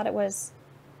 I thought it was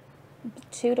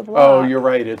 2 to block. Oh, you're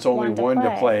right. It's only one to one to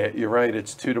play. play it. You're right.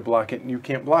 It's 2 to block it, and you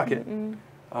can't block it.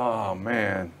 Oh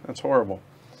man, that's horrible.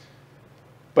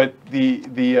 But the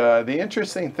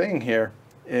interesting thing here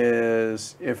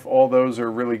is if all those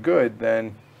are really good,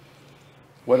 then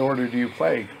what order do you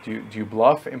play? Do you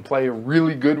bluff and play a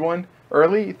really good one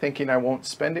early, thinking I won't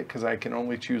spend it because I can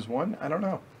only choose one? I don't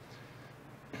know.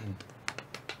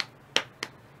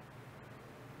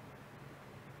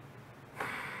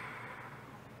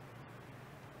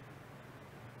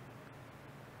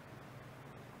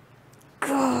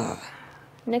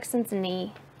 Nixon's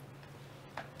knee.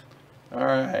 All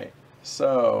right.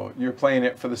 So you're playing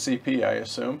it for the CP, I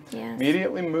assume. Yes.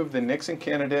 Immediately move the Nixon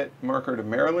candidate marker to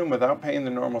Maryland without paying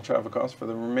the normal travel cost. For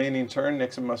the remaining turn,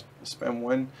 Nixon must spend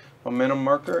 1 momentum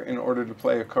marker in order to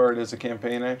play a card as a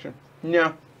campaign action.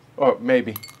 No. Oh,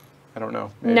 maybe. I don't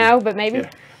know. Maybe. No, but maybe.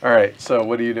 Yeah. All right. So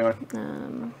what are you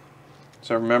doing?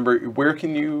 So remember, where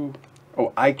can you...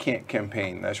 Oh, I can't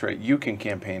campaign. That's right. You can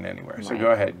campaign anywhere. So Right.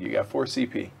 go ahead. You got 4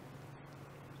 CP.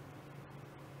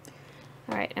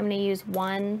 All right, I'm going to use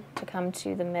 1 to come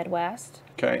to the Midwest.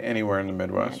 Okay. Anywhere in the It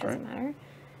Midwest, doesn't right? matter.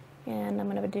 And I'm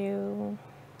going to do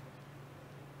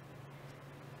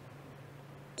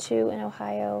 2 in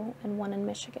Ohio and 1 in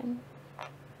Michigan.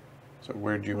 So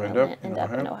where'd you I'm end gonna up? end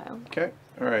up in Ohio. Okay,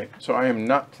 all right. So I am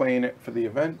not playing it for the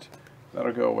event.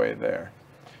 That'll go away there.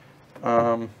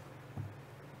 I'm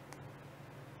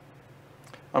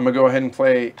going to go ahead and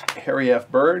play Harry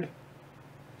F. Bird,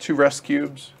 2 rest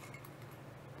cubes,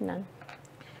 None.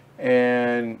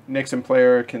 and Nixon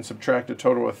player can subtract a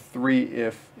total of 3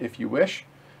 if you wish.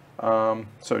 So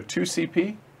 2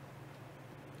 CP.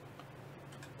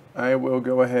 I will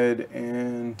go ahead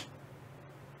and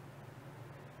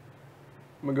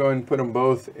I'm going to go ahead and put them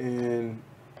both in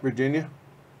Virginia.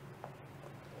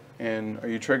 And are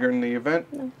you triggering the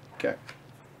event? No. Okay.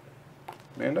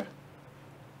 Amanda?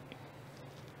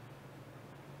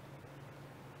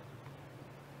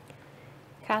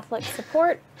 Catholic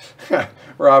support.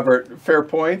 Robert, fair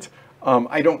point.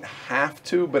 I don't have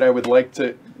to, but I would like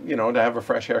to, you know, to have a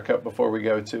fresh haircut before we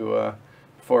go to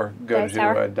Dice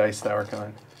Tower. Dice Tower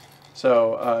Con.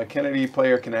 So Kennedy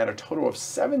player can add a total of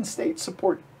 7 state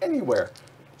support anywhere.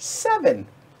 7.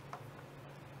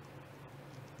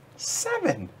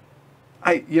 7.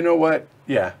 You know what?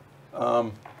 Yeah.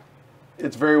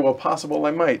 It's very well possible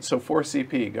I might. So 4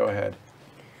 CP. Go ahead.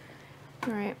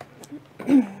 All right.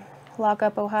 Lock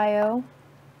up Ohio.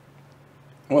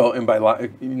 Well, and by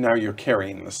now you're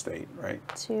carrying the state, right?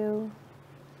 2.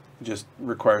 It just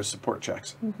requires support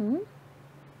checks. Mm-hmm.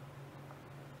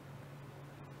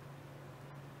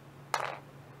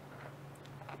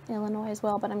 Illinois as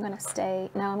well, but I'm going to stay.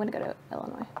 No, I'm going to go to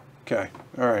Illinois. Okay.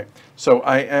 All right. So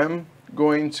I am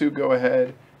going to go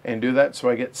ahead and do that. So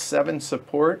I get 7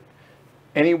 support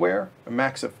anywhere, a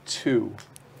max of 2.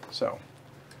 So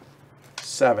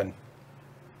 7,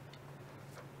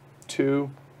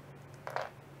 2,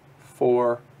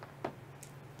 4,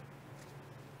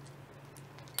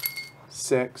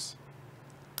 6,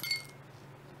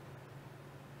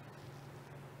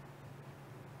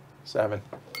 7.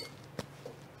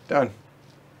 Done.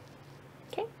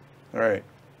 Okay. All right.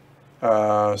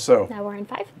 So Now we're in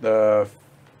 5. the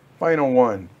final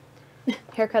one.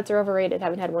 Haircuts are overrated.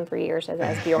 Haven't had one for years,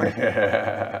 as Bjorn.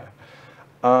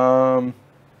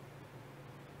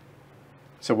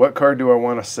 So what card do I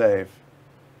want to save?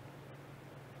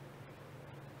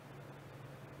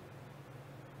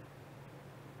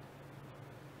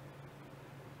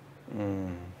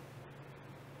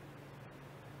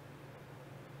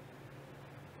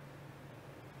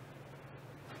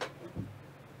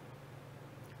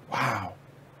 Wow.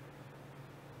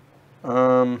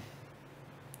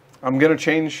 I'm gonna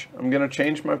change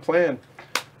my plan.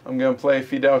 I'm gonna play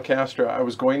Fidel Castro. I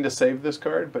was going to save this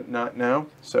card, but not now.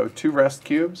 So 2 rest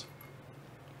cubes.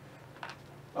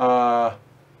 Could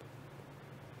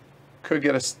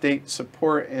get a state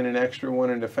support and an extra 1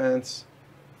 in defense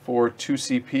for 2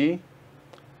 CP.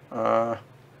 I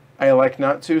elect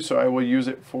not to, so I will use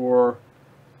it for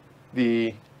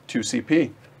the 2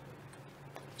 CP.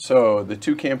 So the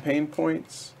 2 campaign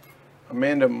points,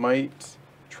 Amanda might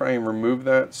try and remove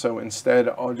that. So instead,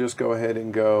 I'll just go ahead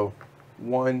and go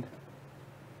 1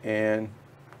 and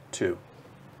 2.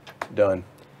 Done.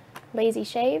 Lazy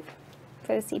shave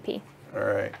for the CP. All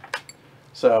right.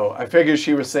 So I figured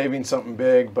she was saving something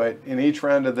big, but in each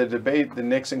round of the debate, the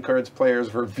Nixon cards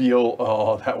players reveal,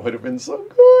 oh, that would have been so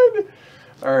good.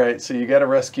 All right, so you got to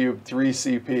rescue 3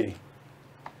 CP.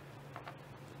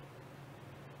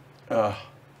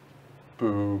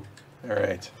 Boo. All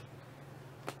right.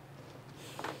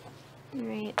 All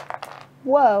right.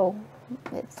 Whoa.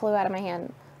 It flew out of my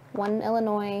hand. 1 in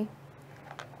Illinois,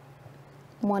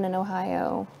 1 in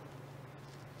Ohio,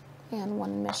 and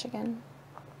 1 in Michigan.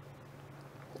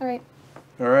 All right.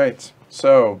 All right.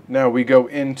 So now we go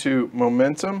into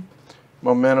momentum.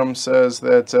 Momentum says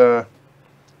that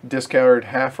discard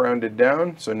half rounded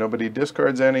down, so nobody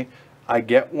discards any. I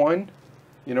get 1.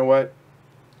 You know what?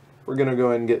 We're going to go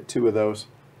ahead and get 2 of those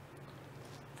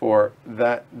for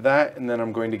that, and then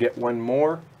I'm going to get 1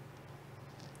 more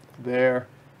there,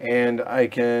 and I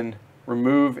can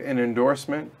remove an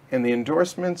endorsement, and the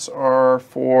endorsements are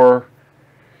for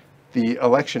the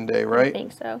election day, right? I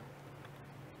think so.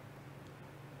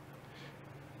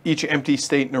 Each empty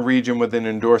state in a region with an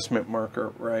endorsement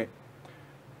marker, right?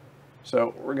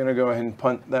 So we're going to go ahead and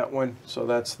punt that one. So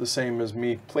that's the same as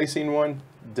me placing 1.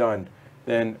 Done.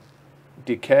 Then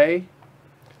decay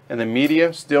and the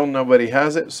media, still nobody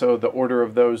has it, so the order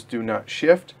of those do not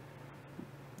shift.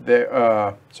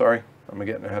 Sorry, I'm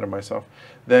getting ahead of myself.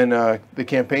 Then the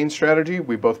campaign strategy,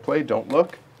 we both play, don't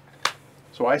look.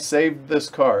 So I saved this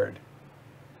card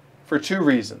for 2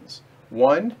 reasons.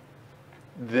 1,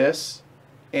 this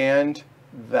and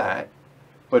that,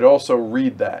 but also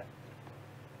read that.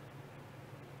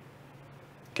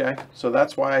 Okay, so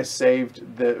that's why I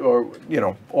saved the, or, you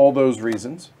know, all those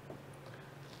reasons.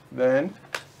 Then,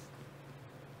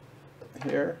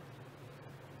 here,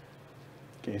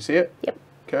 can you see it? Yep.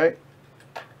 Okay.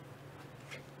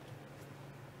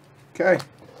 Okay,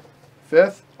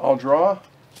 5th, I'll draw.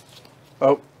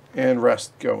 Oh, and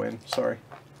rest go in, sorry.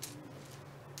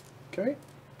 Okay,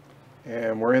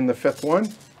 and we're in the 5th one.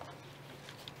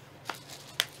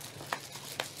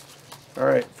 All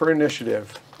right, for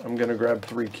initiative, I'm going to grab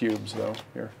 3 cubes, though,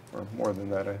 here, or more than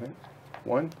that, I think.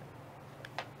 1.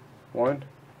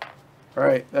 All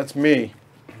right, that's me.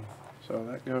 So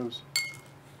that goes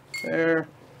there.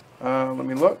 Let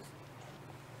me look.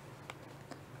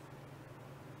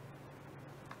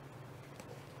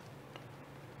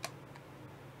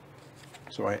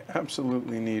 So I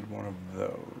absolutely need one of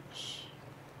those.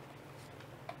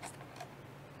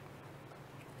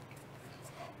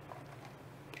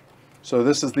 So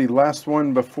this is the last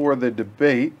one before the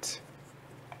debate.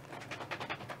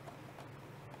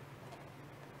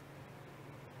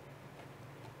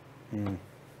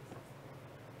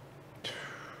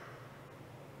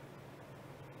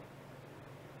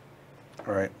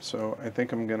 All right, so I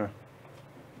think I'm gonna,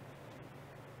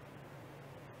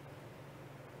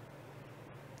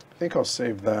 I think I'll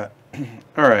save that.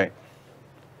 All right.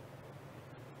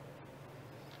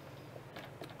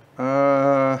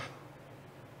 All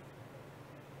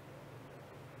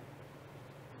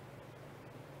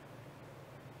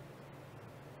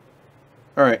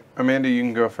right, Amanda, you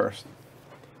can go first.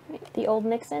 The old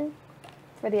Nixon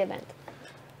for the event.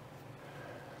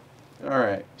 All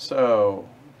right, so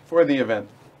for the event,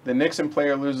 the Nixon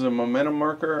player loses a momentum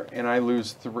marker, and I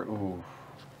lose 3. Ooh.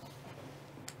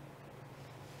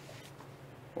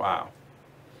 Wow.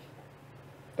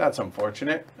 That's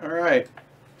unfortunate. All right.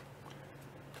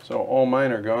 So all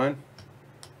mine are gone.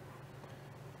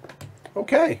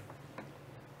 Okay.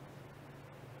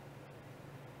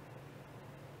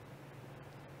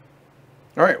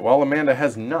 All right, while Amanda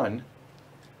has none,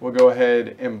 we'll go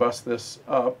ahead and bust this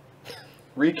up.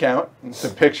 Recount. The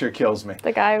picture kills me.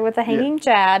 The guy with the hanging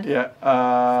Chad. Yeah.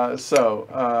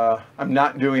 I'm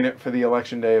not doing it for the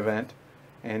Election Day event,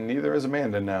 and neither is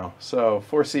Amanda now. So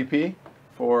 4 CP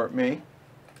for me.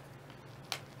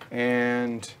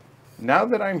 And now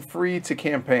that I'm free to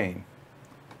campaign,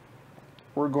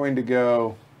 we're going to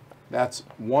go, that's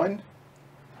 1,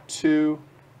 2,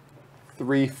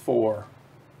 3, 4.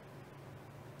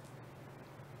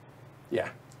 Yeah,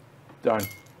 done.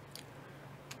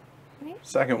 Right.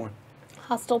 Second one.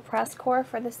 Hostile press corps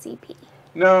for the CP.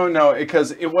 No,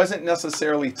 because it wasn't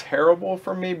necessarily terrible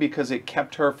for me because it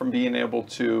kept her from being able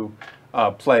to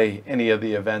play any of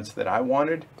the events that I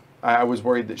wanted. I was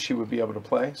worried that she would be able to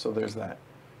play, so there's that.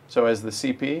 So as the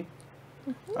CP,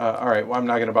 all right, well, I'm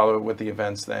not going to bother with the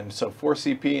events then. So 4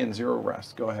 CP and 0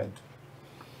 rest. Go ahead.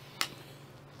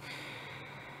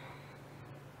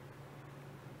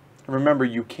 Remember,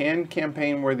 you can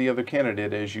campaign where the other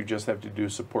candidate is. You just have to do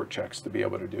support checks to be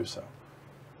able to do so.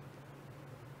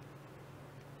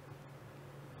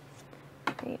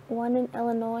 Okay, 1 in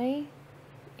Illinois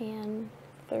and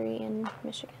 3 in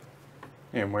Michigan.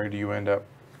 And where do you end up?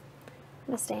 I'm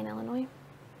going to stay in Illinois.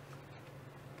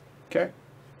 Okay.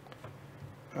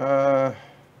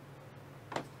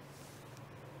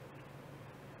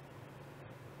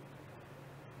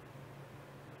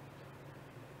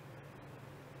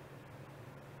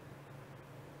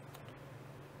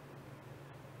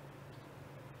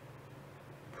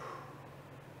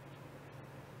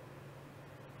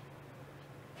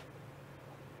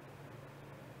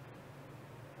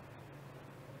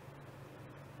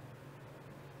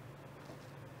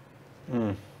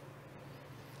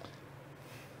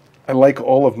 I like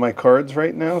all of my cards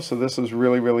right now, so this is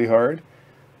really, really hard.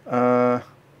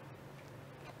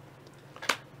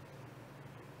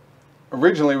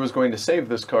 Originally was going to save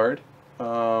this card,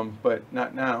 but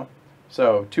not now.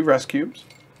 So 2 rest cubes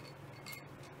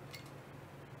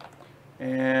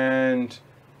and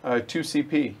 2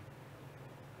 CP.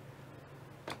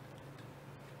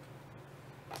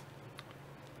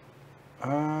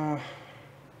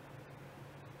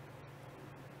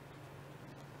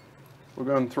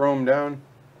 We're going to throw them down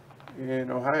in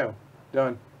Ohio.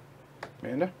 Done.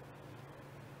 Amanda?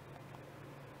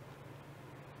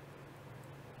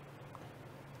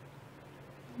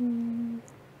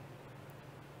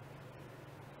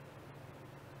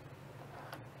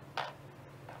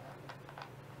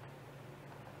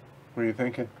 What are you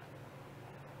thinking?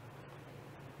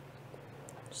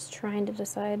 Just trying to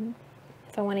decide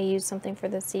if I want to use something for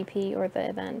the CP or the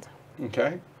event.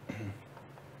 Okay.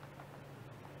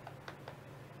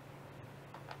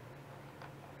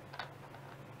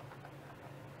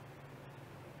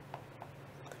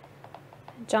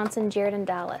 Johnson, Jared, and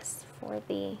Dallas for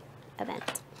the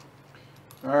event.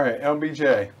 All right,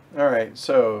 LBJ. All right,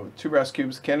 so 2 rest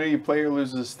cubes. Kennedy player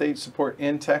loses state support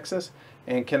in Texas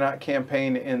and cannot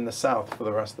campaign in the South for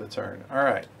the rest of the turn. All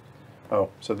right. Oh,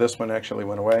 so this one actually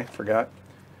went away. Forgot.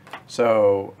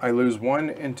 So I lose 1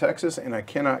 in Texas and I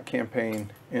cannot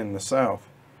campaign in the South.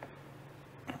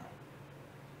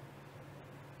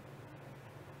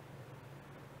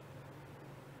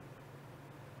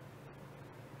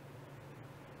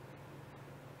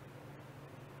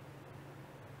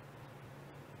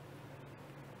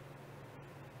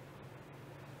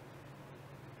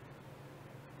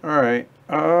 All right.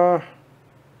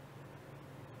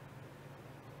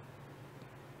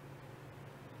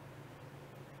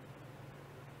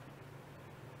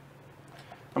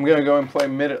 I'm going to go and play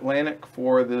Mid-Atlantic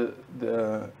for the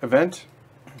event.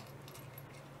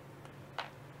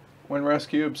 1 rest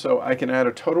cube, so I can add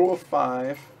a total of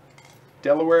 5.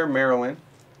 Delaware, Maryland,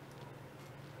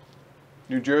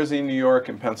 New Jersey, New York,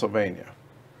 and Pennsylvania.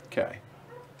 Okay.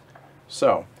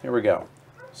 So, here we go.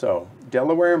 So,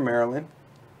 Delaware, Maryland.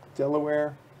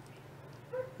 Delaware,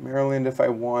 Maryland if I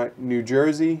want, New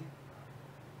Jersey,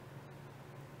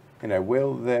 and I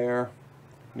will there,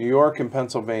 New York and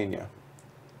Pennsylvania.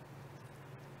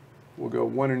 We'll go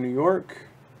 1 in New York.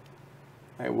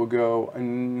 I will go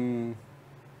we'll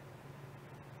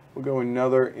go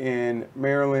another in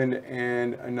Maryland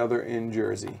and another in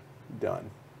Jersey.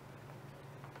 Done.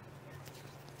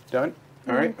 Done?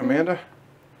 All right, Amanda.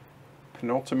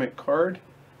 Penultimate card.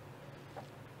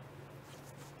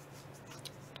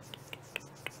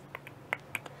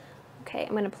 Okay,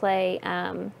 I'm going to play...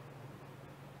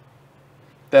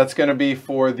 That's going to be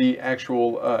for the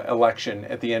actual election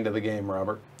at the end of the game,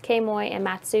 Robert. K-Moy and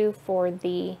Matsu for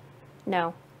the...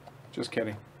 No. Just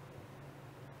kidding.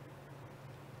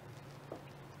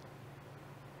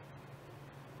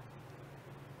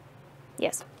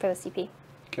 Yes, for the CP.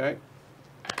 Okay.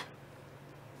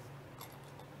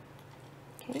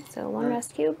 Okay, so 1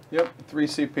 rest cube. Yep, 3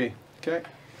 CP. Okay.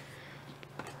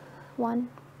 1,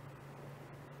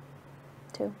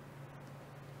 2,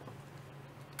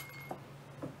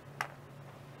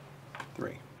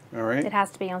 3. All right. It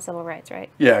has to be on civil rights, right?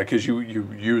 Yeah, because you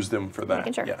use them for that.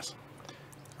 Making sure. Yes.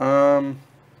 All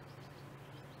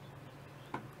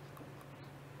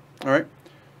right.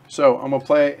 So I'm gonna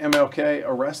play MLK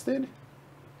Arrested.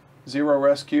 0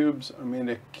 rest cubes.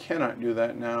 Amanda cannot do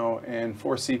that now, and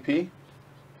 4 CP.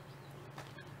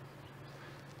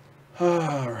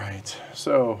 All right.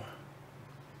 So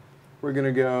we're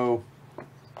gonna go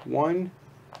 1,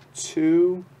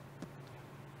 2,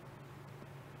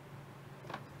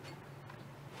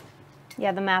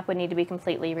 Yeah, the map would need to be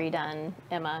completely redone,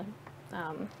 Emma,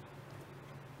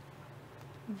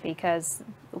 because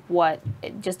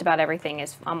just about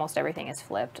almost everything is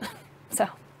flipped. So.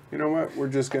 You know what? We're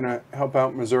just going to help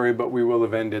out Missouri, but we will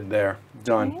have ended there.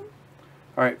 Done. Okay.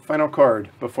 All right, final card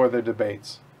before the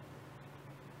debates.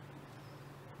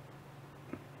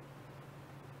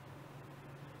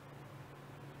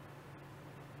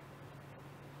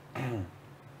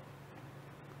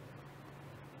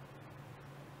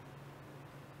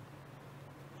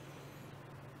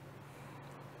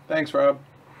 Thanks, Rob.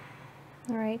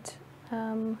 All right.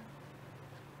 I'm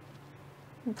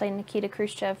playing Nikita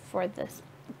Khrushchev for this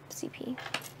CP.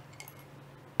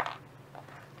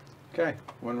 Okay,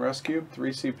 1 rest cube,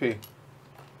 3 CP.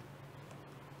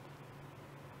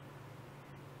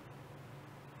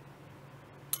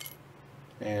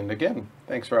 And again,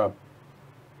 thanks, Rob.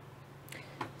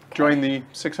 Join the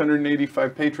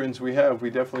 685 patrons we have. We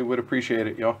definitely would appreciate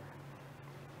it, y'all.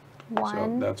 1.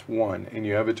 So that's 1, and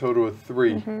you have a total of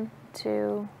 3.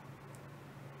 2,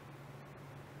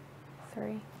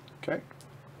 3. Okay.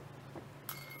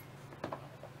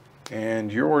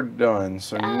 And you're done.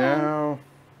 So now...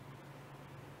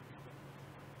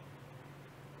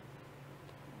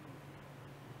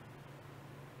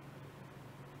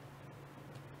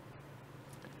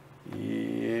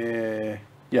 Yeah.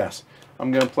 Yes.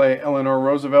 I'm going to play Eleanor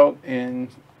Roosevelt in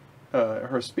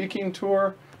her speaking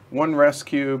tour, 1 rest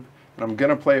cube, and I'm going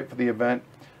to play it for the event.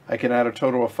 I can add a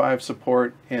total of 5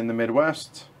 support in the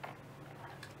Midwest.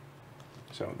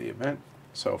 So the event.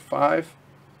 So 5,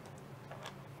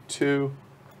 2,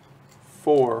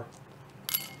 4.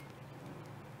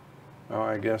 Oh,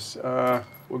 I guess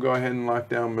we'll go ahead and lock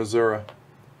down Missouri.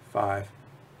 5.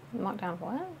 Lock down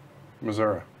what?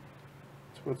 Missouri.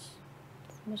 That's what's...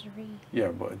 Missouri. Yeah,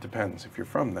 but it depends if you're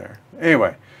from there.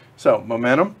 Anyway, so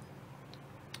momentum.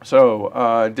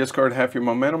 So discard half your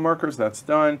momentum markers. That's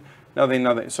done.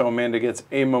 Nothing. So Amanda gets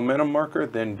a momentum marker.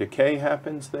 Then decay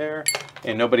happens there.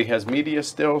 And nobody has media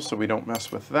still, so we don't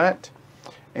mess with that.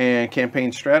 And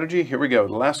campaign strategy. Here we go.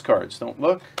 The last cards. Don't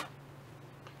look.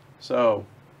 So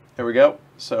there we go.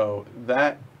 So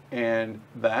that and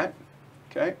that.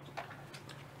 Okay.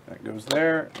 That goes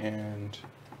there. And...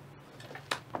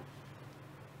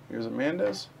 here's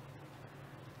Amanda's.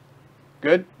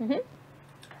 Good? Mm-hmm.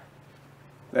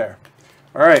 There.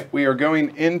 All right, we are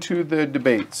going into the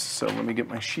debates. So let me get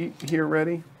my sheet here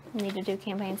ready. You need to do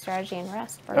campaign strategy and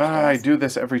rest first. I do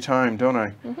this every time, don't I?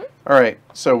 Mm-hmm. All right,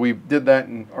 so we did that,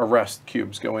 and our rest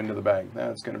cubes go into the bag.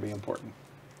 That's going to be important.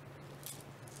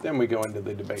 Then we go into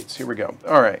the debates. Here we go.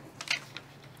 All right.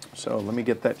 So let me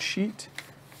get that sheet.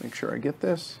 Make sure I get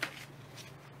this.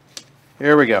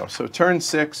 Here we go. So turn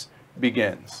 6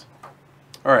 begins.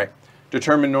 All right.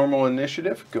 Determine normal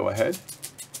initiative. Go ahead.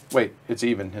 Wait, it's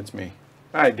even. It's me.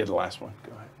 I did the last one.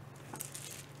 Go ahead.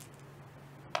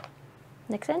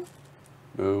 Nixon?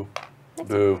 Boo.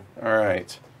 Nixon. Boo. All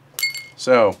right.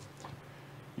 So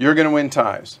you're going to win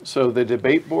ties. So the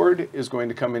debate board is going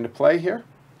to come into play here.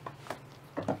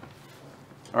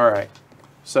 All right.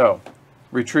 So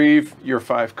retrieve your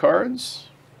 5 cards.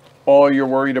 All you're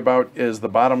worried about is the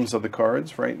bottoms of the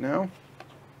cards right now.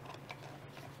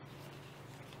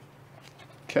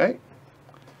 Okay.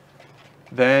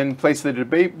 Then place the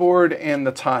debate board and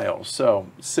the tiles. So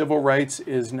civil rights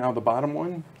is now the bottom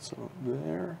one. So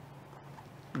there,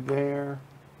 there,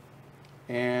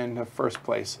 and the first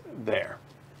place there.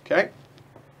 Okay.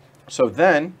 So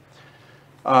then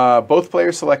both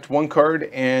players select 1 card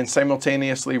and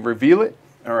simultaneously reveal it.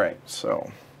 All right. So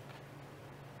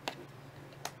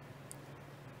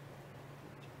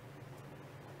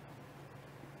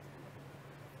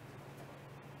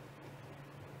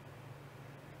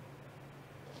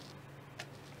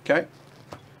okay,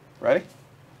 ready?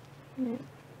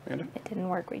 Amanda? It didn't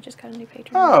work. We just got a new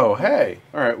patron. Oh, hey.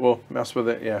 All right, we'll mess with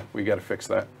it. Yeah, we got to fix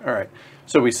that. All right.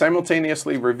 So we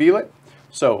simultaneously reveal it.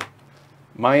 So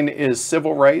mine is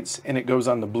civil rights, and it goes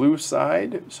on the blue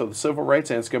side. So the civil rights,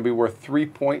 and it's going to be worth 3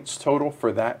 points total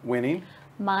for that winning.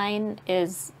 Mine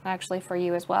is actually for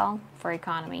you as well, for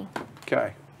economy.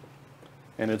 Okay.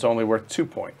 And it's only worth 2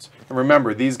 points. And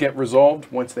remember, these get resolved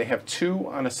once they have 2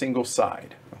 on a single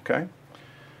side. Okay?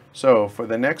 So for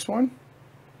the next one,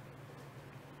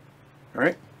 all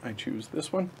right, I choose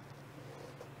this one.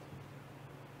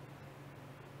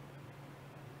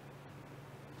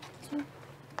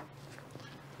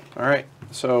 All right,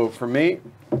 so for me,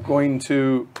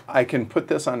 I can put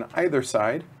this on either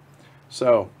side.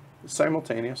 So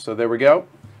simultaneous, so there we go.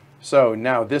 So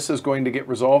now this is going to get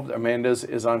resolved. Amanda's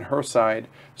is on her side.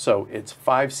 So it's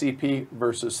 5 CP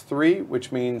versus 3,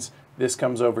 which means this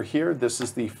comes over here. This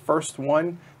is the first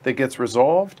one that gets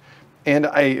resolved. And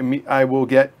I will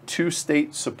get 2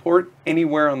 state support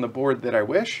anywhere on the board that I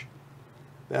wish.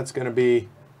 That's going to be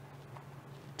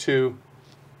 2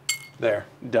 there.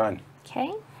 Done.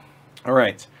 Okay. All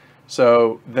right.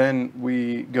 So then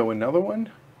we go another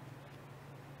one.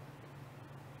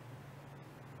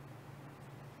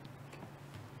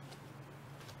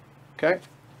 Okay.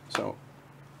 So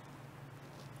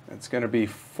it's going to be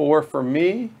 4 for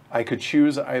me. I could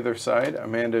choose either side.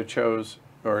 Amanda chose,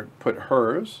 or put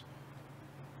hers.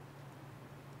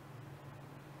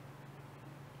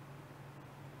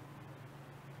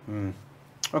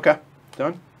 Okay,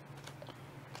 done.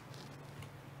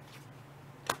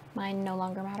 Mine no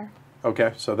longer matter.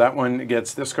 Okay, so that one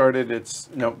gets discarded. It's,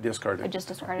 no, discarded. I just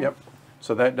discarded. Yep.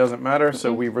 So that doesn't matter.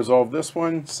 So we resolve this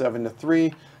one. 7 to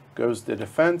 3 goes to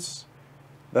defense.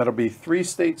 That'll be 3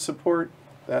 state support.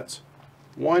 That's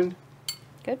 1,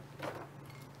 Good.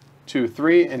 2,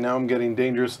 3, and now I'm getting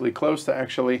dangerously close to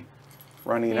actually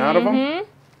running out of them.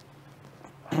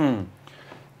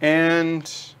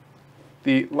 And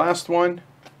the last one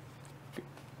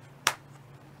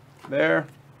there,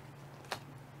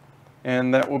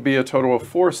 and that will be a total of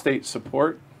 4 state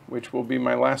support, which will be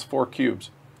my last 4 cubes,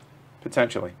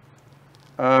 potentially.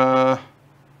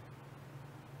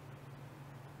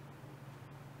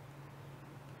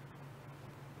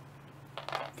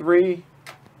 3,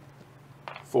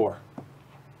 4.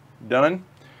 Done.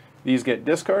 These get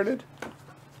discarded.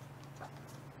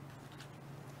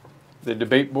 The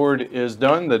debate board is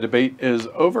done. The debate is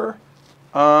over.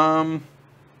 Yeah,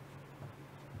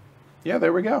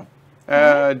 there we go.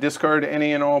 Discard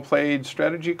any and all played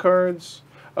strategy cards.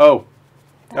 Oh,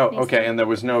 okay, and there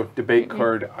was no debate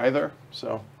card either.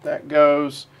 So that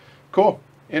goes. Cool.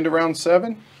 Into round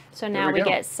 7. So now we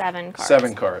get 7 cards.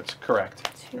 7 cards,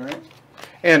 correct. All right.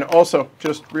 And also,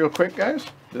 just real quick, guys,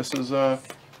 this is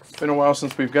been a while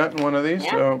since we've gotten one of these,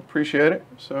 so appreciate it.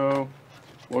 So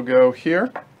we'll go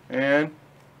here and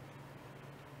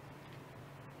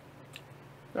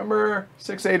number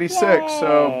 686. Yay.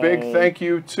 So big thank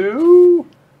you to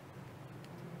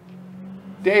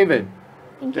David.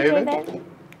 Thank you, David.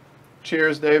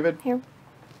 Cheers, David. Here.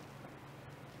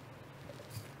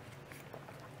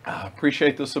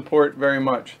 Appreciate the support very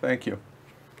much. Thank you.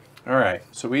 All right,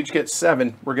 so we each get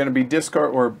 7. We're going to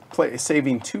be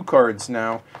saving 2 cards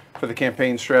now for the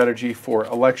campaign strategy for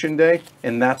Election Day,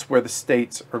 and that's where the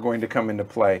states are going to come into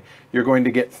play. You're going to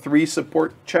get 3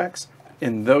 support checks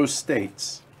in those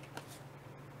states.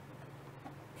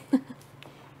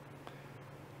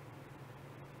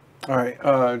 All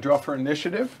right, draw for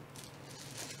initiative.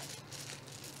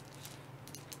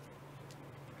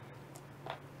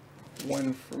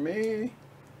 One for me,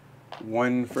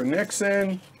 1 for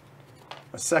Nixon,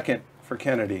 a 2nd for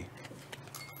Kennedy.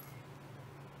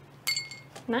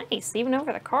 Nice, even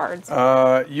over the cards.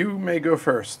 You may go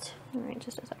first. All right,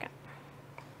 just a second.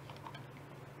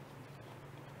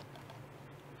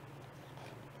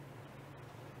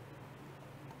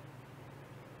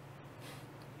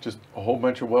 Just a whole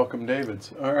bunch of welcome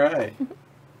Davids. All right.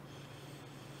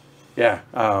 Yeah,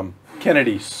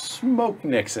 Kennedy smoked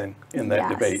Nixon in that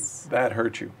debate. That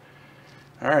hurt you.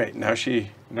 All right, now she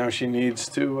needs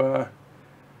to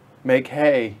make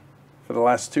hay for the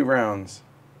last 2 rounds,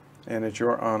 and it's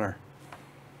your honor.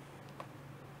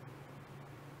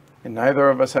 And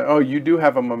neither of us have. Oh, you do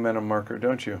have a momentum marker,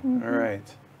 don't you? All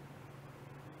right.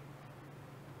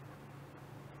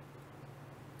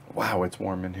 Wow, it's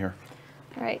warm in here.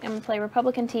 All right, I'm going to play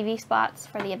Republican TV spots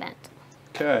for the event.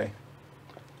 Okay.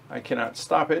 I cannot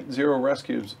stop it. 0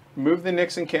 rescues. Move the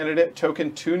Nixon candidate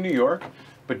token to New York,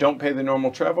 but don't pay the normal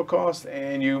travel cost,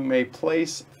 and you may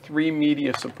place 3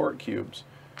 media support cubes.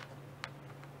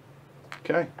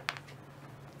 Okay.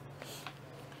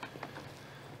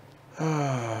 All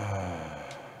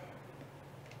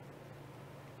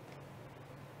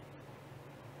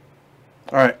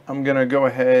right, I'm going to go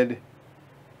ahead.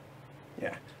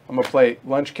 Yeah, I'm going to play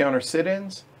lunch counter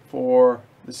sit-ins for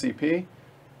the CP.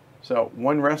 So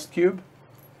 1 rest cube.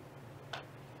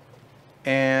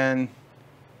 And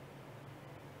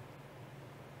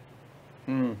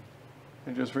I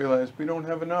just realized we don't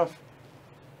have enough.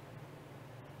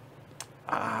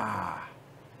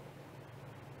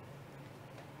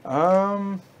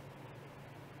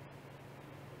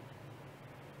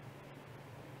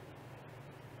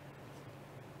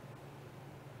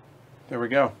 There we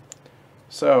go.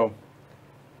 So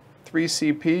 3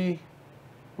 CP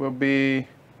will be,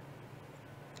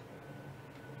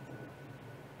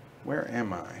 where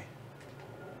am I?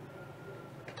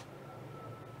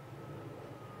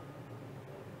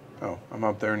 Oh, I'm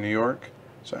up there in New York.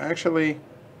 So actually,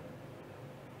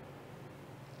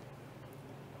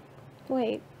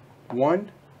 Wait,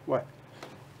 1, what?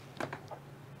 I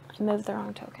moved the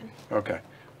wrong token. Okay.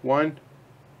 1,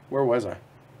 where was I?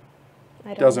 I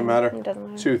don't Doesn't know. matter. It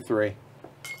doesn't matter. 2, 3.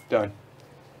 Done.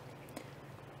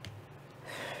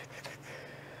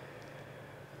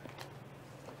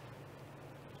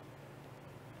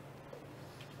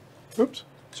 Oops.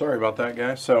 Sorry about that,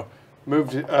 guys. So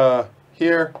moved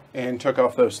here and took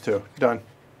off those 2. Done.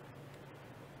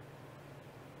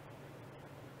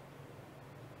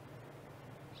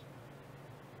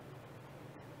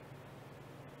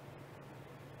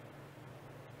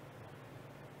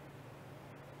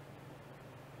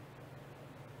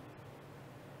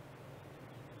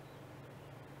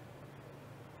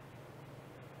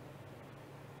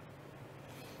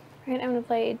 All right, I'm going to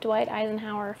play Dwight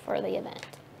Eisenhower for the event.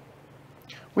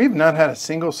 We've not had a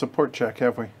single support check,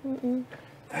 have we? Mm-mm.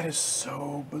 That is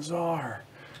so bizarre.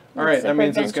 All right, that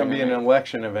means it's going to be an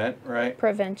election event, right?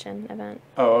 Prevention event.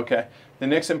 Oh, okay. The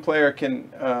Nixon player can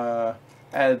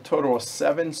add a total of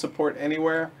 7 support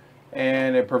anywhere,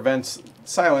 and it prevents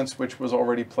silence, which was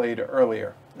already played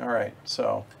earlier. All right,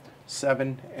 so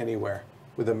 7 anywhere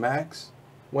with a max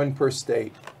 1 per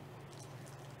state.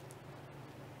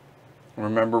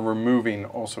 Remember, removing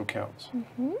also counts.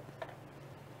 Mm-hmm.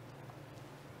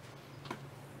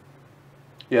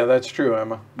 Yeah, that's true,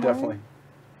 Emma. Definitely.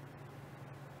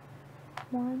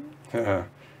 1.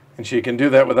 And she can do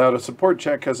that without a support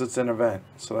check because it's an event.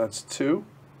 So that's 2.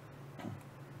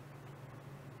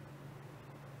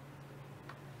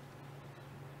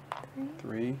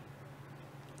 3.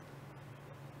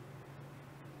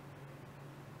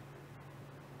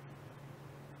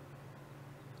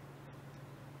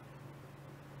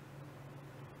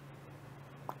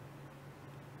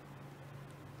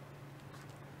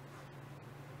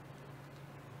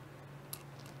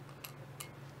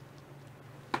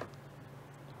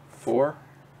 4,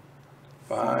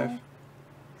 5,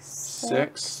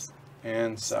 6,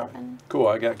 and 7. Cool,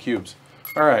 I got cubes.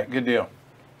 All right, good deal.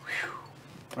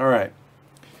 Whew. All right.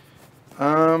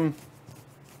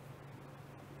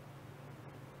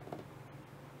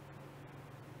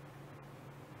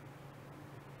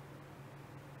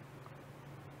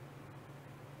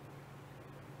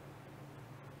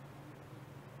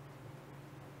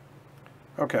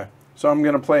 Okay, so I'm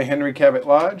going to play Henry Cabot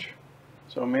Lodge.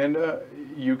 So Amanda,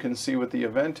 you can see what the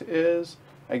event is.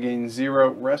 I gain 0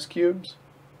 rest cubes.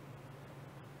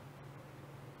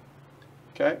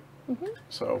 Okay,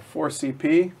 so 4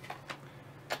 CP.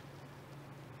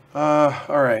 All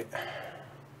right.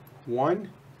 1,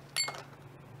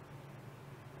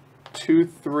 2,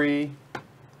 3,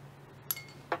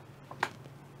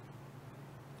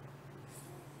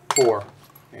 4,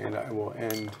 and I will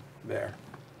end there.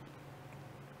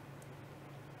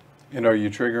 And are you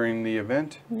triggering the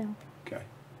event? No. Okay.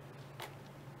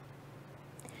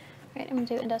 All right, I'm going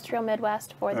to do Industrial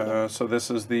Midwest for the So this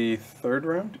is the 3rd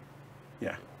round?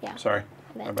 Yeah. Yeah. Sorry.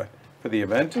 Event. My bad. For the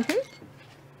event?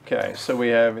 Okay, so we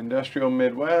have Industrial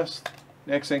Midwest.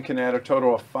 Nixon can add a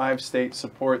total of 5 state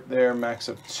support there, max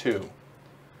of 2.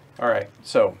 All right,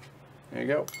 so there you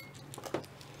go.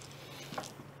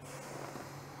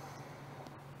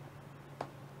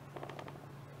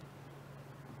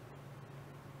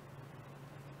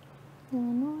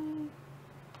 Illinois.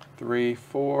 3,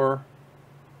 4.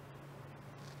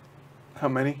 How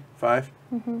many? 5?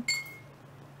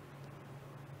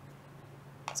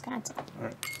 Wisconsin. All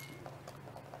right.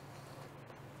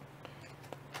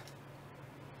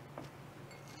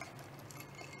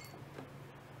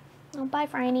 Oh, bye,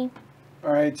 Franny.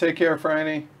 All right, take care,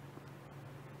 Franny.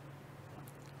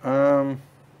 I'm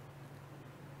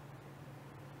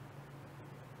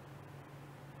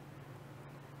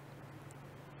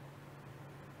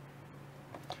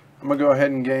going to go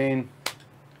ahead and gain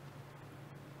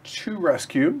 2 rest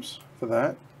cubes for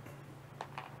that.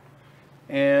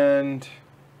 And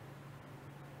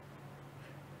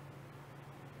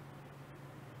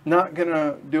not going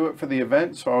to do it for the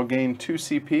event, so I'll gain 2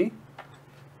 CP.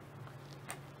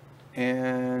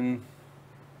 And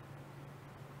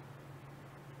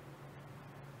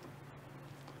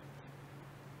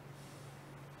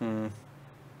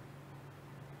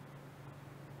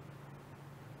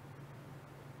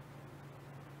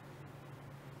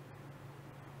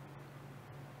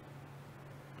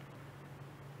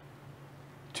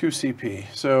two CP.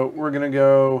 So we're going to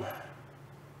go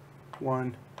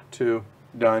 1, 2,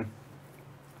 done.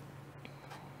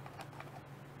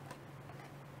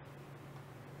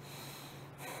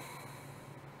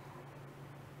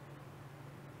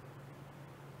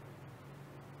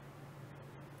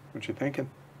 What you thinking?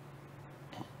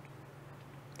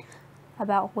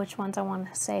 about which ones I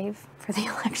want to save for the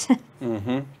election.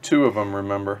 Mm-hmm. 2 of them,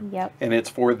 remember? Yep. And it's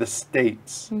for the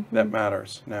states that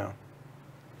matters now.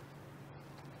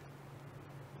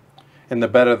 And the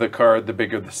better the card, the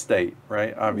bigger the state,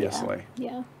 right? Obviously.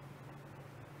 Yeah.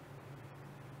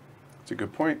 It's a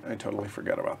good point. I totally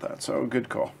forgot about that. So, good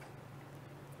call.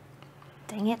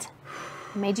 Dang it.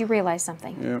 Made you realize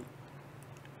something. Yep.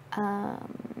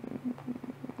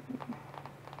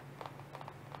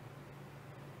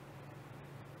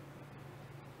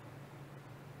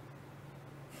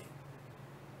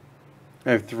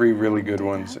 I have 3 really good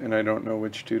ones, and I don't know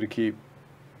which 2 to keep.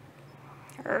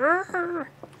 I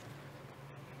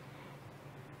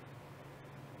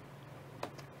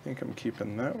think I'm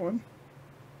keeping that one.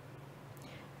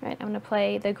 All right, I'm going to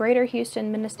play the Greater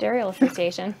Houston Ministerial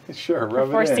Association. Sure, for rub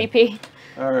it in. 4 CP.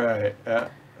 All right.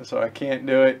 So I can't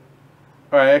do it.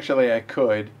 Or actually, I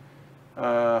could.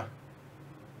 Ow.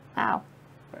 Oh,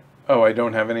 I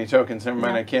don't have any tokens. Never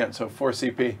mind, No. I can't. So 4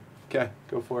 CP. Okay,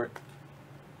 go for it.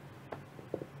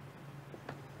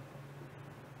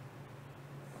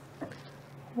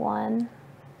 One,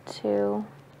 2,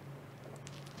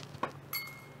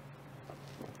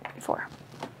 4.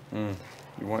 You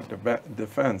want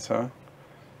defense, huh?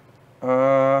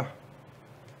 How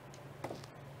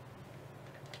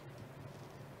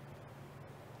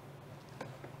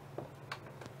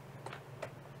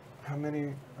many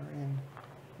are in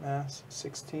Mass?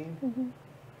 16?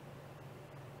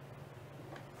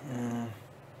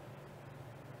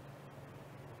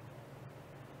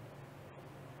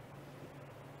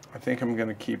 I think I'm going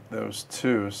to keep those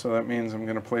 2, so that means I'm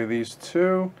going to play these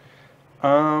 2.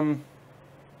 Hey,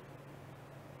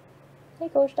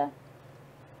 Costa.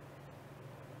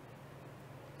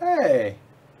 Hey!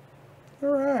 All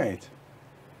right.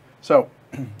 So,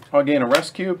 I'll gain a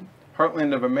rest cube,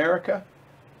 Heartland of America,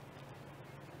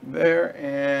 there,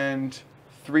 and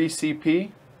 3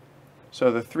 CP. So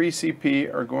the 3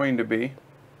 CP are going to be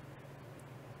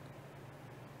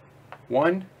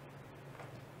 1,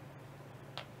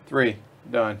 3,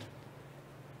 done.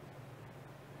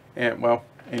 And, well,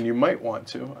 and you might want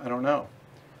to, I don't know.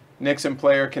 Nixon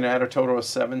player can add a total of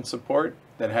 7 support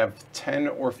that have 10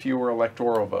 or fewer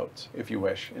electoral votes, if you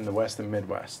wish, in the West and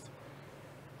Midwest.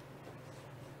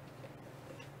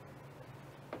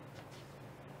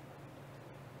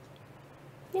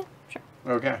 Yeah, sure.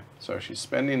 Okay, so she's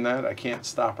spending that. I can't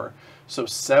stop her. So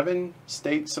 7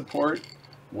 state support,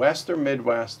 West or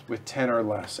Midwest, with 10 or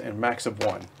less, and max of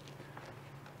 1.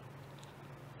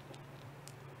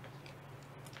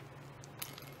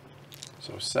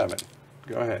 So 7.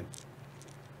 Go ahead.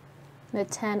 The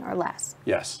 10 or less.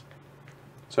 Yes.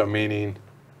 So meaning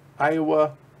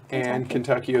Iowa and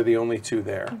Kentucky are the only 2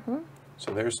 there.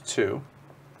 So there's 2.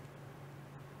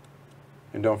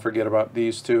 And don't forget about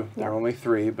these 2. There are only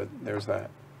 3, but there's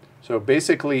that. So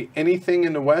basically anything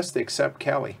in the West except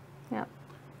Cali. Yep.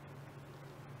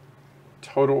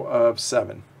 Total of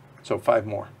 7. So 5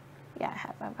 more. Yeah, I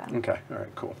have that. Okay. All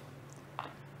right. Cool.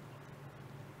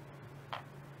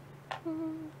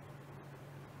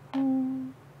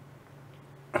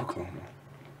 Oklahoma.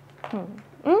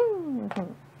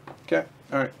 Okay.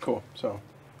 All right. Cool. So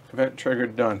event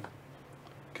triggered. Done.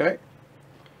 Okay.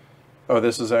 Oh,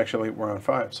 this is actually, we're on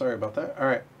 5. Sorry about that. All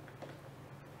right.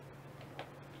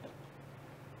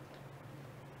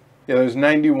 Yeah, there's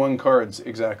 91 cards,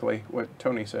 exactly what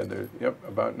Tony said there. Yep,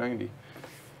 about 90.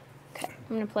 Okay,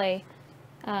 I'm going to play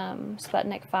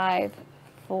Sputnik 5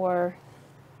 for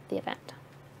the event.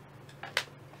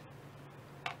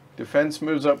 Defense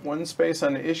moves up 1 space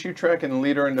on the issue track, and the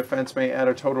leader in defense may add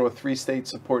a total of 3 state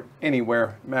support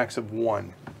anywhere, max of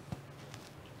 1.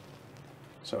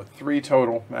 So 3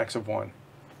 total, max of 1.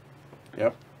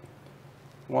 Yep.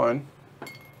 1,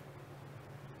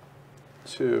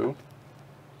 2,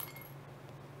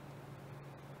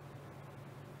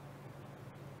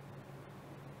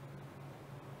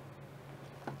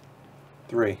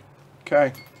 3.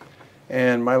 Okay.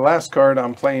 And my last card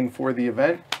I'm playing for the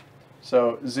event.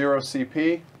 So 0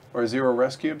 CP or 0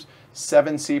 rest cubes,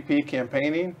 7 CP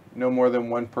campaigning, no more than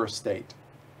 1 per state.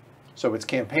 So it's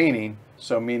campaigning,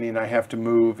 so meaning I have to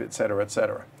move, etc.,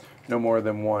 etc. No more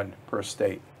than 1 per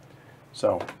state.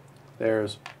 So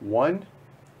there's 1,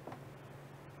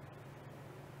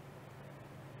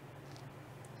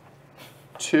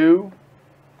 2,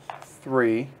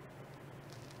 3,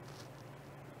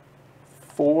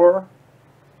 4,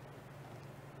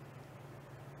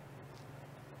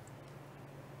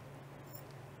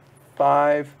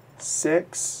 5,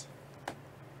 6,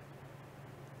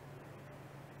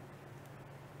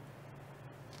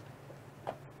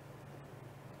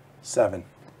 7.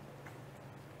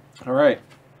 All right.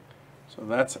 So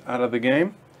that's out of the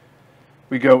game.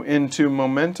 We go into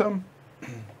momentum.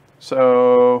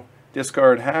 So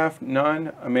discard half,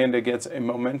 none. Amanda gets a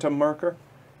momentum marker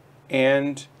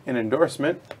and an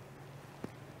endorsement,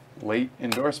 late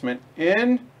endorsement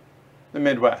in the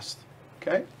Midwest.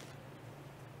 Okay.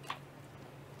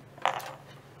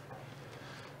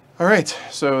 All right,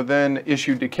 so then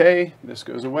issue decay, this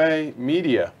goes away.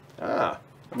 Media,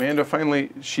 Amanda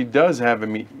finally, she does have a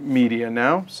media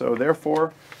now, so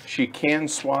therefore she can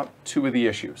swap 2 of the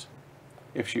issues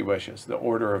if she wishes, the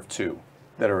order of 2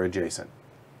 that are adjacent.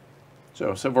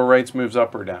 So civil rights moves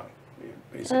up or down,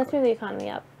 basically. So let's move the economy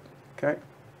up. Okay.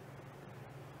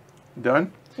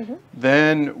 Done? Mm-hmm.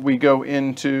 Then we go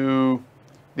into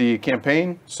the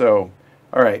campaign. So,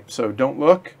 all right, so don't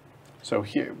look. So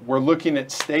here, we're looking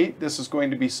at state. This is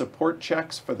going to be support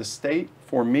checks for the state,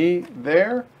 for me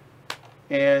there,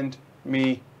 and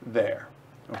me there.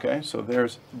 Okay, so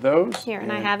there's those. Here,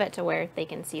 and I have it to where they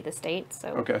can see the state, so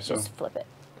okay, so just flip it.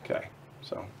 Okay,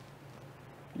 so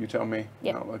you tell me.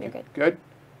 Yeah, you're good. Good?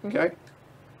 Mm-hmm. Okay.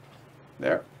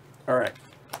 There. All right.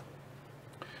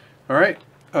 All right,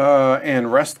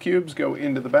 and rest cubes go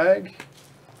into the bag.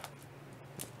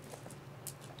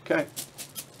 Okay.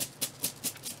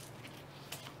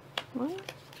 1,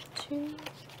 2,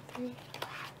 3,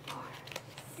 4.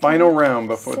 Final round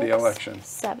before 6, the election.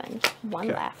 7. One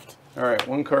Okay. left. All right,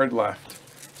 1 card left.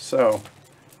 So,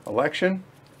 election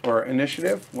or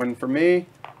initiative, 1 for me,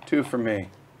 2 for me.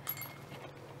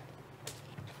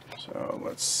 So,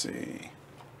 let's see.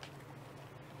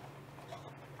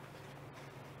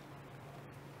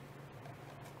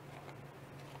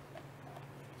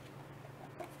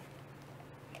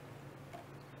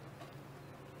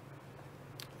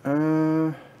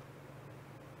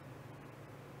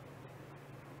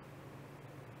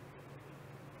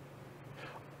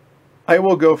 I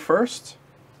will go first.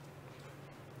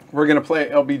 We're going to play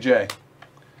LBJ,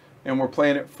 and we're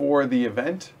playing it for the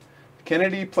event.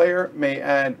 Kennedy player may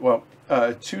add,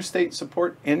 2 state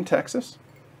support in Texas,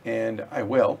 and I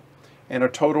will, and a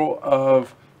total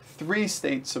of 3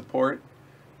 state support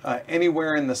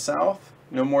anywhere in the South,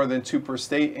 no more than 2 per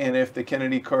state, and if the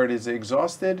Kennedy card is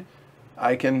exhausted,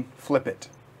 I can flip it.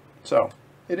 So,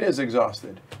 it is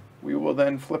exhausted. We will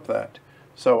then flip that.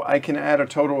 So I can add a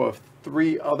total of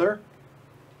 3 other,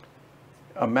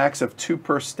 a max of 2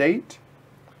 per state.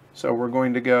 So we're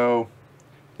going to go,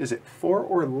 is it 4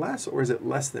 or less, or is it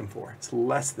less than 4? It's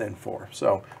less than 4.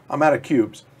 So I'm out of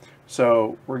cubes.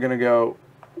 So we're going to go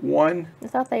 1. I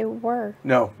thought they were.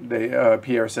 No, they,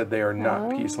 Pierre said they are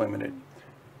not piece limited.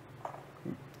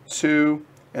 2,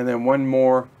 and then 1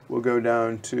 more. We'll go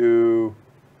down to,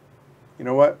 you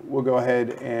know what? We'll go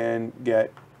ahead and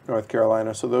get North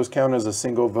Carolina. So those count as a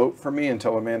single vote for me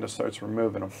until Amanda starts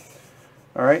removing them.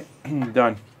 All right,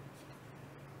 done.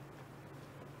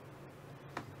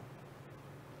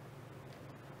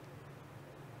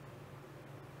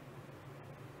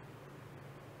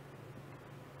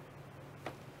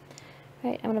 All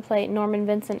right, I'm going to play Norman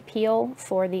Vincent Peale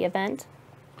for the event.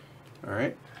 All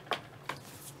right.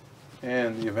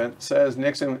 And the event says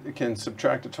Nixon can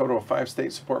subtract a total of 5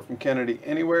 state support from Kennedy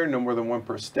anywhere, no more than 1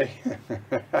 per state.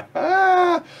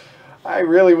 I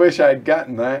really wish I'd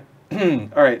gotten that. All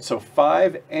right, so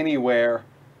 5 anywhere,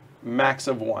 max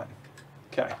of 1.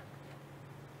 Okay.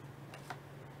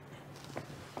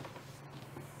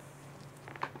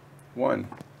 One,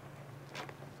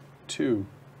 2,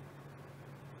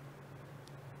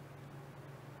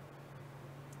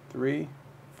 3,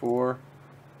 4,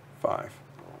 5.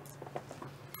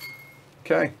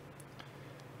 Okay.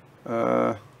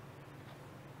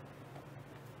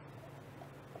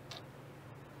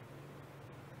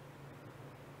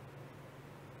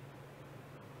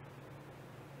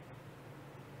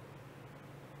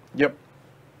 Yep.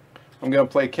 I'm going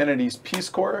to play Kennedy's Peace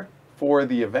Corps for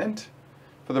the event.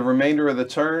 For the remainder of the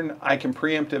turn, I can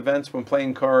preempt events when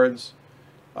playing cards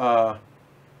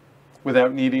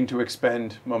without needing to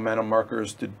expend momentum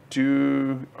markers to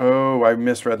do... Oh, I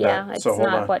misread that. Yeah, it's so hold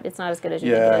not on. it's not as good as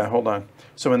you think Yeah, it is. hold on.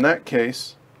 So in that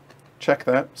case, check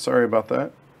that. Sorry about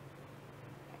that.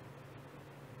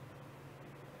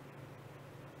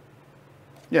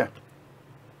 Yeah.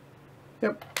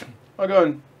 Yep. I'll go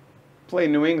and play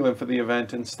New England for the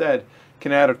event instead.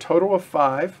 Can add a total of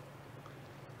 5.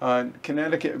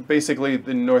 Connecticut, basically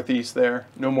the Northeast there,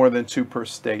 no more than 2 per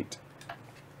state.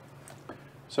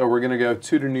 So we're going to go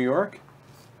 2 to New York.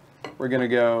 We're going to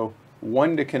go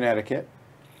 1 to Connecticut.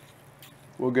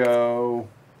 We'll go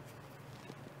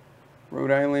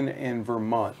Rhode Island and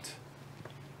Vermont.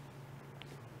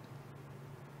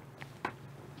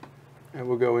 And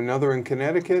we'll go another in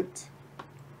Connecticut.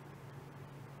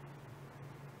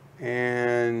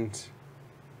 And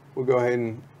we'll go ahead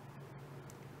and,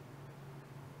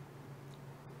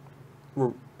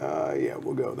 yeah,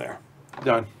 we'll go there.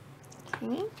 Done.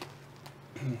 Okay.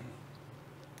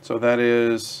 So that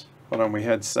is, hold on, we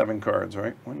had 7 cards,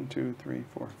 right? 1, 2, 3,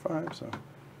 4, 5. So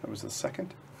that was the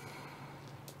second.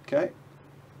 Okay.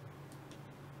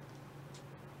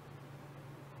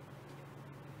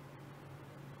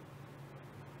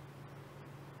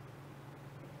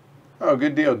 Oh,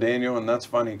 good deal, Daniel, and that's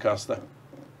funny, Costa.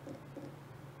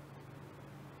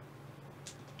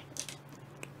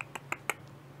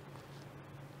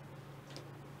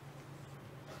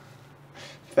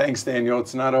 Thanks, Daniel.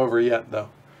 It's not over yet, though.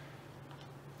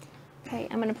 Okay,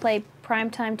 I'm going to play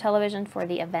primetime television for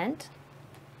the event.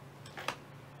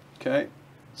 Okay.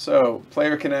 So,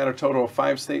 player can add a total of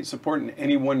 5 state support in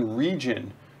any one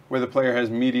region where the player has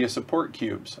media support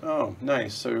cubes. Oh,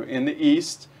 nice. So, in the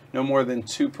East, no more than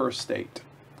 2 per state.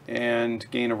 And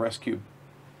gain a rest cube.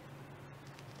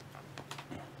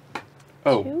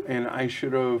 Oh, 2? and I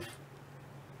should have...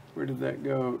 Where did that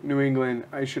go? New England.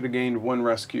 I should have gained 1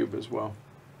 rest cube as well.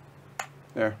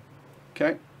 There.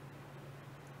 Okay.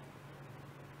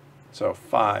 So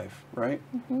 5, right?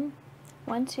 Mm-hmm.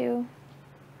 1, 2,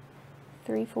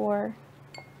 3, 4,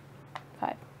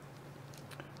 5.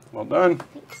 Well done.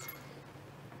 Thanks.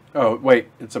 Oh, wait.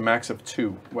 It's a max of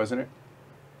 2, wasn't it?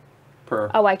 Per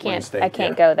Oh, I one can't. state, I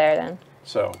can't yeah. go there then.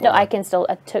 So No, I can still.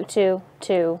 I took 2,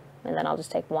 2, and then I'll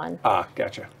just take 1 Ah,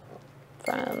 gotcha.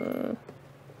 from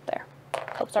there.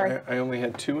 Oh, sorry. I only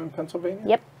had 2 in Pennsylvania?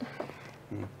 Yep.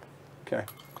 Okay.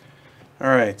 All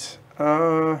right.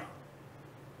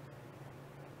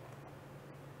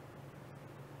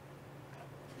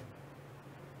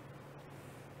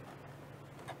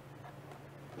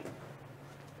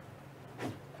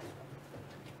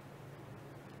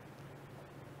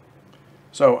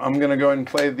 So I'm going to go ahead and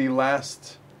play the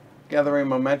last Gathering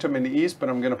Momentum in the East, but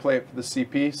I'm going to play it for the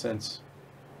CP since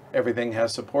everything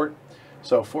has support.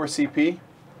 So 4 CP.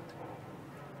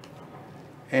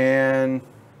 And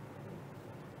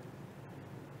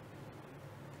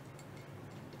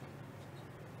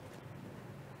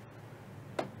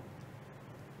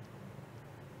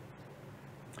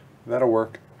that'll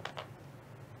work.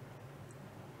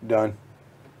 Done.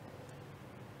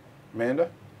 Amanda?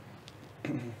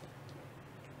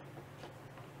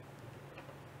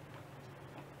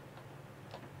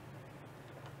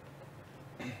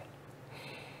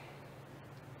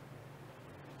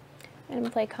 I'm going to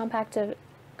play Compact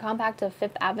of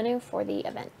Fifth Avenue for the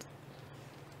event.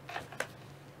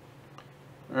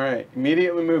 All right.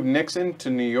 Immediately move Nixon to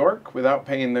New York without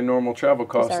paying the normal travel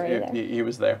costs. already there. He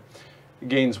was there.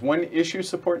 Gains 1 issue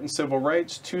support in civil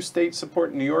rights, 2 state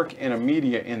support in New York, and a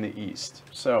media in the East.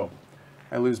 So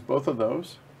I lose both of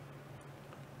those.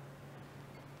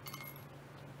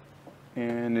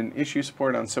 And an issue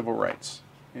support on civil rights.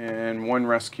 And 1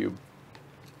 rest cube.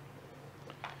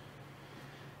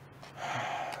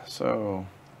 So,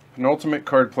 penultimate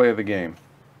card play of the game.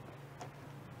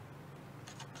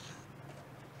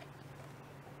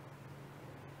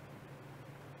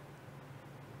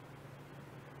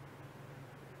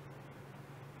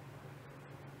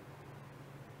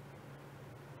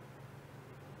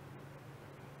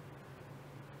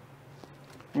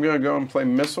 I'm going to go and play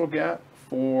Missile Gap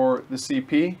for the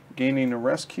CP, gaining a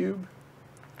rest cube.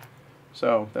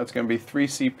 So that's going to be 3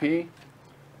 CP.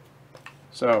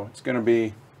 So it's going to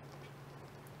be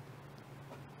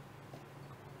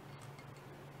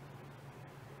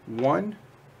 1,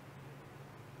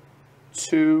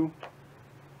 2,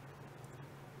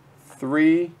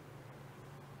 3,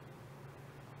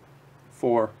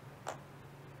 4.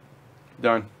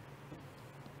 Done.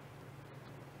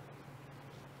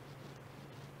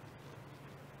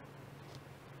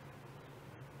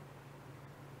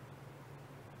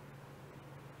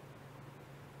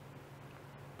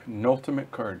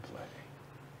 Penultimate card play.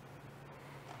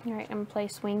 All right, I'm going to play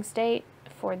Swing State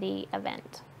for the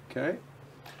event. Okay.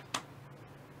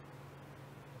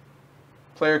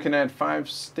 Player can add 5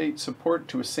 state support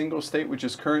to a single state which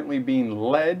is currently being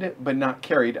led but not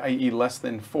carried, i.e. less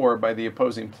than 4 by the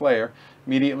opposing player.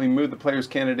 Immediately move the player's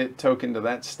candidate token to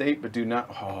that state, but do not...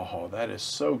 Oh, that is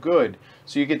so good.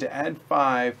 So you get to add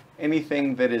 5,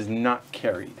 anything that is not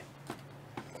carried.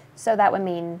 So that would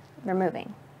mean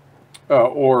removing.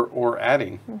 Or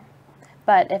adding.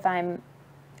 But if I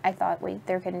thought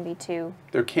there couldn't be 2.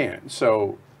 There can't.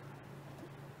 So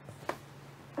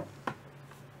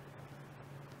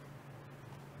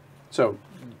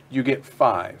you get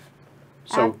 5.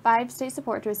 So Add 5 state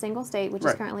support to a single state which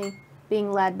Right. is currently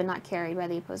being led but not carried by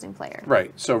the opposing player.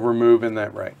 right. So remove in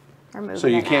that right. Remove So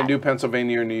and you then can't add. do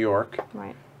Pennsylvania or New York.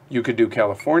 Right. You could do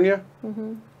California.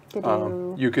 Could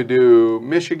do You could do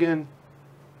Michigan.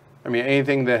 I mean,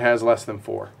 anything that has less than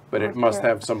 4, but it must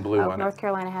have some blue on North it.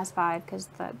 Carolina has 5 because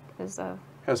that is a.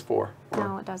 Has 4.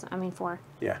 No, it doesn't. I mean 4.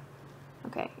 Yeah.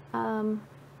 Okay.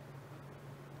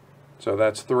 So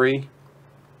that's 3,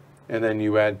 and then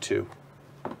you add 2.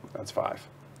 That's 5.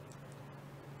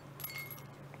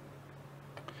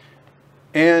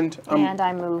 And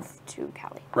I move to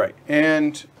Cali. right.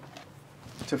 And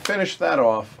to finish that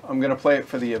off, I'm going to play it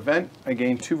for the event. I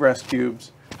gain 2 rest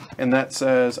cubes, and that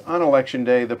says on election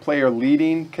day, the player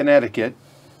leading Connecticut,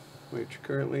 which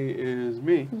currently is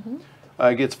me,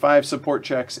 gets 5 support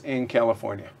checks in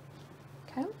California.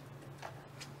 Okay.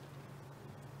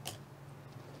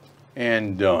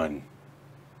 And done.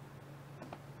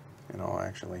 And I'll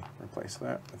actually replace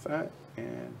that with that,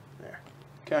 and there.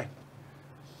 Okay.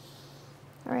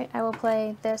 All right. I will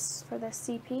play this for the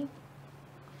CP.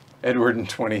 Edward in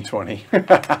 2020.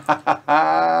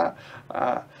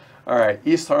 All right,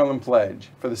 East Harlem Pledge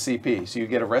for the CP. So you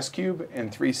get a rest cube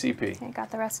and 3 CP. I got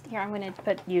the rest. Here, I'm going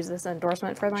to use this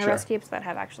endorsement for my Sure. rest cubes that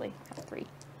have 3.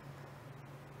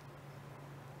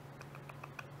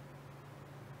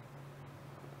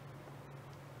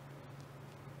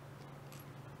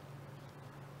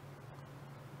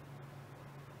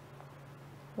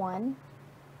 One,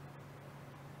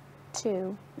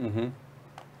 2,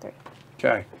 3.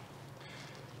 Okay.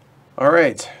 All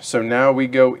right, so now we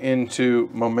go into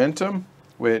momentum,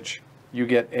 which you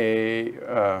get a,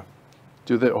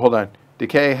 hold on,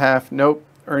 decay, half, nope,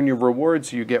 earn your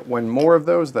rewards, you get 1 more of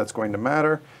those, that's going to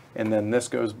matter, and then this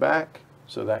goes back,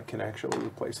 so that can actually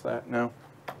replace that now.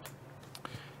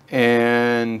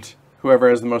 And whoever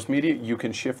has the most media, you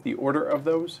can shift the order of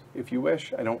those if you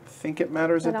wish. I don't think it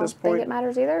matters at this I don't point. think it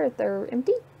matters either if they're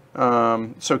empty.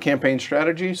 So campaign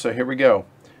strategy, so here we go.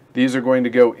 These are going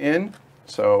to go in.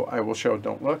 So I will show,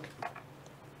 don't look.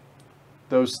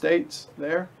 Those states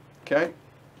there, okay.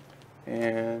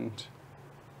 And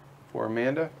for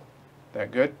Amanda,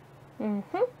 that good?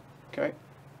 Okay.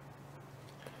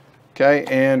 Okay,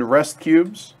 and rest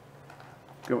cubes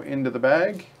go into the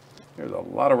bag. There's a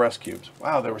lot of rest cubes.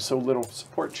 Wow, there were so little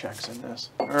support checks in this.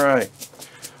 All right.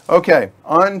 Okay,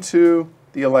 on to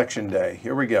the election day.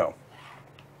 Here we go.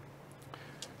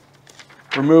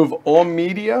 Remove all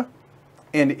media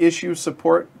and issue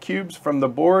support cubes from the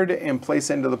board and place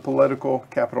into the political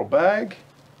capital bag.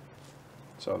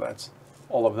 So that's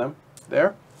all of them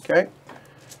there, okay?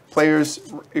 Players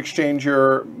exchange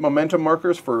your momentum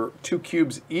markers for 2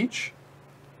 cubes each.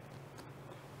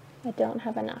 I don't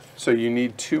have enough. So you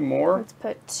need 2 more. Let's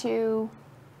put 2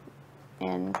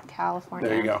 in California.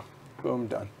 There you go. Boom,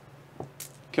 done.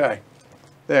 Okay,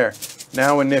 there.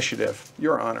 Now initiative,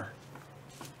 your honor.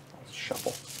 Let's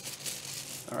shuffle.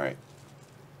 All right.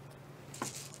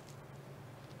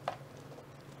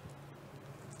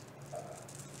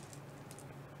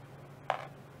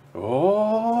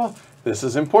 Oh, this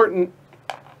is important.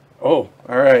 Oh,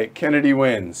 all right, Kennedy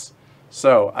wins.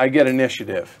 So I get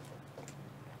initiative.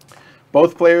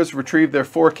 Both players retrieve their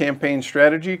 4 campaign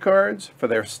strategy cards for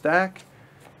their stack.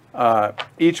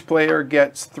 Each player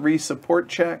gets 3 support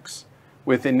checks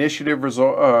with initiative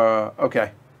result.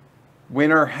 Okay,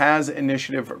 winner has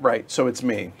initiative, right, so it's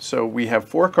me. So we have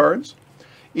 4 cards.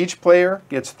 Each player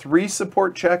gets 3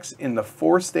 support checks in the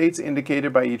 4 states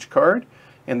indicated by each card,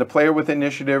 and the player with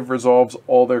initiative resolves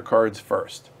all their cards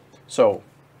first. So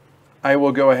I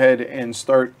will go ahead and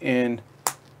start in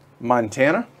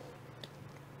Montana.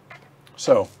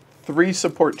 So 3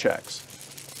 support checks.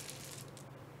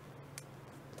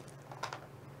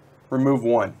 Remove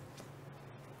 1.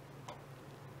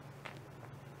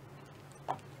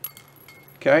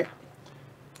 Okay.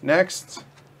 Next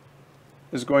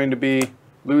is going to be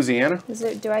Louisiana.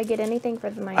 Do I get anything for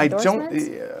my endorsements?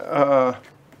 I don't,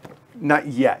 not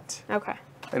yet. Okay.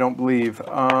 I don't believe.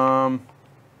 All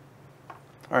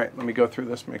right, let me go through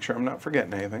this, make sure I'm not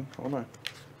forgetting anything. Hold on.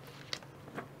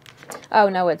 Oh,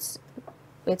 no, it's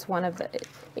one of the,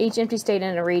 each empty state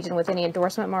in a region with any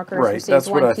endorsement markers Right, receives that's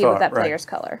what 1 I cube of thought, that right. player's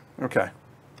color. Okay.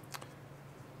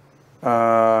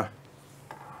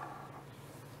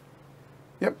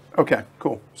 Yep, okay,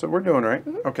 cool. So we're doing right.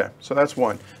 Okay, so that's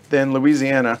 1. Then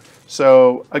Louisiana.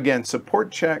 So again,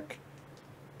 support check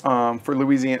for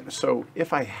Louisiana. So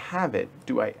if I have it,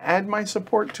 do I add my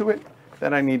support to it?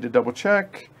 That I need to double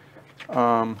check.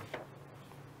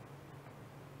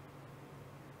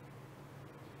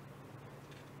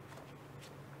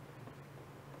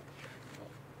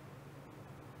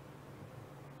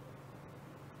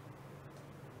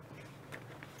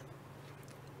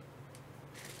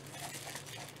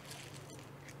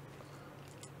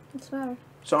 What's the matter?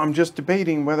 So I'm just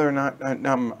debating whether or not,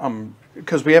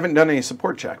 because we haven't done any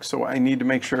support checks, so I need to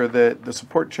make sure that the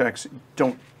support checks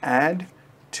don't add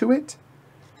to it.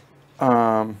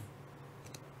 One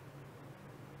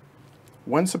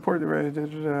support,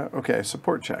 okay,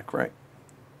 support check, right.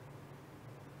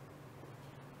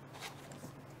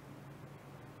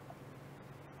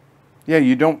 Yeah,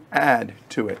 you don't add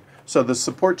to it. So the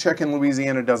support check in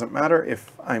Louisiana doesn't matter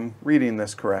if I'm reading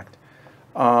this correct.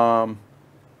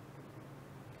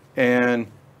 And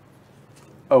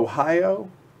Ohio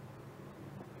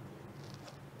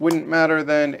wouldn't matter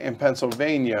then, and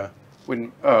Pennsylvania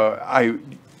wouldn't, no,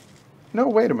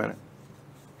 wait a minute.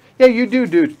 Yeah, you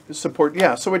do support,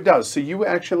 yeah, so it does. So you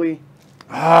actually,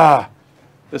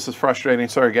 this is frustrating.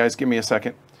 Sorry guys, give me a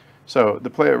second. So the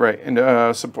player, right,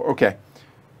 and support, okay.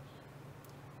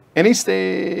 Any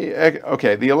state,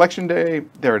 okay, the election day,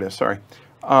 there it is, sorry.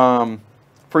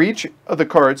 For each of the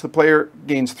cards, the player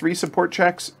gains 3 support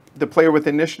checks. The player with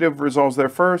initiative resolves their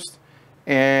first.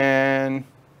 And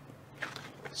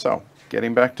so,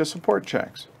 getting back to support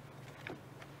checks.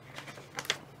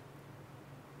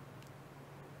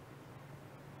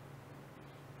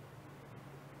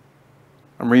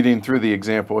 I'm reading through the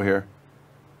example here.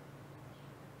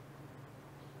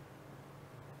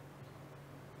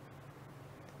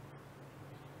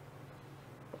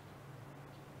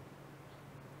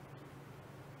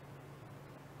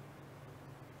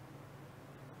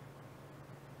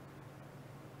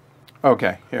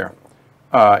 Okay, here.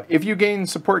 If you gain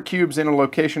support cubes in a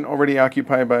location already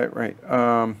occupied by, right,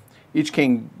 each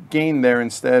can gain there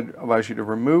instead allows you to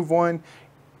remove one.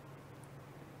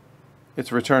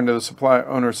 It's returned to the supply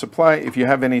owner's supply. If you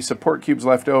have any support cubes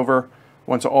left over,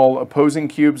 once all opposing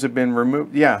cubes have been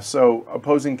removed, yeah, so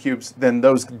opposing cubes, then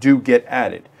those do get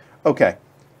added. Okay,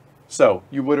 so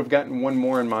you would have gotten one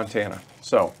more in Montana.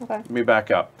 So let me back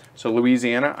up. So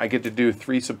Louisiana, I get to do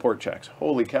 3 support checks.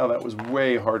 Holy cow, that was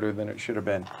way harder than it should have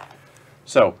been.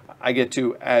 So I get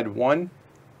to add 1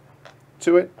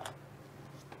 to it.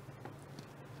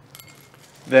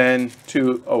 Then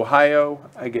to Ohio,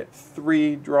 I get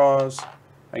 3 draws.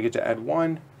 I get to add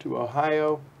 1 to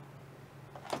Ohio.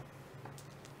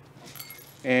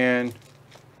 And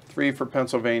 3 for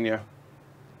Pennsylvania.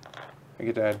 I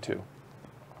get to add 2.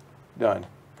 Done.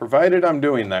 Provided I'm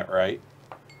doing that right.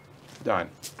 Done.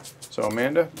 So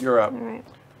Amanda, you're up. All right.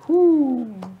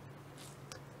 Whoo.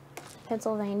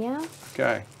 Pennsylvania.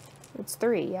 Okay. It's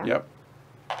 3, yeah. Yep.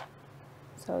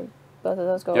 So both of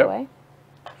those go away.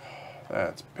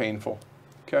 That's painful.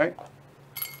 Okay.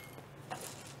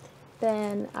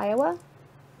 Then Iowa.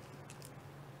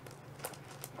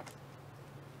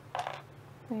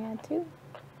 I add 2.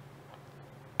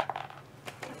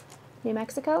 New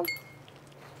Mexico.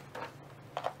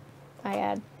 I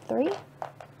add 3.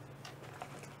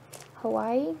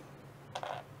 Hawaii.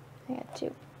 I add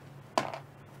 2.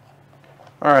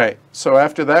 All right. So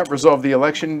after that, resolve the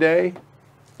election day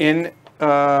in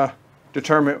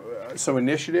so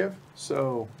initiative.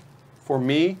 So for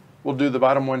me, we'll do the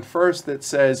bottom one first that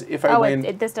says if I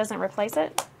win. This doesn't replace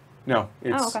it? No,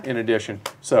 it's in addition.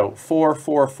 So 4,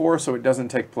 4, 4, so it doesn't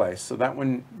take place. So that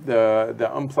one,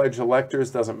 the unpledged electors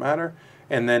doesn't matter.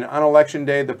 And then on election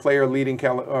day, the player leading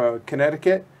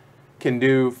Connecticut can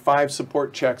do 5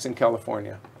 support checks in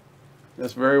California.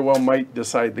 This very well might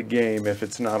decide the game if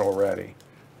it's not already.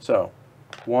 So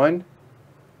 1,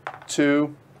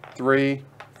 2, 3,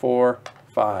 4,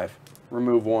 5.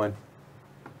 Remove 1.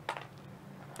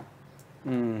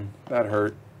 That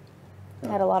hurt. I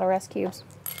had a lot of rest cubes.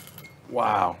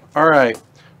 Wow. All right.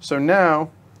 So now,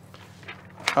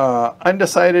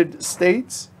 undecided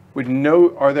states with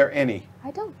no, are there any?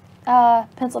 I don't.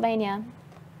 Pennsylvania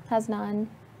has none.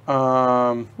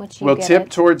 Which you will get tip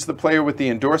it. towards the player with the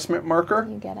endorsement marker.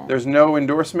 You get it. There's no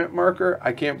endorsement marker.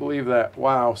 I can't believe that.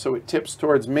 Wow. So it tips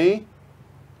towards me.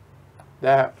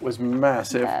 That was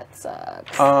massive. That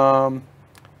sucks.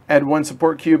 Add 1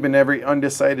 support cube in every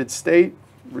undecided state.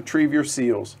 Retrieve your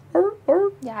seals.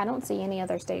 Yeah, I don't see any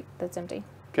other state that's empty.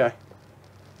 Okay.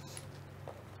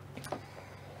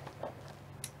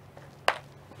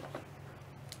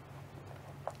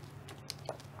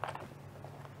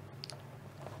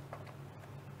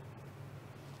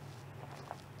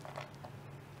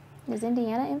 Is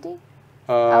Indiana empty?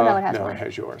 Oh, no, it has no, one. it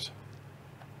has yours.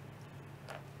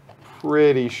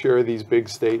 Pretty sure these big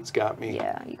states got me.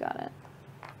 Yeah, you got it.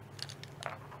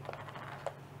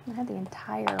 I had the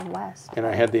entire West. And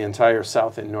I had the entire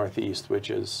South and Northeast, which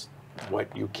is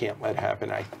what you can't let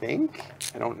happen, I think.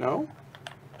 I don't know.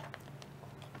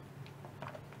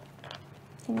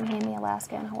 Can you hand me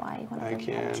Alaska and Hawaii whenever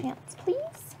you have a chance, please?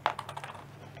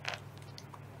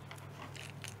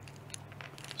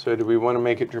 So do we want to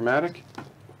make it dramatic?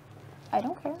 I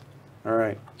don't care. All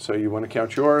right. So you want to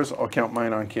count yours? I'll count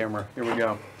mine on camera. Here we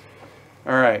go.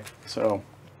 All right. So.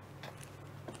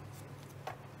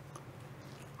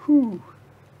 Whew.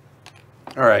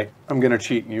 All right. I'm going to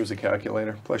cheat and use a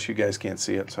calculator. Plus, you guys can't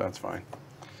see it, so that's fine.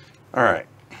 All right.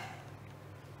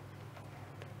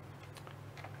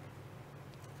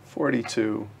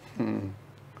 42,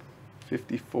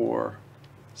 54,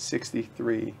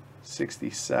 63,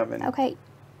 67. Okay.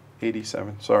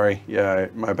 87. Sorry. Yeah,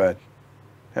 my bad.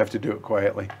 Have to do it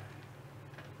quietly.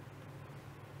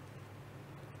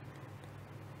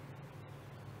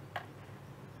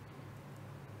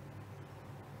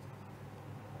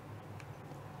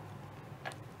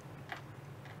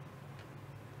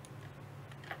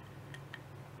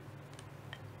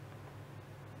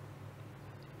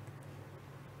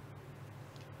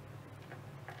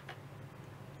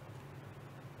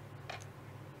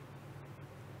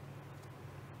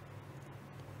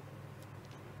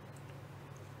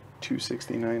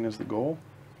 $269 is the goal.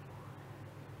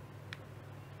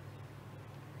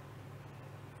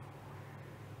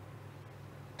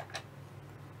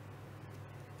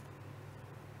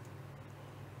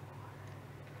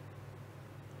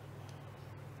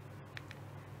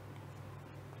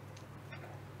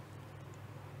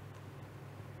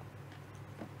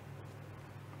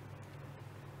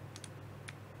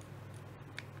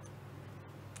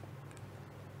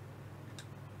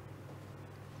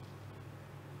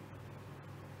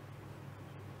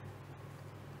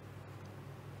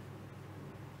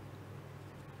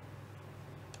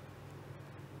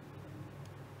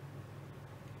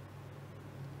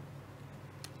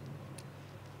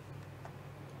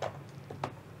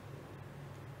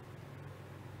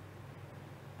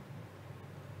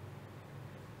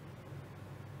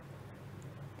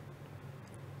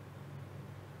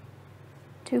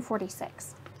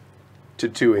 $246 to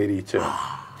 282.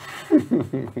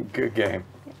 Good game.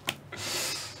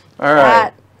 All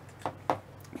right.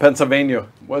 Pennsylvania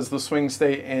was the swing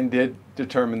state and did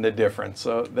determine the difference.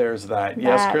 So there's that.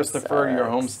 Yes, Christopher, your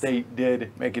home state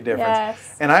did make a difference.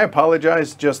 Yes. And I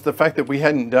apologize, just the fact that we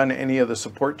hadn't done any of the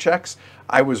support checks.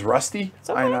 I was rusty,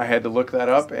 okay. And I had to look that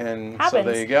up, and Happens. so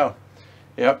there you go.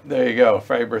 Yep, there you go.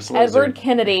 Fibrous lizard. Edward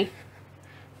Kennedy.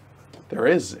 There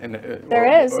is.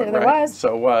 There was.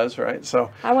 So was, right?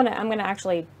 So I'm gonna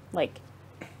actually like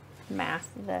math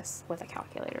this with a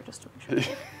calculator just to make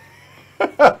sure.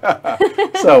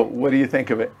 So what do you think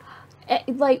of it?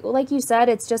 Like you said,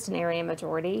 it's just an area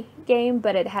majority game,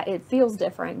 but it feels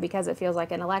different because it feels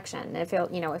like an election. It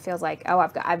feels like, oh,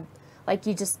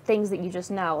 things that you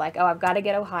just know, like, oh, I've got to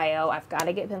get Ohio, I've got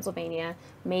to get Pennsylvania,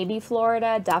 maybe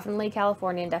Florida, definitely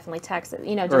California, and definitely Texas.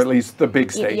 Just, or at least the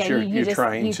big states you're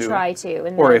trying to. You try to.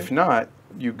 And or then, if not,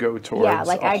 you go towards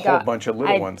a whole bunch of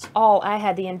little ones. I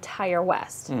had the entire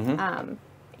West. Mm-hmm.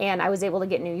 And I was able to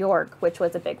get New York, which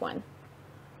was a big one.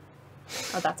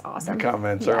 Oh, that's awesome. The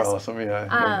comments are awesome,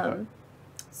 yeah.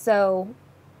 So,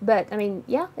 but I mean,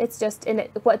 yeah, it's just, and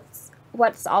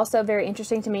what's also very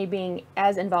interesting to me, being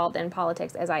as involved in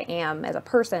politics as I am as a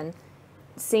person,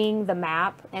 seeing the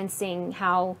map and seeing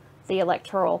how the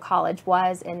Electoral College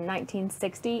was in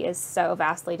 1960 is so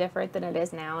vastly different than it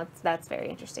is now. That's very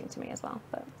interesting to me as well.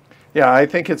 But yeah, I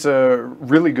think it's a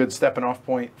really good stepping off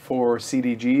point for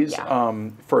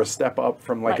CDGs, for a step up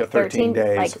from like a 13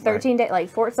 days. Like 13 days, like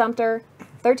Fort Sumter,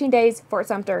 13 days, Fort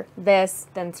Sumter,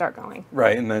 then start going.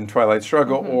 Right, and then Twilight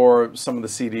Struggle or some of the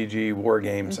CDG war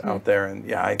games out there. And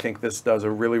yeah, I think this does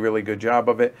a really, really good job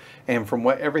of it. And from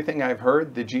everything I've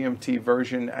heard, the GMT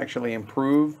version actually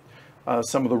improved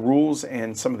some of the rules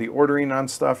and some of the ordering on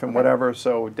stuff and whatever.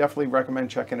 So definitely recommend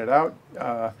checking it out.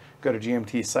 Go to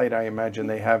GMT site. I imagine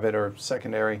they have it, or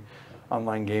secondary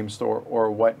online game store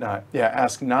or whatnot. Yeah,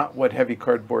 ask not what heavy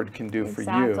cardboard can do for you.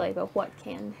 Exactly, but what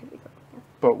can heavy cardboard do?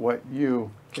 But what you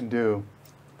can do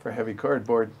for heavy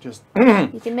cardboard. Just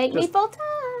you can make me full time.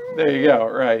 There you go.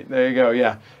 Right. There you go.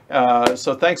 Yeah.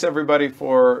 So thanks everybody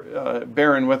for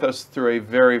bearing with us through a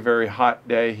very, very hot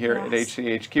day here at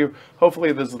HCHQ.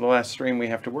 Hopefully this is the last stream we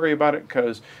have to worry about it,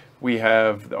 because we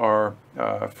have our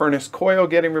furnace coil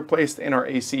getting replaced and our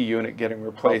AC unit getting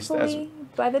replaced. Hopefully,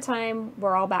 by the time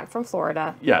we're all back from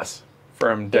Florida. Yes.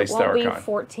 From Dice Tower Con. It won't be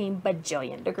 14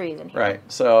 bajillion degrees in here.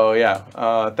 Right. So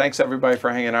yeah. Thanks everybody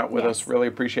for hanging out with us. Really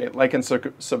appreciate it. Like and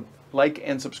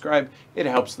subscribe. It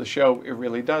helps the show. It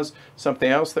really does.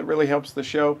 Something else that really helps the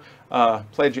show,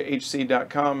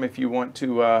 pledgehc.com if you want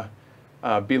to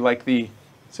be like the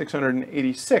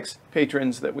 686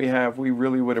 patrons that we have. We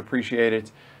really would appreciate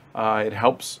it. It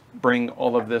helps bring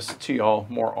all of this to y'all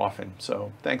more often.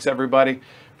 So thanks everybody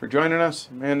for joining us.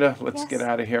 Amanda, let's Yes. get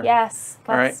out of here. Yes.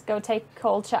 All Let's go take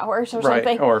cold showers or Right,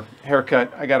 something. or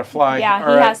haircut. I got to fly. Yeah, All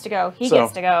he right. has to go. He So-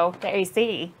 gets to go to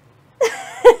AC.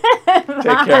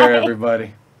 Take care,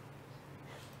 everybody.